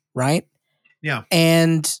do, right? Yeah.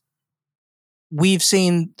 And we've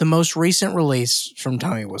seen the most recent release from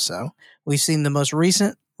Tommy Wiseau. We've seen the most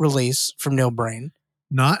recent release from Neil Breen.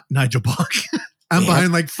 Not Nigel Bach. I'm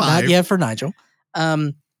behind like 5. Not yet for Nigel.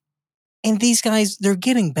 And these guys, they're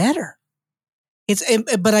getting better.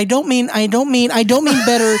 But I don't mean better.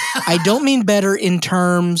 I don't mean better in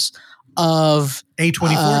terms of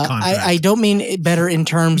A24 contract. I don't mean better in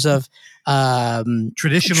terms of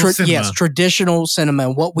traditional cinema. Yes, traditional cinema.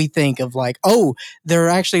 And what we think of, like, oh, they're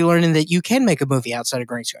actually learning that you can make a movie outside of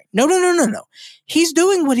green screen. No. He's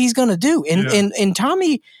doing what he's going to do, and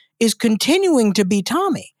Tommy is continuing to be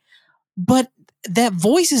Tommy, but that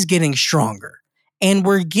voice is getting stronger, and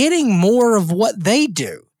we're getting more of what they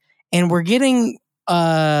do, and we're getting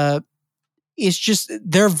it's just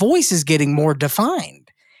their voice is getting more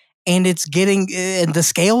defined, and it's getting and the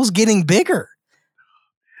scale's getting bigger.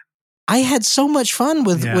 I had so much fun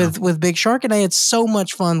with Big Shark, and I had so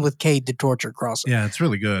much fun with Cade the Torture Crossing. Yeah, it's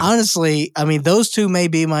really good. Honestly, I mean, those two may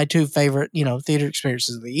be my 2 favorite, theater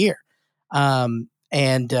experiences of the year. And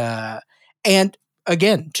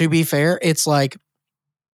again, to be fair, it's like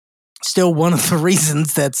still one of the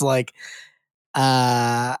reasons that's like,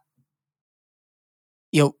 we're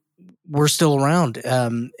still around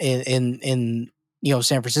in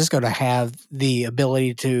San Francisco to have the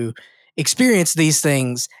ability to experience these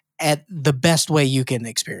things at the best way you can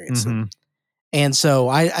experience them. And so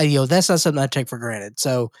I that's not something I take for granted.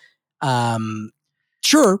 So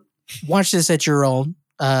sure, watch this at your own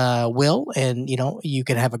will, and you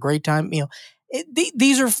can have a great time.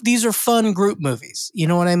 These are fun group movies. You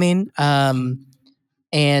know what I mean?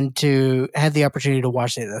 And to have the opportunity to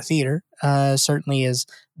watch it in the theater certainly is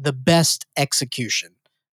the best execution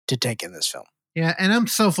to take in this film. Yeah, and I'm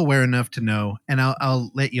self-aware enough to know, and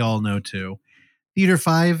I'll let you all know too. Theater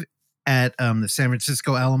 5 at the San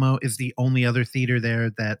Francisco Alamo is the only other theater there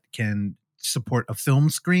that can support a film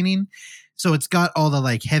screening. So it's got all the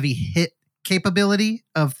like heavy hit capability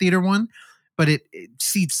of Theater 1, but it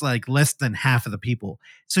seats like less than half of the people.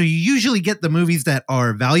 So you usually get the movies that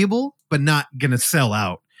are valuable, but not going to sell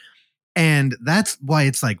out. And that's why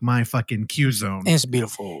it's like my fucking Q zone. And it's a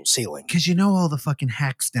beautiful ceiling. Because all the fucking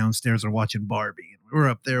hacks downstairs are watching Barbie. And we're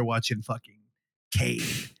up there watching fucking Cade.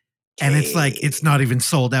 And it's like, it's not even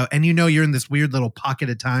sold out. And you're in this weird little pocket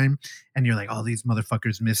of time. And you're like, oh, these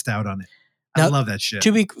motherfuckers missed out on it. I love that shit.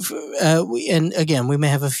 To be, and again, we may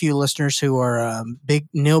have a few listeners who are big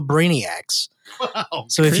Neil Brainiacs. Wow.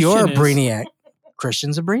 So if you are a Brainiac,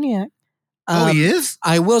 Christian's a Brainiac. He is?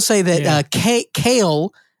 I will say that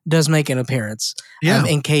Kale does make an appearance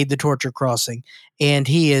in Cade the Torture Crossing, and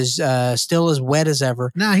he is still as wet as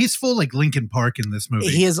ever. Nah, he's full like Linkin Park in this movie.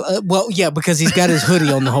 He is because he's got his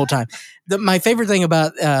hoodie on the whole time. My favorite thing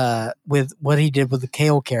about with what he did with the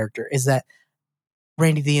Kale character is that,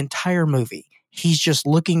 Randy, the entire movie, he's just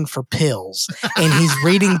looking for pills, and he's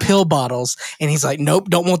reading pill bottles, and he's like, nope,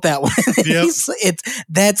 don't want that one.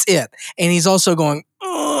 That's it. And he's also going,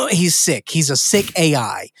 he's sick. He's a sick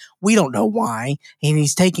AI. We don't know why. And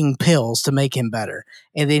he's taking pills to make him better.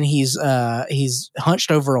 And then he's hunched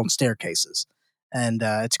over on staircases. And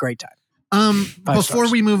it's a great time. Before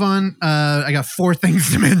stars. we move on, I got 4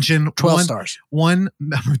 things to mention. 12 stars. One,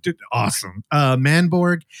 awesome.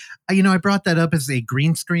 Manborg. I brought that up as a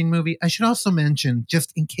green screen movie. I should also mention,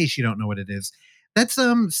 just in case you don't know what it is, that's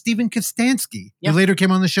Stephen Kostansky, who later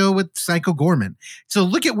came on the show with Psycho Gorman. So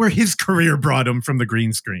look at where his career brought him from the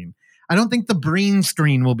green screen. I don't think the green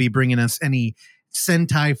screen will be bringing us any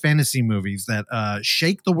Sentai fantasy movies that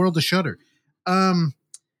shake the world of Shudder.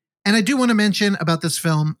 And I do want to mention about this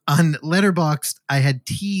film, on Letterboxd, I had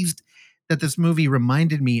teased that this movie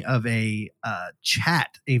reminded me of a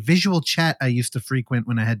visual chat I used to frequent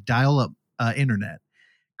when I had dial-up internet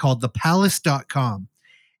called thepalace.com.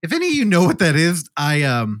 If any of you know what that is,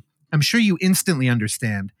 I'm sure you instantly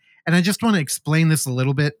understand. And I just want to explain this a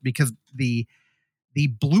little bit because the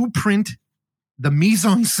blueprint, the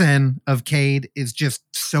mise-en-scène of Cade is just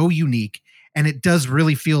so unique. And it does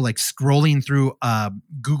really feel like scrolling through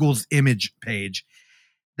Google's image page.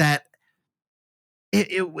 That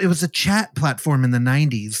it was a chat platform in the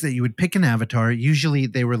 90s that you would pick an avatar. Usually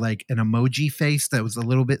they were like an emoji face that was a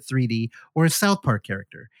little bit 3D, or a South Park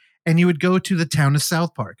character. And you would go to the town of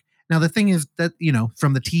South Park. Now, the thing is that,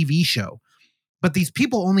 from the TV show, but these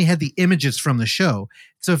people only had the images from the show.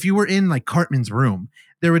 So if you were in like Cartman's room,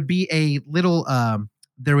 there would be a little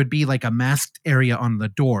there would be like a masked area on the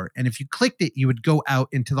door. And if you clicked it, you would go out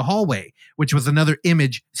into the hallway, which was another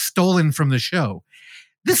image stolen from the show.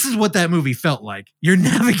 This is what that movie felt like. You're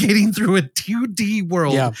navigating through a 2D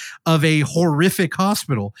world of a horrific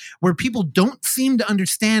hospital where people don't seem to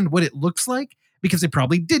understand what it looks like because they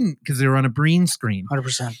probably didn't because they were on a green screen.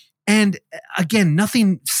 100%. And again,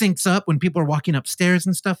 nothing syncs up when people are walking upstairs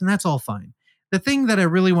and stuff, and that's all fine. The thing that I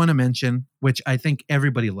really want to mention, which I think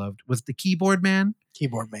everybody loved, was the Keyboard Man.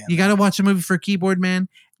 Keyboard Man. You got to watch a movie for Keyboard Man.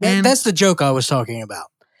 And That's the joke I was talking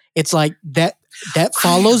about. It's like that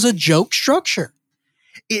follows a joke structure.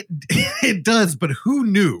 It does, but who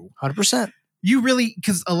knew? 100%. You really,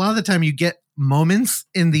 because a lot of the time you get moments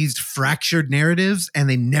in these fractured narratives and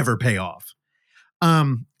they never pay off.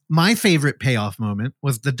 My favorite payoff moment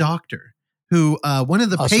was the doctor who, one of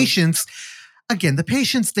the patients, again, the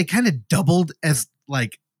patients, they kind of doubled as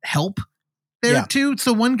like help there too.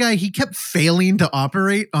 So one guy, he kept failing to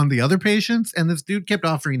operate on the other patients and this dude kept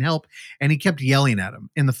offering help and he kept yelling at him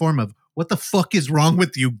in the form of, what the fuck is wrong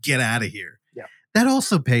with you? Get out of here. Yeah. That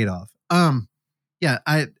also paid off.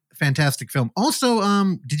 Fantastic film. Also,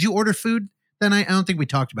 did you order food that night? I don't think we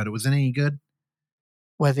talked about it. Was it any good?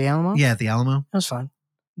 What, at the Alamo? Yeah, at the Alamo. That was fine.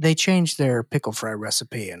 They changed their pickle fry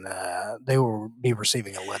recipe and they will be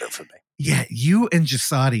receiving a letter from me. Yeah, you and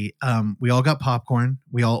Jasadi, we all got popcorn.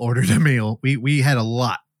 We all ordered a meal. We had a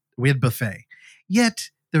lot. We had buffet. Yet,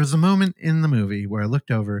 there was a moment in the movie where I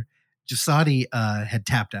looked over. Jasadi had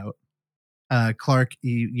tapped out. Clark,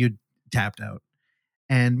 you tapped out.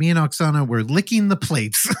 And me and Oksana were licking the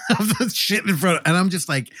plates of the shit in front of, and I'm just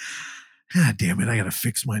like, God damn it, I gotta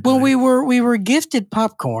fix my diet. Well, we were gifted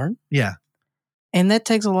popcorn. Yeah. And that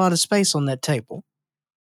takes a lot of space on that table.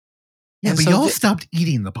 Yeah, and but so y'all stopped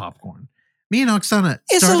eating the popcorn. Me and Oksana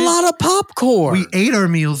It's a lot of popcorn. We ate our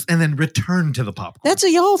meals and then returned to the popcorn. That's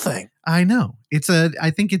a y'all thing. I know.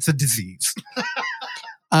 I think it's a disease.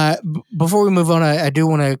 Before we move on, I do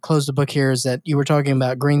want to close the book here. Is that you were talking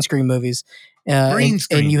about green screen movies. And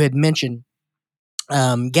you had mentioned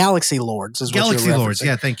Galaxy Lords. Galaxy Lords,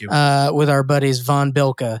 yeah, thank you. With our buddies Von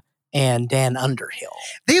Bilka and Dan Underhill.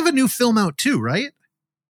 They have a new film out too, right?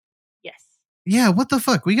 Yes. Yeah, what the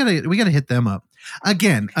fuck? We gotta hit them up.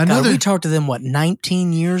 Again, another. God, we talked to them,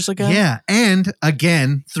 19 years ago? Yeah, and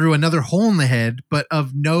again, through another hole in the head, but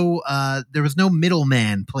of no, there was no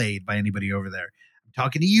middleman played by anybody over there. I'm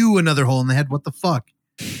talking to you, another hole in the head. What the fuck?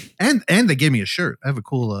 And they gave me a shirt. I have a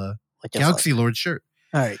cool Galaxy Lord shirt.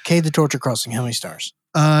 All right, Cade the Torture Crossing. How many stars?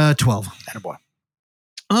 12. Attaboy.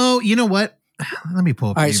 Oh, you know what? Let me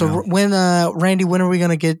pull up. All right, so when Randy, when are we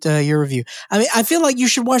going to get your review? I mean, I feel like you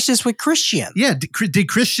should watch this with Christian. Yeah, did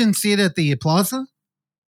Christian see it at the Plaza?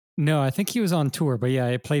 No, I think he was on tour, but yeah,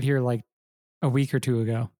 it played here like a week or two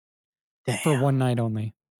ago. Damn. For one night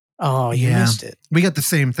only. Oh, you missed it. We got the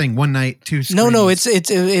same thing. One night, 2 screens. No,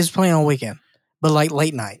 it's playing all weekend, but like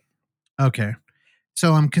late night. Okay.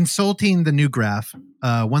 So I'm consulting the new graph,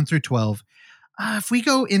 1 through 12. If we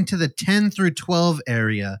go into the 10 through 12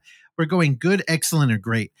 area, we're going good, excellent, or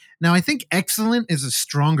great. Now, I think excellent is a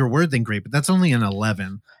stronger word than great, but that's only an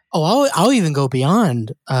 11. Oh, I'll even go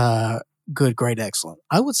beyond good, great, excellent.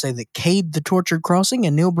 I would say that Cade the Tortured Crossing,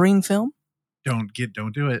 a Neil Breen film. Don't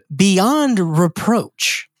do it. Beyond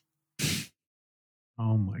reproach.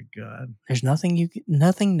 Oh my God. There's nothing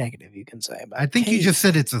negative you can say about it. I think Cade. You just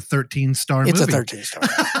said it's a 13-star movie. It's a 13-star.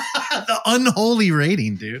 The unholy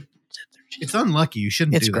rating, dude. It's unlucky. You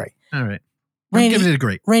shouldn't do that. It's great. All right. Randy, I'm giving it a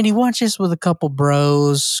great. Randy, watch this with a couple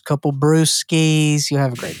bros, couple brewskis. You'll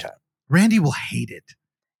have a great time. Randy will hate it.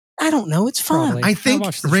 I don't know. It's fun. Probably. I think,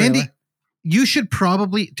 Randy, you should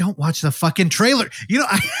probably don't watch the fucking trailer. You know,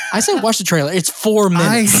 I said watch the trailer. It's 4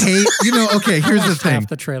 minutes. I hate, okay, here's the thing. Half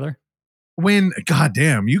the trailer. When,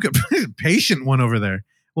 goddamn, you could patient one over there.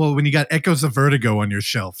 Well, when you got Echoes of Vertigo on your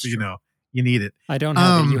shelf, you need it. I don't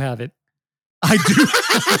have it. You have it. I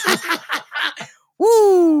do.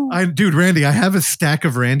 Woo! Dude, Randy, I have a stack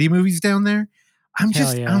of Randy movies down there. I'm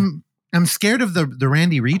scared of the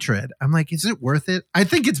Randy retread. I'm like, is it worth it? I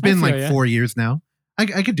think it's been like 4 years now.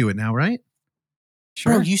 I could do it now, right?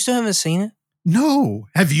 Sure. Bro, you still haven't seen it? No.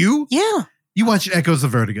 Have you? Yeah. You watched Echoes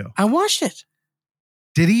of Vertigo. I watched it.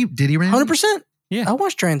 Did he, Randy? 100%. Yeah. I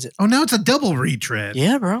watched Transit. Oh, now it's a double retread.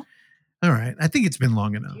 Yeah, bro. All right. I think it's been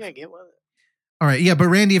long enough. You gotta get with it. All right. Yeah, but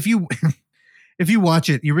Randy, if you watch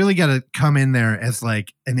it, you really got to come in there as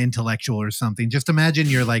like an intellectual or something. Just imagine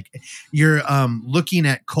you're looking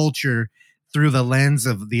at culture through the lens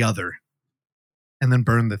of the other, and then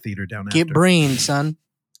burn the theater down. Get Breen, son.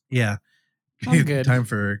 Yeah. Good. Time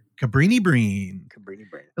for Cabrini Breen. Cabrini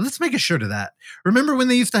Breen. Let's make a shirt of that. Remember when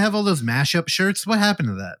they used to have all those mashup shirts? What happened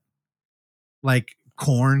to that? Like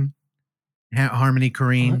Korn, Harmony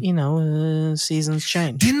Korine. You know, seasons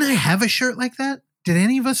change. Didn't I have a shirt like that? Did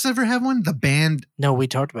any of us ever have one? The band. No, we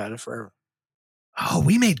talked about it forever. Oh,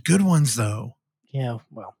 we made good ones though. Yeah,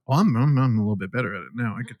 well, I'm a little bit better at it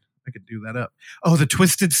now. I could do that up. Oh, the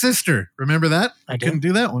Twisted Sister. Remember that? I I do. couldn't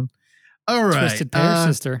do that one. All right. Twisted Pair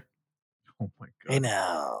Sister. Oh my god. hey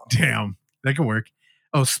now. Damn, that could work.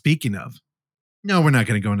 Oh, speaking of, no, we're not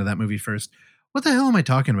going to go into that movie first. What the hell am I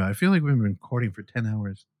talking about? I feel like we've been recording for 10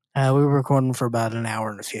 hours. We were recording for about an hour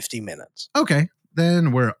and 50 minutes. Okay,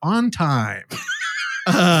 then we're on time.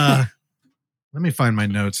 Let me find my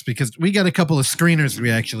notes because we got a couple of screeners we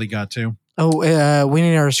actually got to. Oh, we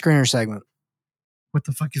need our screener segment. What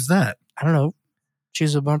the fuck is that? I don't know.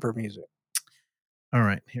 Choose a bumper music. All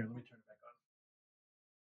right, here, let me turn it back on.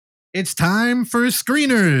 It's time for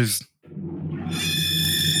screeners.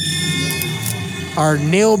 Our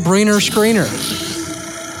Neil Breener screeners.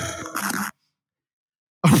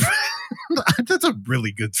 That's a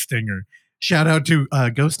really good stinger. Shout out to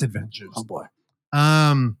Ghost Adventures. Oh boy.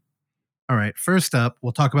 All right. First up,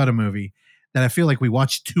 we'll talk about a movie that I feel like we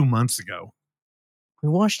watched 2 months ago. We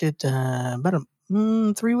watched it about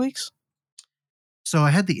 3 weeks. So I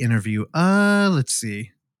had the interview. Let's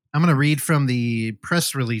see. I'm going to read from the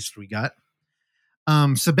press release we got.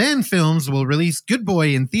 Saban Films will release Good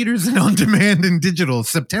Boy in theaters and on demand and digital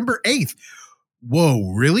September 8th.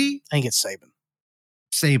 Whoa, really? I think it's Saban.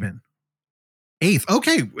 Saban. 8th.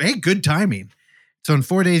 Okay. Hey, good timing. So in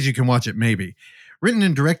 4 days, you can watch it, maybe. Written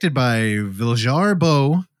and directed by Viljar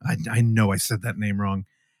Beau. I know I said that name wrong.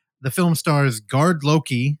 The film stars Gard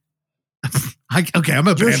Loki. I'm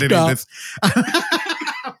abandoning this.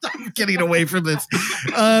 I'm getting away from this.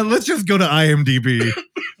 Let's just go to IMDb.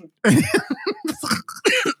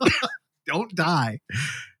 Don't die.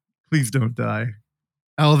 Please don't die.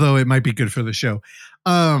 Although it might be good for the show.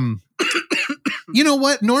 You know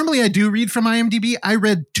what? Normally I do read from IMDb. I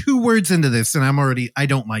read 2 words into this and I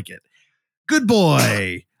don't like it. Good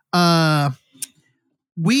Boy.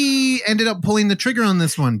 We ended up pulling the trigger on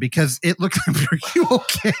this one because it looked like, are you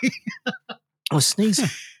okay? I was sneezing.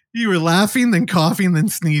 You were laughing, then coughing, then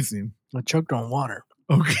sneezing. I choked on water.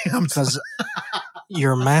 Okay, I'm sorry. Because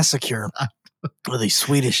you're a massacre with these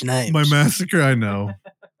Swedish names. My massacre, I know.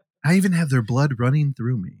 I even have their blood running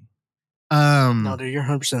through me. No, dude, you're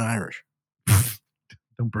 100% Irish.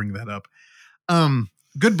 Don't bring that up.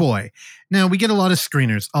 Good Boy. Now, we get a lot of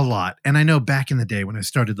screeners, a lot. And I know back in the day when I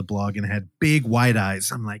started the blog and I had big wide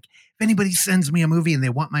eyes, I'm like, if anybody sends me a movie and they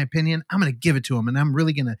want my opinion, I'm going to give it to them. And I'm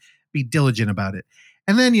really going to be diligent about it.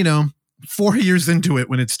 And then, 4 years into it,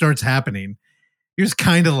 when it starts happening, you're just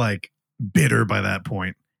kind of like bitter by that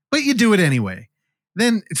point. But you do it anyway.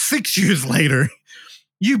 Then 6 years later,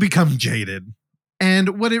 you become jaded.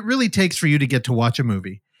 And what it really takes for you to get to watch a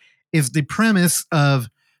movie is the premise of,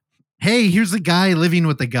 hey, here's a guy living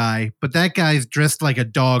with a guy, but that guy's dressed like a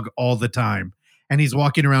dog all the time. And he's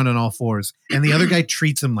walking around on all fours. And the other guy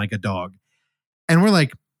treats him like a dog. And we're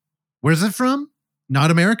like, where's it from? Not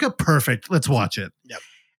America? Perfect. Let's watch it. Yep.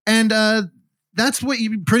 And that's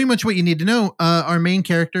pretty much what you need to know. Our main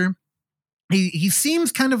character, he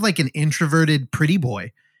seems kind of like an introverted pretty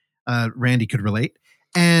boy. Randy could relate.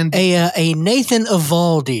 And A Nathan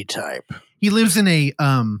Evaldi type. he lives in a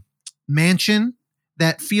mansion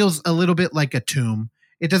that feels a little bit like a tomb.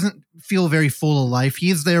 It doesn't feel very full of life. He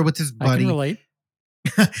is there with his I buddy. can relate.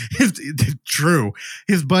 True.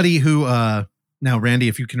 His buddy who, now, Randy,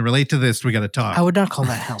 if you can relate to this, we got to talk. I would not call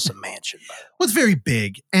that house a mansion, by the way. Was very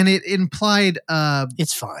big, and it implied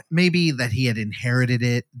It's fine. maybe that he had inherited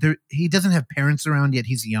it. He doesn't have parents around yet.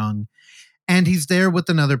 He's young, and he's there with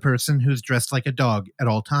another person who's dressed like a dog at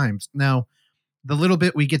all times. Now, the little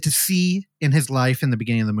bit we get to see in his life in the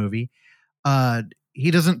beginning of the movie, he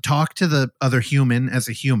doesn't talk to the other human as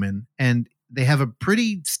a human, and they have a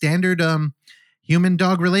pretty standard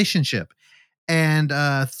human-dog relationship. And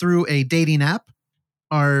through a dating app,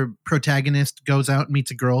 our protagonist goes out and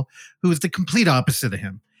meets a girl who is the complete opposite of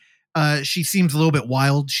him. She seems a little bit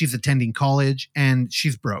wild. She's attending college and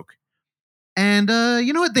she's broke. And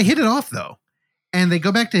you know what? They hit it off though. And they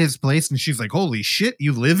go back to his place and she's like, holy shit,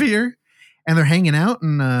 you live here? And they're hanging out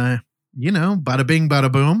and, bada bing,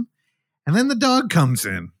 bada boom. And then the dog comes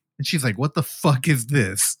in and she's like, what the fuck is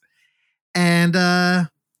this? And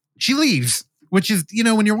she leaves, which is,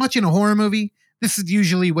 when you're watching a horror movie, this is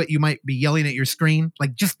usually what you might be yelling at your screen.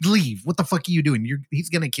 Like, just leave. What the fuck are you doing? He's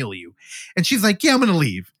going to kill you. And she's like, yeah, I'm going to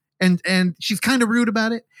leave. And she's kind of rude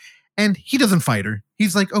about it. And he doesn't fight her.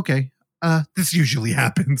 He's like, okay, this usually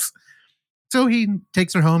happens. So he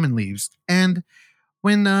takes her home and leaves. And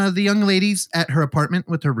when the young lady's at her apartment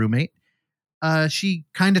with her roommate, she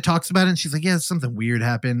kind of talks about it and she's like, yeah, something weird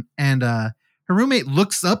happened. And her roommate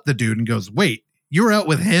looks up the dude and goes, wait, you were out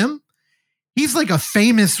with him? He's like a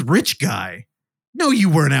famous rich guy. No, you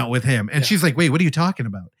weren't out with him. And she's like, wait, what are you talking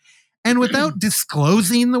about? And without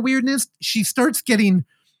disclosing the weirdness, she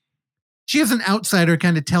has an outsider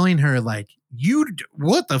kind of telling her like,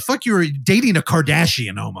 what the fuck? You were dating a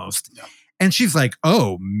Kardashian almost. Yeah. And she's like,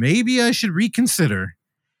 oh, maybe I should reconsider.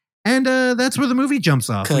 And that's where the movie jumps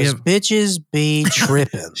off. Because bitches be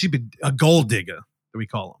tripping. She'd be a gold digger, that we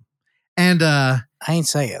call them. And I ain't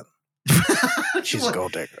saying. She's a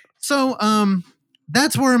gold digger. So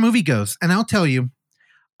that's where a movie goes. And I'll tell you,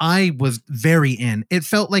 I was very in. It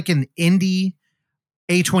felt like an indie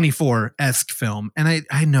A24-esque film. And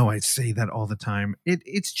I know I say that all the time.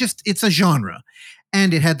 It's a genre.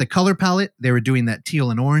 And it had the color palette. They were doing that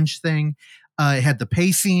teal and orange thing. It had the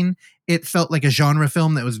pacing. It felt like a genre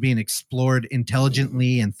film that was being explored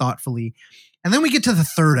intelligently and thoughtfully. And then we get to the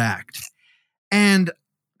third act. And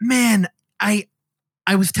man, I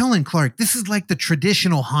was telling Clark, this is like the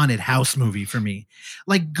traditional haunted house movie for me.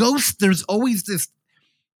 Like Ghost, there's always this,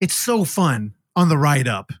 it's so fun on the ride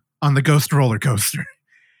up on the Ghost roller coaster.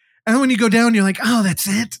 And when you go down, you're like, oh, that's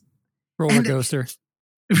it. Roller coaster.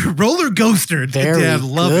 Roller coaster. Very Dad,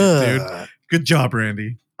 love good. it, dude. Good job,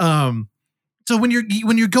 Randy. So when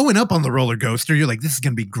you're going up on the roller coaster, you're like, this is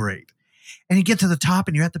going to be great. And you get to the top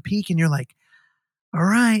and you're at the peak and you're like, all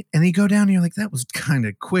right. And you go down and you're like, that was kind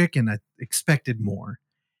of quick and I expected more.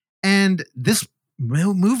 And this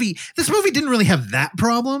movie didn't really have that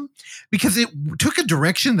problem because it took a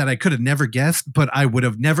direction that I could have never guessed, but I would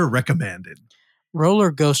have never recommended.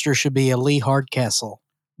 Roller coaster should be a Lee Hardcastle.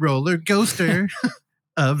 Roller coaster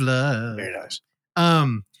of love. Very nice.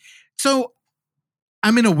 So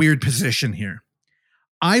I'm in a weird position here.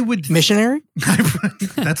 I would missionary.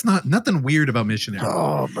 That's nothing weird about missionary.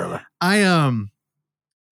 Oh, brother.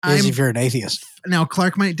 If you're an atheist. Now,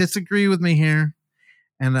 Clark might disagree with me here.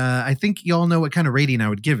 And I think y'all know what kind of rating I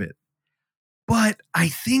would give it. But I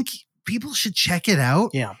think people should check it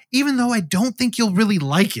out. Yeah. Even though I don't think you'll really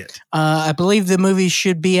like it. I believe the movie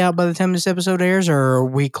should be out by the time this episode airs, or are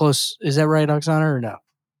we close? Is that right, Oksana, or no?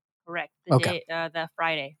 Correct. That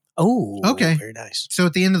Friday. Oh, okay. Very nice. So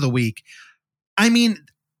at the end of the week, I mean,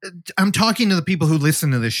 I'm talking to the people who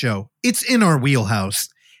listen to this show. It's in our wheelhouse.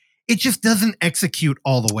 It just doesn't execute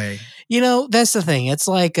all the way. You know, that's the thing. It's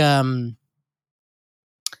like,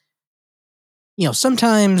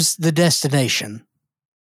 sometimes the destination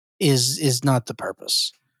is not the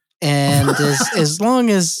purpose. And as long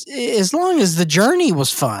as the journey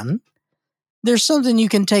was fun, there's something you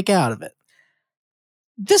can take out of it.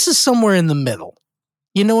 This is somewhere in the middle.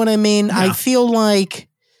 You know what I mean? Yeah. I feel like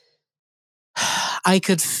I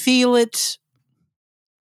could feel it.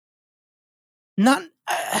 Not,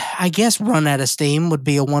 I guess run out of steam would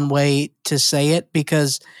be a one way to say it,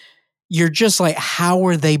 because you're just like, how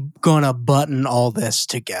are they going to button all this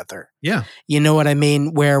together? Yeah. You know what I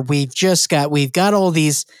mean? Where we've got all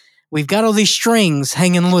these strings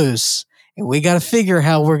hanging loose, and we got to figure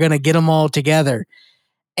how we're going to get them all together.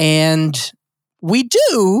 And we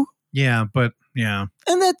do. Yeah, but yeah.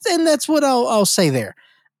 And that's what I'll say there.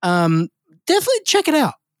 Definitely check it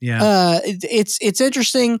out. Yeah. It's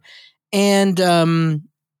interesting. And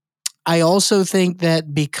I also think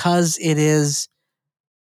that because it is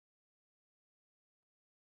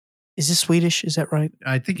this Swedish? Is that right?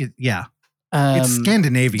 I think yeah. It's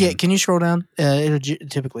Scandinavian. Yeah, can you scroll down? It'll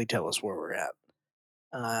typically tell us where we're at.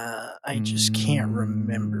 I just can't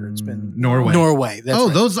remember. It's been Norway. That's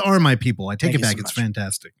right. Those are my people. I take Thank it back. so It's much.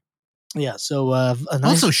 fantastic. Yeah, so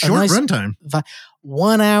also short runtime.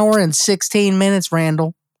 1 hour and 16 minutes,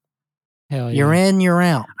 Randall. Hell yeah. You're in, you're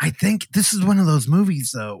out. I think this is one of those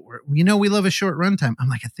movies, though, where we love a short runtime. I'm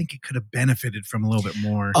like, I think it could have benefited from a little bit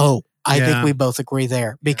more. Oh, I think we both agree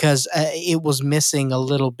there, because it was missing a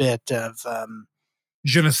little bit of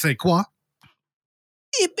je ne sais quoi.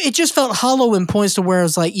 It just felt hollow in points to where it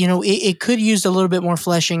was like, it could use a little bit more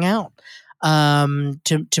fleshing out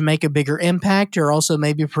to make a bigger impact, or also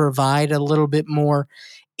maybe provide a little bit more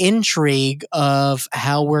intrigue of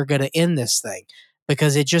how we're going to end this thing,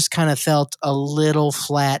 because it just kind of felt a little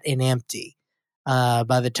flat and empty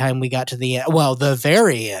by the time we got to the end. Well, the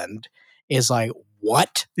very end is like,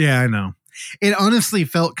 what? Yeah, I know. It honestly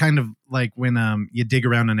felt kind of like when you dig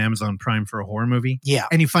around on Amazon Prime for a horror movie. Yeah.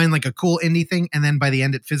 And you find like a cool indie thing, and then by the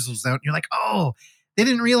end it fizzles out. And you're like, oh, they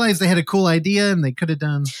didn't realize they had a cool idea and they could have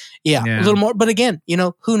done. Yeah, a little more. But again,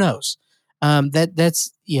 who knows?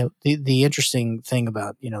 That's the interesting thing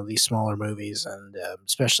about these smaller movies, and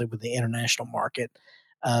especially with the international market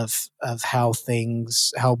of how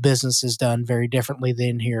business is done very differently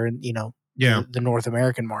than here in Yeah. the North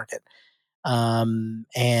American market.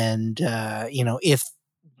 If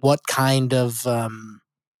what kind of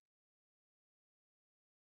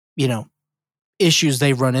issues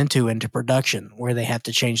they run into production where they have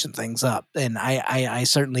to change some things up, and I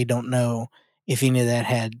certainly don't know if any of that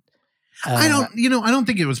had. I don't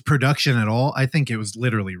think it was production at all. I think it was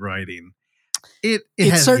literally writing. It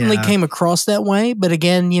certainly came across that way, but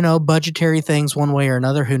again, budgetary things one way or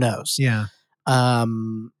another, who knows? Yeah.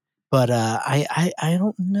 But I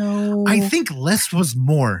don't know. I think less was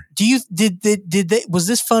more. Did they was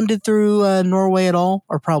this funded through Norway at all,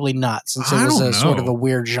 or probably not, since it was sort of a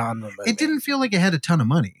weird genre movie? It didn't feel like it had a ton of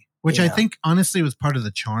money, which I think honestly was part of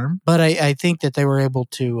the charm. But I think that they were able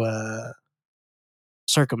to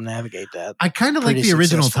circumnavigate that. I kind of like the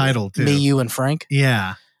original title too. Me, You, and Frank.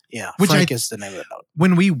 Yeah. Which Frank is the name of the dog.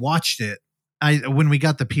 When we watched it, when we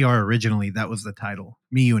got the PR originally, that was the title.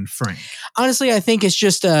 Me, You, and Frank. Honestly, I think it's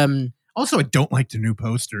just. Also, I don't like the new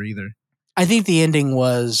poster either. I think the ending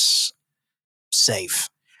was safe.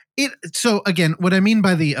 So again, what I mean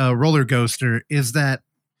by the roller coaster is that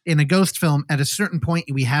in a ghost film, at a certain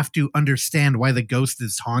point, we have to understand why the ghost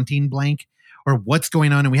is haunting blank or what's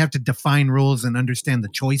going on, and we have to define rules and understand the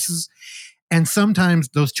choices. And sometimes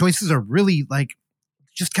those choices are really like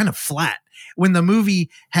just kind of flat. When the movie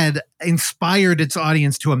had inspired its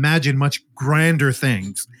audience to imagine much grander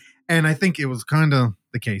things. And I think it was kind of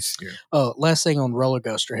the case here. Oh, last thing on roller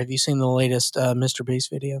coaster. Have you seen the latest Mr. Beast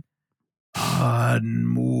video? No,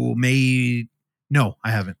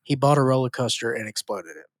 I haven't. He bought a roller coaster and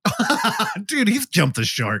exploded it. Dude, he's jumped the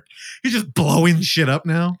shark. He's just blowing shit up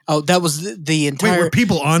now. Oh, that was the entire... Wait, were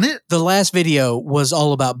people on it? The last video was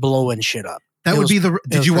all about blowing shit up.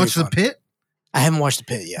 Did you watch The Pit? I haven't watched The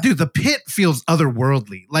Pit yet. Dude, The Pit feels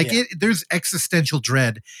otherworldly. There's existential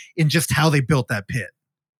dread in just how they built that pit.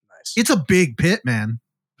 Nice. It's a big pit, man.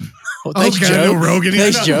 Well, thanks, Joe. Rogan.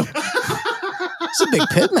 Thanks, Joe. It's a big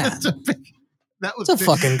pit, man. It's a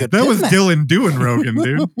fucking good pit, That was man. Dylan doing Rogan,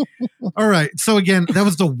 dude. All right. So again, that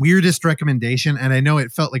was the weirdest recommendation, and I know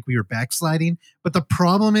it felt like we were backsliding, but the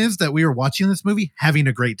problem is that we were watching this movie having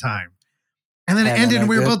a great time. And then it ended and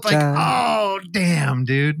we were both like, oh, damn,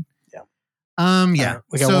 dude. Yeah.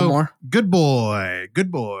 We got one more. Good boy.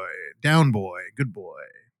 Down boy. Good boy.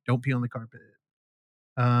 Don't pee on the carpet.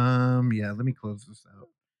 Yeah, let me close this out.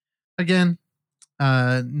 Again,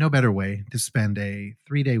 no better way to spend a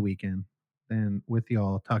 3-day weekend than with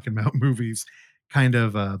y'all talking about movies, kind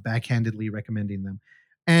of backhandedly recommending them.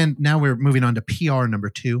 And now we're moving on to PR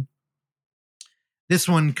number 2. This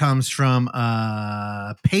one comes from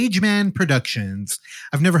Pageman Productions.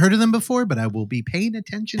 I've never heard of them before, but I will be paying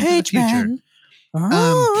attention to the future.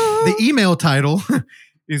 The email title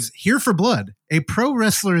is Here for Blood. A pro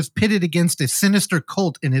wrestler is pitted against a sinister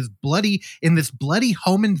cult in this bloody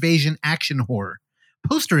home invasion action horror.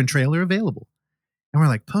 Poster and trailer available. And we're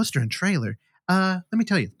like, poster and trailer? Let me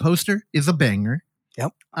tell you, poster is a banger.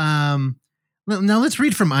 Yep. Now let's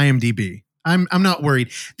read from IMDb. I'm not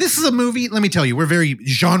worried. This is a movie, let me tell you, we're very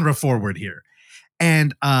genre forward here.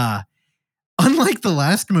 And unlike the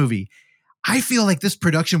last movie, I feel like this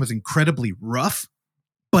production was incredibly rough,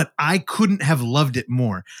 but I couldn't have loved it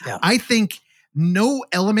more. Yeah. I think no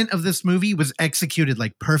element of this movie was executed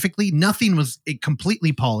like perfectly. Nothing was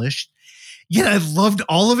completely polished. Yet I loved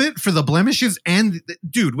all of it for the blemishes. And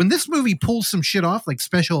dude, when this movie pulls some shit off, like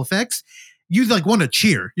special effects, you like want to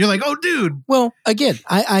cheer. You're like, oh, dude. Well, again,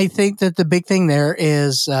 I think that the big thing there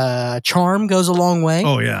is charm goes a long way.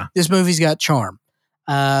 Oh, yeah. This movie's got charm.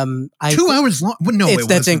 2 hours long? No,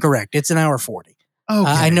 that's incorrect. It's an hour 40.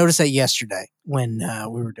 Okay. I noticed that yesterday when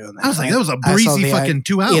we were doing that. I was like, that was a breezy fucking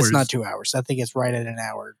 2 hours. It's not 2 hours. I think it's right at an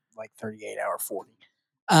hour, like 38, hour 40.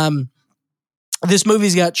 This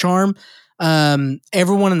movie's got charm.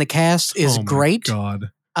 Everyone in the cast is great.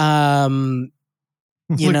 God.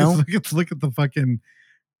 Look at the fucking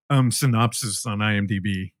synopsis on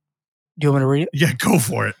IMDb. Do you want me to read it? Yeah, go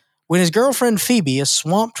for it. When his girlfriend Phoebe is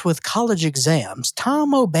swamped with college exams,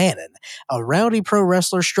 Tom O'Bannon, a rowdy pro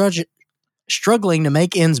wrestler struggling to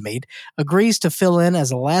make ends meet, agrees to fill in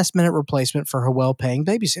as a last-minute replacement for her well-paying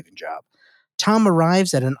babysitting job. Tom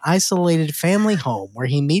arrives at an isolated family home where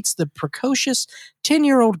he meets the precocious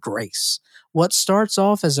 10-year-old Grace. What starts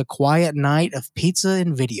off as a quiet night of pizza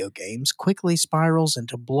and video games quickly spirals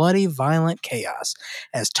into bloody, violent chaos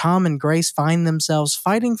as Tom and Grace find themselves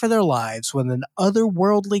fighting for their lives when an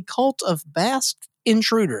otherworldly cult of masked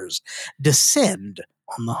intruders descend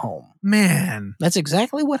on the home. Man. That's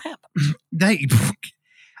exactly what happened.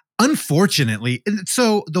 Unfortunately,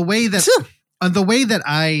 so the way that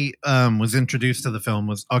I was introduced to the film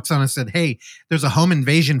was Oksana said, hey, there's a home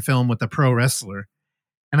invasion film with a pro wrestler.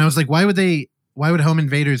 And I was like, why would home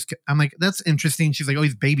invaders? I'm like, that's interesting. She's like, oh,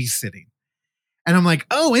 he's babysitting. And I'm like,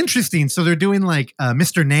 oh, interesting. So they're doing like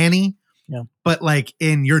Mr. Nanny, but like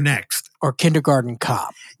in You're Next. Or Kindergarten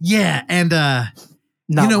Cop. Yeah. And Not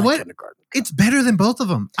you know like what? Kindergarten Cop. It's better than both of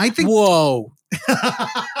them. I think. Whoa.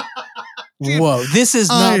 Whoa. This is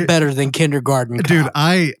not better than Kindergarten Cop. Dude,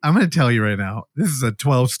 I'm going to tell you right now, this is a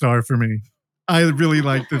 12-star for me. I really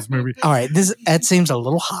like this movie. All right. That seems a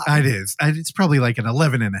little high. It is. It's probably like an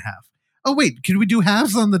 11.5. Oh, wait. Can we do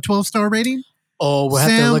halves on the 12-star rating? Oh, we'll have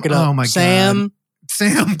to look it up. Oh, my God.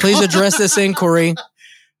 Sam, please address this inquiry.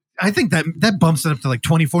 I think that bumps it up to like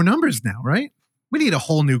 24 numbers now, right? We need a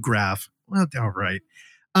whole new graph. Well, all right.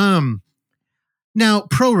 Now,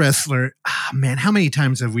 pro wrestler, man, how many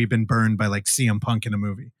times have we been burned by like CM Punk in a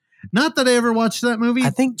movie? Not that I ever watched that movie. I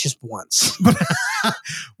think just once.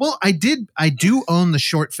 Well, I do own the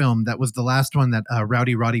short film that was the last one that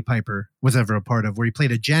Rowdy Roddy Piper was ever a part of, where he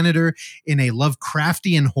played a janitor in a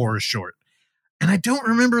Lovecraftian horror short. And I don't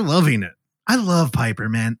remember loving it. I love Piper,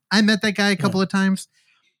 man. I met that guy a couple of times.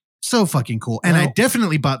 So fucking cool. And I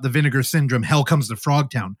definitely bought the Vinegar Syndrome Hell Comes to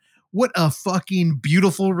Frogtown. What a fucking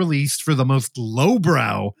beautiful release for the most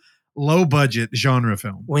lowbrow, low-budget genre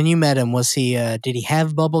film. When you met him, was he? Did he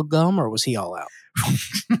have bubble gum or was he all out?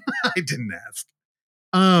 I didn't ask.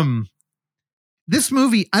 This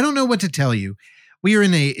movie, I don't know what to tell you.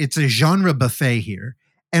 It's a genre buffet here,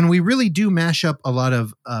 and we really do mash up a lot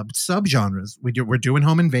of subgenres. We're doing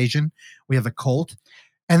home invasion. We have a cult,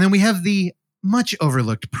 and then we have the much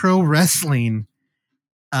overlooked pro wrestling.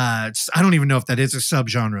 I don't even know if that is a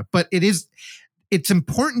subgenre, but it is. It's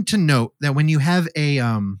important to note that when you have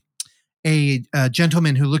a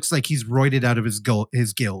gentleman who looks like he's roided out of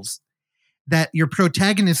his gills, that your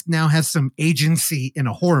protagonist now has some agency in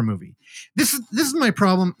a horror movie. This is my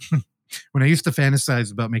problem when I used to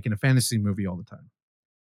fantasize about making a fantasy movie all the time.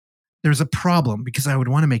 There's a problem because I would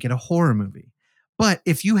want to make it a horror movie. But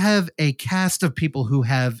if you have a cast of people who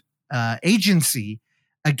have agency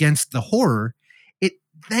against the horror, it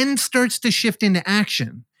then starts to shift into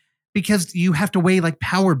action because you have to weigh like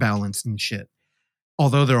power balance and shit.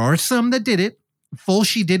 Although there are some that did it. Full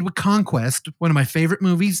She did with Conquest, one of my favorite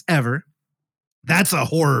movies ever. That's a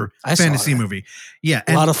horror fantasy movie. Yeah.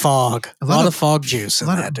 A lot of fog. A lot of fog juice in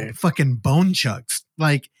that, dude. Fucking bone chucks.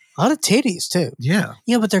 Like a lot of titties, too. Yeah.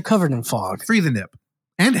 Yeah, but they're covered in fog. Free the nip.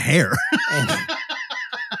 And hair.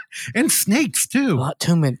 And snakes, too.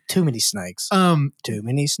 Too many snakes. Too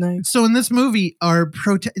many snakes. So in this movie,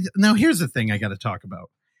 now here's the thing I got to talk about.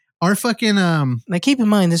 Our fucking Now keep in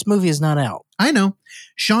mind this movie is not out. I know.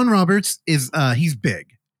 Sean Roberts is he's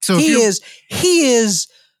big. So he is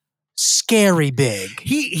scary big.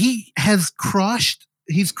 He's crossed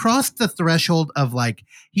the threshold of like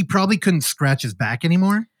he probably couldn't scratch his back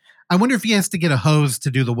anymore. I wonder if he has to get a hose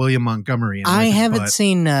to do the William Montgomery. I haven't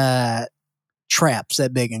seen traps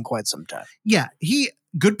that big in quite some time. Yeah,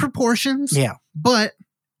 good proportions. Yeah, but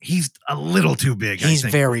he's a little too big. He's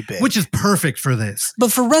very big, which is perfect for this.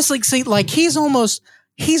 But for wrestling, see, like he's almost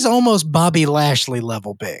Bobby Lashley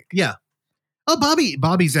level big. Yeah. Oh,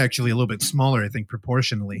 Bobby's actually a little bit smaller, I think,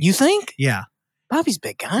 proportionally. You think? Yeah. Bobby's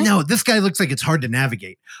big guy. No, this guy looks like it's hard to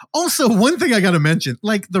navigate. Also, one thing I got to mention,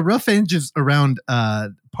 like the rough edges around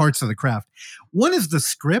parts of the craft. One is the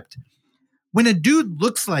script. When a dude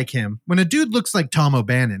looks like him, when a dude looks like Tom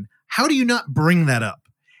O'Bannon, how do you not bring that up?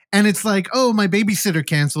 And it's like, oh, my babysitter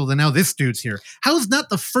canceled and now this dude's here. How's not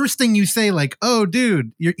the first thing you say like, oh,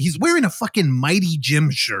 dude, he's wearing a fucking Mighty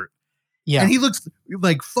Jim shirt. Yeah. And he looks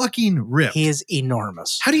like fucking ripped. He is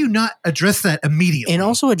enormous. How do you not address that immediately? And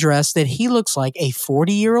also address that he looks like a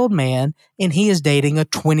 40-year-old man and he is dating a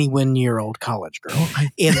 21-year-old college girl.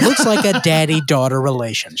 It looks like a daddy-daughter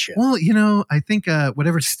relationship. Well, I think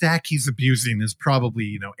whatever stack he's abusing is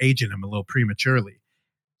probably, aging him a little prematurely.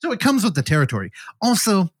 So it comes with the territory.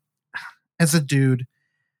 Also, as a dude,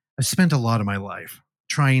 I've spent a lot of my life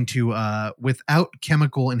trying to, without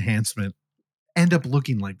chemical enhancement, end up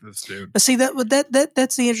looking like this dude. See, that's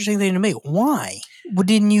the interesting thing to me. Why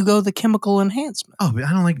didn't you go the chemical enhancement? Oh, I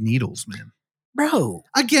don't like needles, man. Bro.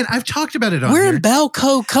 Again, I've talked about it on We're here. in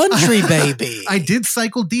Balco country, baby. I did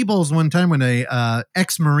cycle D-balls one time when a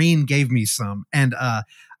ex-Marine gave me some. And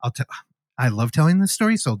I love telling this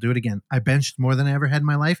story, so I'll do it again. I benched more than I ever had in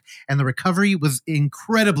my life, and the recovery was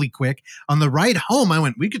incredibly quick. On the ride home, I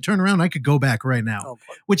went, we could turn around. I could go back right now.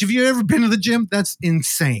 Which, if you've ever been to the gym, that's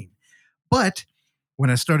insane. But when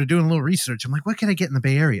I started doing a little research, I'm like, what can I get in the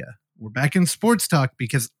Bay Area? We're back in sports talk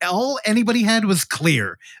because all anybody had was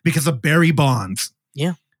clear because of Barry Bonds.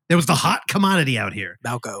 Yeah. There was the hot commodity out here.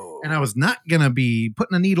 Balco. And I was not going to be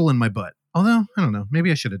putting a needle in my butt. Although, I don't know.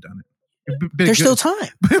 Maybe I should have done it. There's still time.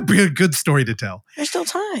 Be a good story to tell. There's still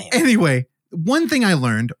time. Anyway, one thing I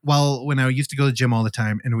learned when I used to go to the gym all the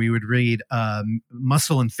time, and we would read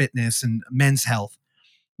Muscle and Fitness and Men's Health.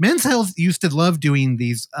 Men's Health used to love doing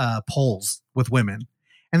these polls with women.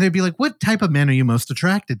 And they'd be like, what type of men are you most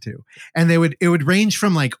attracted to? And it would range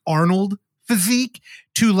from like Arnold physique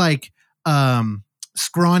to like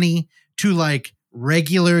scrawny to like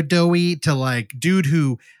regular doughy to like dude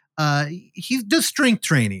who he does strength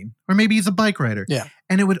training, or maybe he's a bike rider. Yeah.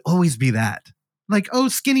 And it would always be that. Like, oh,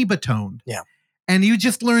 skinny but toned. Yeah. And you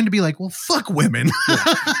just learn to be like, well, fuck women.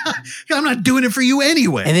 Yeah. I'm not doing it for you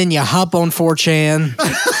anyway. And then you hop on 4chan.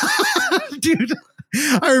 Dude,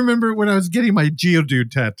 I remember when I was getting my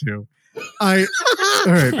Geodude tattoo. All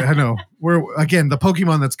right, I know. We're again the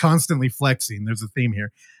Pokemon that's constantly flexing. There's a theme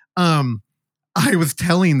here. I was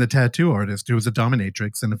telling the tattoo artist, who was a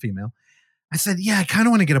dominatrix and a female, I said, yeah, I kind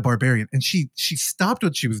of want to get a barbarian. And she stopped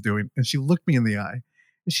what she was doing and she looked me in the eye.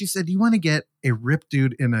 And she said, you want to get a ripped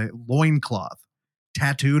dude in a loincloth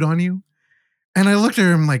tattooed on you? And I looked at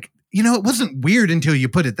her and I'm like, it wasn't weird until you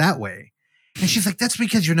put it that way. And she's like, that's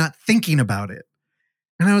because you're not thinking about it.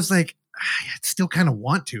 And I was like, I still kind of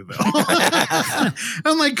want to, though.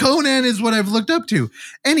 I'm like, Conan is what I've looked up to.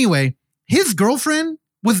 Anyway, his girlfriend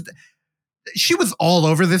she was all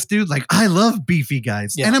over this dude. Like, I love beefy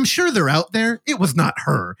guys. Yeah. And I'm sure they're out there. It was not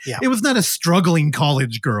her. Yeah. It was not a struggling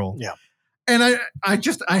college girl. Yeah. And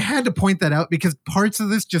I had to point that out because parts of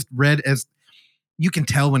this just read as, you can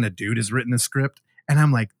tell when a dude has written a script. And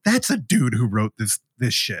I'm like, that's a dude who wrote this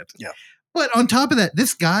shit. Yeah. But on top of that,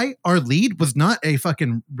 this guy, our lead, was not a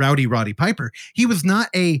fucking rowdy Roddy Piper. He was not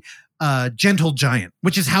a gentle giant,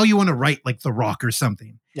 which is how you want to write like The Rock or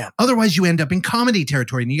something. Yeah. Otherwise, you end up in comedy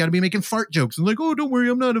territory and you got to be making fart jokes and like, oh, don't worry,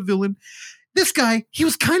 I'm not a villain. This guy, he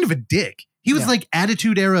was kind of a dick. He was like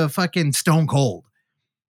Attitude Era fucking Stone Cold.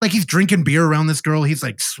 Like he's drinking beer around this girl. He's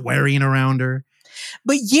like swearing around her.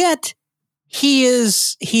 But yet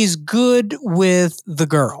he's good with the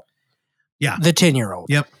girl. Yeah. The 10-year-old.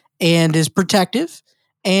 Yep. And is protective,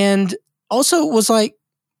 and also was like,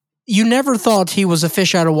 you never thought he was a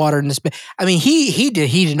fish out of water in this. I mean, he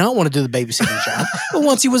did not want to do the babysitting job, but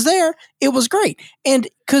once he was there, it was great, and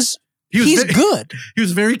because he's good. He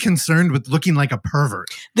was very concerned with looking like a pervert.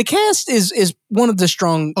 The cast is one of the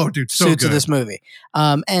strong suits of this movie,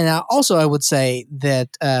 and I would say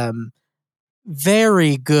that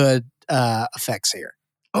very good effects here.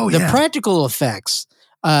 Oh, the practical effects.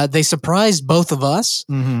 They surprised both of us,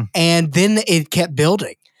 and then it kept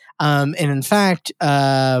building. And in fact,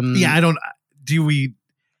 I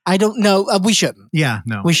don't know. We shouldn't. Yeah,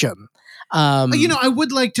 no, we shouldn't. I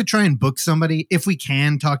would like to try and book somebody if we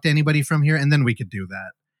can talk to anybody from here, and then we could do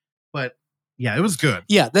that. But yeah, it was good.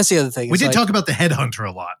 Yeah, that's the other thing. We did talk about the Headhunter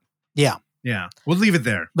a lot. Yeah, yeah, we'll leave it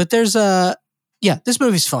there. But there's this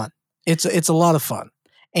movie's fun. It's a lot of fun.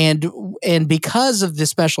 And because of the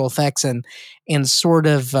special effects and sort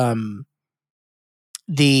of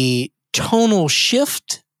the tonal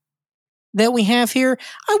shift that we have here,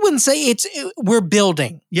 I wouldn't say we're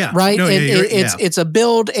building. Yeah. Right. No, it's a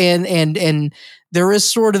build and there is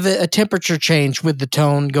sort of a temperature change with the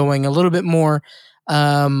tone going a little bit more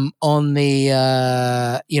on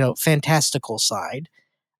the fantastical side.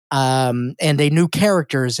 And a new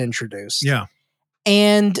character is introduced. Yeah.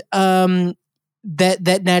 And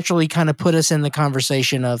that naturally kind of put us in the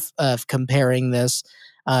conversation of comparing this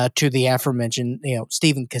to the aforementioned,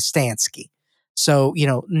 Stephen Kostansky. So,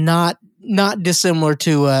 not dissimilar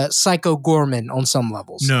to Psycho Gorman on some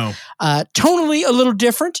levels. No. Tonally a little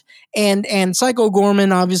different. And Psycho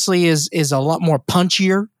Gorman obviously is a lot more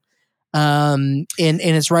punchier in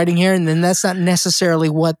its writing here. And then that's not necessarily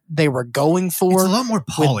what they were going for. It's a lot more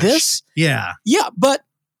polished. With this. Yeah. Yeah. But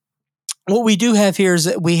what we do have here is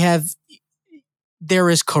that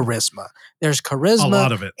there is charisma. There's charisma, a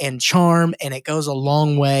lot of it, and charm, and it goes a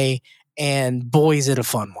long way. And boy, is it a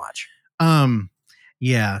fun watch.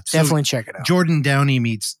 Yeah, so definitely check it out. Jordan Downey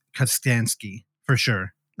meets Kostansky for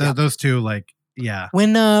sure. Those two, yeah.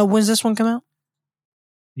 When's this one come out?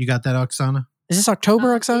 You got that, Oksana? Is this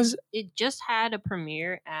October, Oksana? It just had a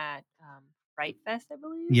premiere at Fright Fest, I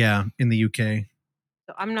believe. Yeah, in the UK.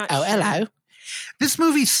 So I'm not. Oh, sure. Hello. This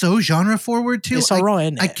movie's so genre forward too. It's all right,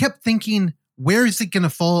 isn't it? I kept thinking, where is it going to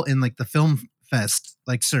fall in the film fest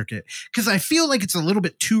circuit? Because I feel like it's a little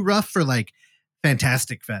bit too rough for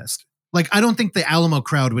Fantastic Fest. I don't think the Alamo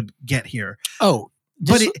crowd would get here. Oh,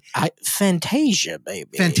 but Fantasia,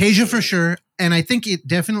 baby. Fantasia for sure. And I think it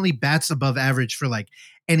definitely bats above average for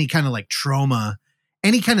any kind of trauma,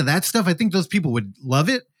 any kind of that stuff. I think those people would love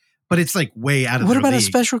it. but it's like way out of What their about a league.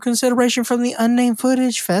 special consideration from the Unnamed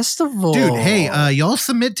Footage Festival? Dude, hey, y'all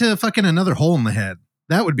submit to fucking Another Hole in the Head.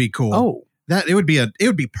 That would be cool. Oh, That it would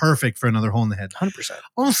be perfect for Another Hole in the Head. 100%.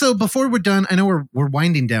 Also, before we're done, I know we're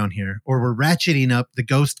winding down here, or we're ratcheting up the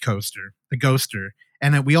Ghost Coaster, the Ghoster,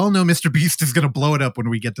 and we all know Mr. Beast is going to blow it up when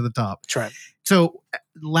we get to the top. That's right. So,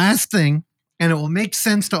 last thing, and it will make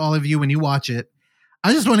sense to all of you when you watch it.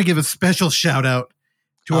 I just want to give a special shout out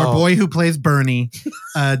to our boy who plays Bernie,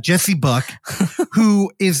 Jesse Buck,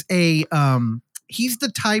 who is he's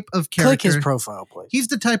the type of character. Click his profile, please. He's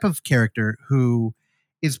the type of character who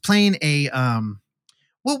is playing a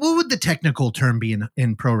what would the technical term be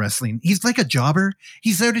in pro wrestling? He's like a jobber.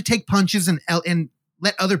 He's there to take punches and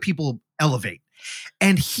let other people elevate.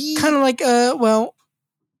 And he kind of like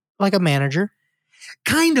like a manager.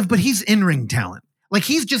 Kind of, but he's in-ring talent. Like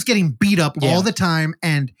he's just getting beat up all the time.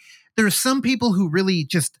 And there are some people who really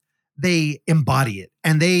just they embody it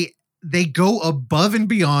and they go above and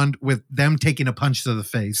beyond with them taking a punch to the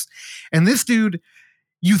face. And this dude,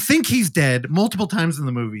 you think he's dead multiple times in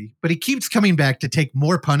the movie, but he keeps coming back to take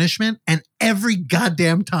more punishment. And every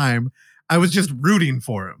goddamn time I was just rooting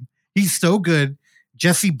for him. He's so good.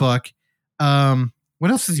 Jesse Buck. What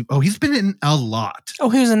else is he? Oh, he's been in a lot. Oh,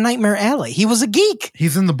 he was in Nightmare Alley. He was a geek.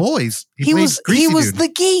 He's in The Boys. He was Dude. the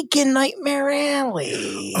geek in Nightmare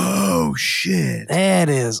Alley. Oh shit. That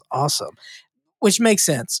is awesome. Which makes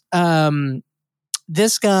sense.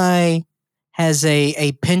 This guy has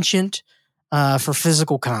a penchant for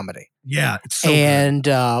physical comedy. Yeah, it's so and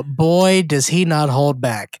boy, does he not hold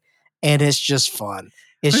back. And it's just fun.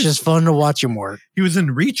 It's just fun to watch him work. He was in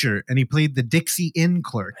Reacher and he played the Dixie Inn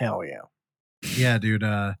clerk. Hell yeah. Yeah, dude.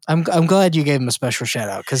 I'm glad you gave him a special shout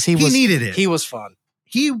out because he needed it. He was fun.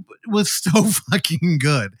 He was so fucking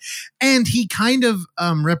good. And he kind of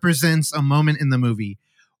represents a moment in the movie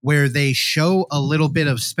where they show a little bit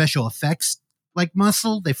of special effects like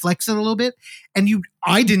muscle. They flex it a little bit. And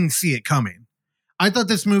I didn't see it coming. I thought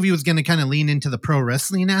this movie was going to kind of lean into the pro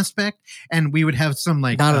wrestling aspect and we would have some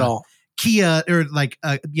like not at all Kia or like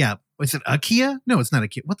was it a Kia? No, it's not a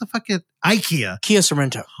Kia. What the fuck is IKEA? Kia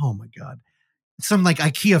Sorrento. Oh my god. Some like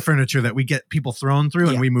IKEA furniture that we get people thrown through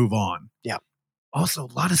and we move on. Yeah. Also,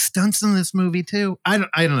 a lot of stunts in this movie too. I don't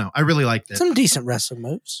know. I really liked it. Some decent wrestling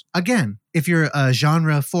moves. Again, if you're a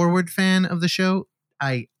genre forward fan of the show,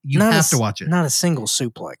 you have to watch it. Not a single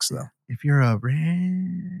suplex though. If you're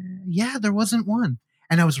there wasn't one.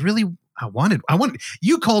 And I wanted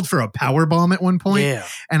you called for a power bomb at one point. Yeah.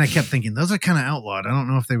 And I kept thinking those are kind of outlawed. I don't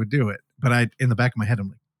know if they would do it. But in the back of my head, I'm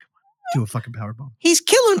like, do a fucking power bomb. He's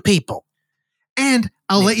killing people. And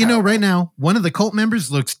I'll let you know right now, one of the cult members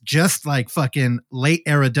looks just like fucking late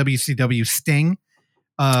era WCW Sting.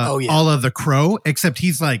 All of the Crow, except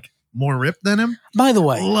he's like more ripped than him. By the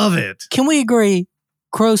way, love it. Can we agree?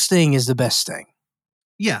 Crow Sting is the best Sting.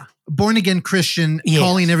 Yeah. Born again Christian,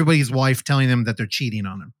 calling everybody's wife, telling them that they're cheating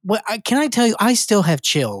on him. Well, can I tell you, I still have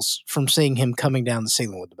chills from seeing him coming down the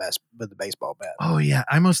ceiling with the baseball bat. Oh, yeah.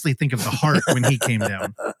 I mostly think of the Heart when he came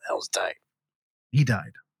down. That was tight. He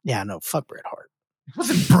died. Yeah, no, fuck Bret Hart. It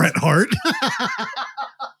wasn't Bret Hart.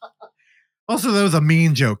 Also, that was a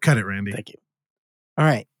mean joke. Cut it, Randy. Thank you. All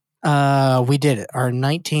right. We did it. Our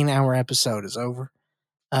 19-hour episode is over.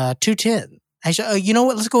 210. Actually, you know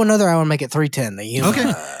what? Let's go another hour and make it 310.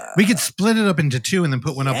 Okay. We could split it up into two and then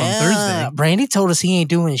put one up on Thursday. Brandy told us he ain't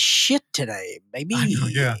doing shit today, baby. I know,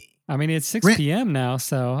 yeah. I mean, it's 6 p.m. now,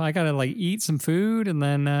 so I got to like eat some food and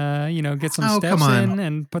then, get some steps in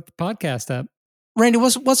and put the podcast up. Randy,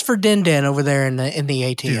 what's for Den Den over there in the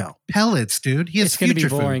ATO? Dude, pellets, dude. It's going to be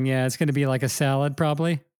boring. Food. Yeah, it's going to be like a salad,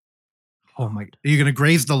 probably. Oh my! Are you going to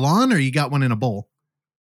graze the lawn, or you got one in a bowl?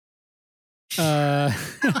 I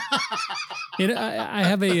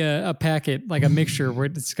have a packet, like a mixture where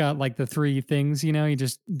it's got like the three things. You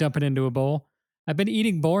just dump it into a bowl. I've been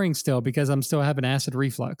eating boring still because I'm still having acid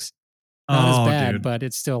reflux. Not as bad, dude. But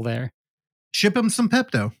it's still there. Ship him some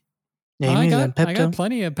Pepto. Yeah, I got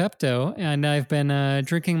plenty of Pepto, and I've been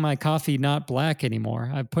drinking my coffee not black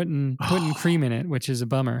anymore. I'm putting cream in it, which is a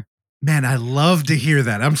bummer. Man, I love to hear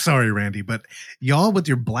that. I'm sorry, Randy, but y'all with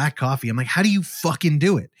your black coffee, I'm like, how do you fucking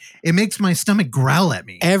do it? It makes my stomach growl at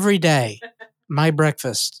me. Every day, my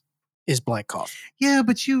breakfast is black coffee. Yeah,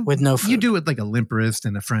 but with no food. You do it like a limp wrist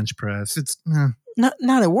and a French press. It's not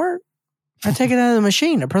at work. I take it out of the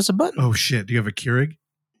machine. I press a button. Oh shit! Do you have a Keurig?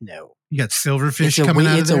 No. You got silverfish coming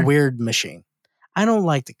out of there? It's a weird machine. I don't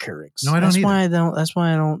like the Keurigs. No, I don't either. That's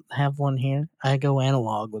why I don't have one here. I go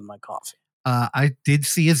analog with my coffee. I did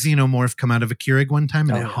see a xenomorph come out of a Keurig one time,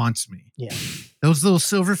 and it haunts me. Yeah. Those little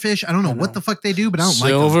silverfish, I don't know what the fuck they do, but I don't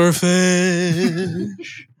like them.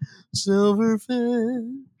 Silverfish.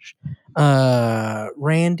 Silverfish.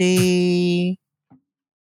 Randy,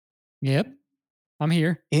 Yep. I'm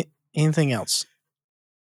here. anything else?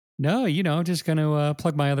 No, just going to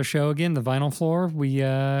plug my other show again, The Vinyl Floor.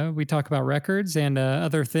 We talk about records and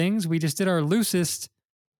other things. We just did our loosest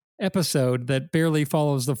episode that barely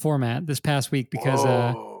follows the format this past week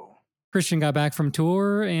because Christian got back from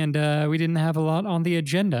tour and we didn't have a lot on the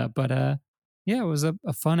agenda. But yeah, it was a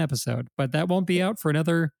fun episode. But that won't be out for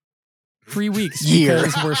another 3 weeks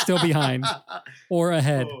because we're still behind or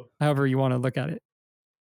ahead, however you want to look at it.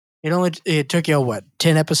 It took you, what,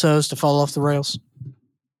 10 episodes to fall off the rails?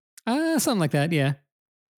 Something like that, yeah.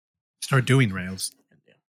 Start doing rails.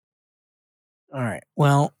 All right.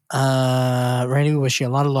 Well, Randy, we wish you a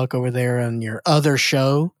lot of luck over there on your other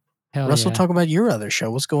show. Hell Russell, yeah. talk about your other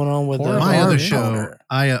show. What's going on with My other show?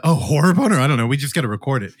 Boner? Horror Boner? I don't know. We just got to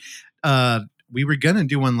record it. We were going to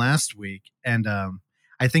do one last week, and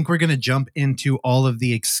I think we're going to jump into all of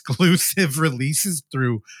the exclusive releases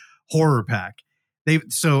through Horror Pack.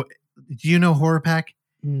 So, do you know Horror Pack?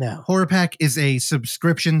 No. Horror Pack is a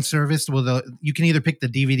subscription service. Well, you can either pick the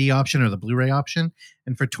DVD option or the Blu-ray option.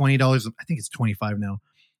 And for $20, I think it's $25 now,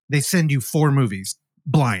 they send you 4 movies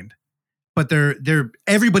blind. But they're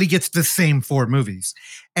everybody gets the same 4 movies.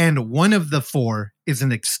 And one of the 4 is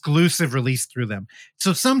an exclusive release through them.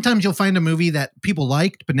 So sometimes you'll find a movie that people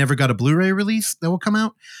liked but never got a Blu-ray release that will come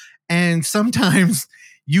out. And sometimes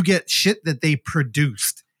you get shit that they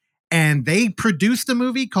produced. And they produced a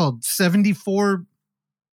movie called 74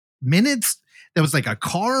 Minutes that was like a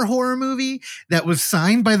car horror movie that was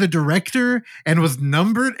signed by the director and was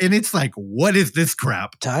numbered, and it's like, what is this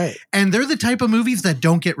crap? Tight. And they're the type of movies that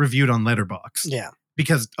don't get reviewed on Letterboxd. Yeah.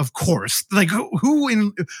 Because of course, like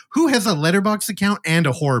who has a Letterboxd account and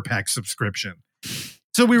a Horror Pack subscription?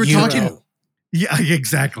 So we were talking. Yeah,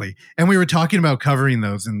 exactly. And we were talking about covering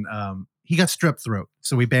those, and he got strep throat,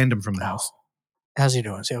 so we banned him from the house. How's he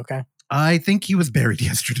doing? Is he okay? I think he was buried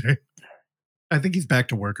yesterday. I think he's back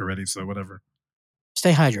to work already, so whatever.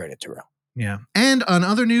 Stay hydrated, Terrell. Yeah. And on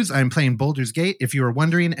other news, I'm playing Baldur's Gate. If you were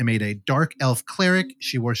wondering, I made a dark elf cleric.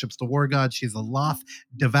 She worships the war god. She's a Loth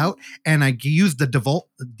devout, and I used the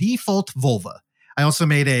default vulva. I also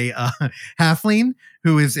made a halfling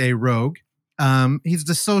who is a rogue. He's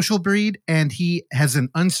the social breed, and he has an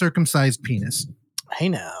uncircumcised penis. Hey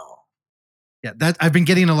now. Yeah, that I've been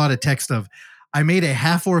getting a lot of text of. I made a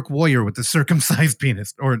half-orc warrior with a circumcised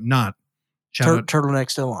penis, or not.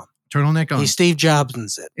 Turtleneck still on. Turtleneck on. He Steve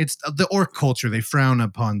Jobs it. It's the orc culture. They frown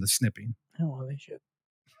upon the snipping. Oh, well, they should.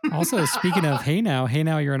 Also, speaking of Hey Now,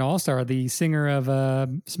 You're an All-Star. The singer of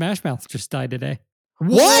Smash Mouth just died today.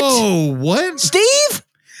 What? Whoa, what? Steve?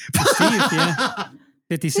 Steve, yeah.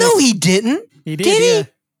 56. No, he didn't. He did, Did he? yeah.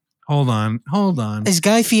 Hold on. Is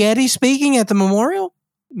Guy Fieri speaking at the memorial?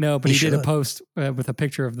 No, but He he did a should. post with a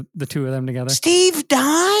picture of the two of them together. Steve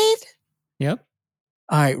died? Yep.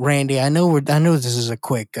 All right, Randy. I know this is a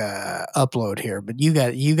quick upload here, but you got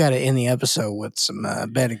to end the episode with some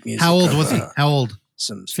betting music. How old was he? How old?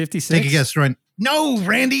 Some 56. Take a guess, Ryan. No,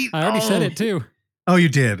 Randy. I already said it too. Oh, you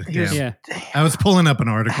did. He was- Yeah. Yeah. I was pulling up an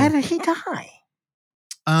article. How did he die?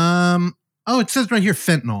 Oh, it says right here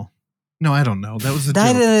fentanyl. No, I don't know. That was a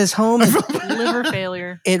Died joke. at his home Liver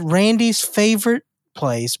failure. at Randy's favorite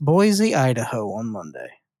place, Boise, Idaho, on Monday.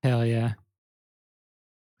 Hell yeah.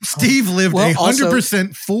 Steve lived Well,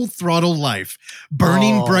 100% full throttle life,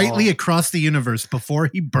 burning Oh. brightly across the universe before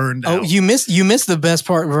he burned out. Oh, you missed the best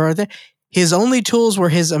part right there. His only tools were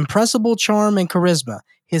his impressible charm and charisma,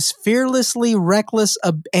 his fearlessly reckless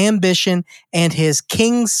ambition, and his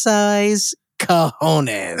king-size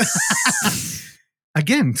cojones.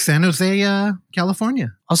 Again, San Jose,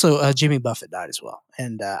 California. Also, Jimmy Buffett died as well.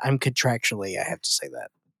 And I'm contractually, I have to say that,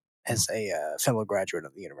 as a fellow graduate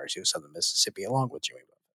of the University of Southern Mississippi, along with Jimmy Buffett,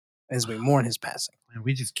 as we mourn his passing. Man,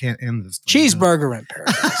 we just can't end this thing. Cheeseburger in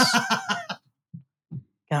paradise.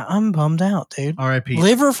 Yeah, I'm bummed out, dude. R.I.P.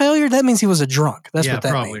 Liver failure? That means he was a drunk. That's Yeah, what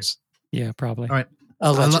that probably. means. Yeah, probably. All right.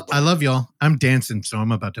 Allegedly. I love y'all. I'm dancing, so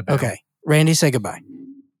I'm about to bow. Okay. Randy, say goodbye.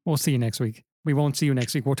 We'll see you next week. We won't see you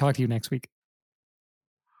next week. We'll talk to you next week.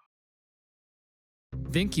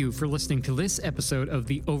 Thank you for listening to this episode of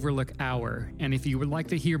the Overlook Hour. And if you would like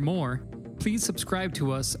to hear more, please subscribe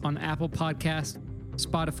to us on Apple Podcast,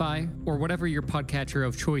 Spotify, or whatever your podcatcher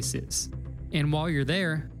of choice is. And while you're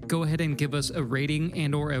there, go ahead and give us a rating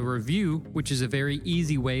and or a review, which is a very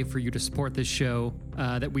easy way for you to support this show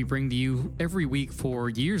that we bring to you every week for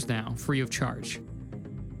years now, free of charge.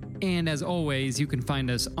 And as always, you can find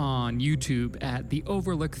us on YouTube at The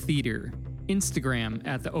Overlook Theater, Instagram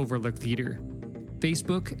at The Overlook Theater,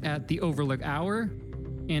 Facebook at The Overlook Hour,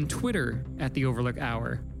 and Twitter at The Overlook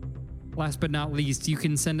Hour. Last but not least, you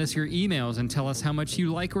can send us your emails and tell us how much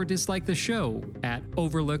you like or dislike the show at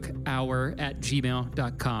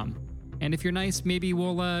overlookhour@gmail.com. And if you're nice, maybe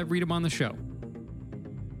we'll read them on the show.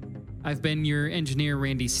 I've been your engineer,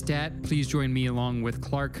 Randy Stat. Please join me along with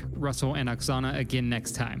Clark, Russell, and Oksana again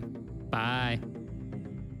next time. Bye.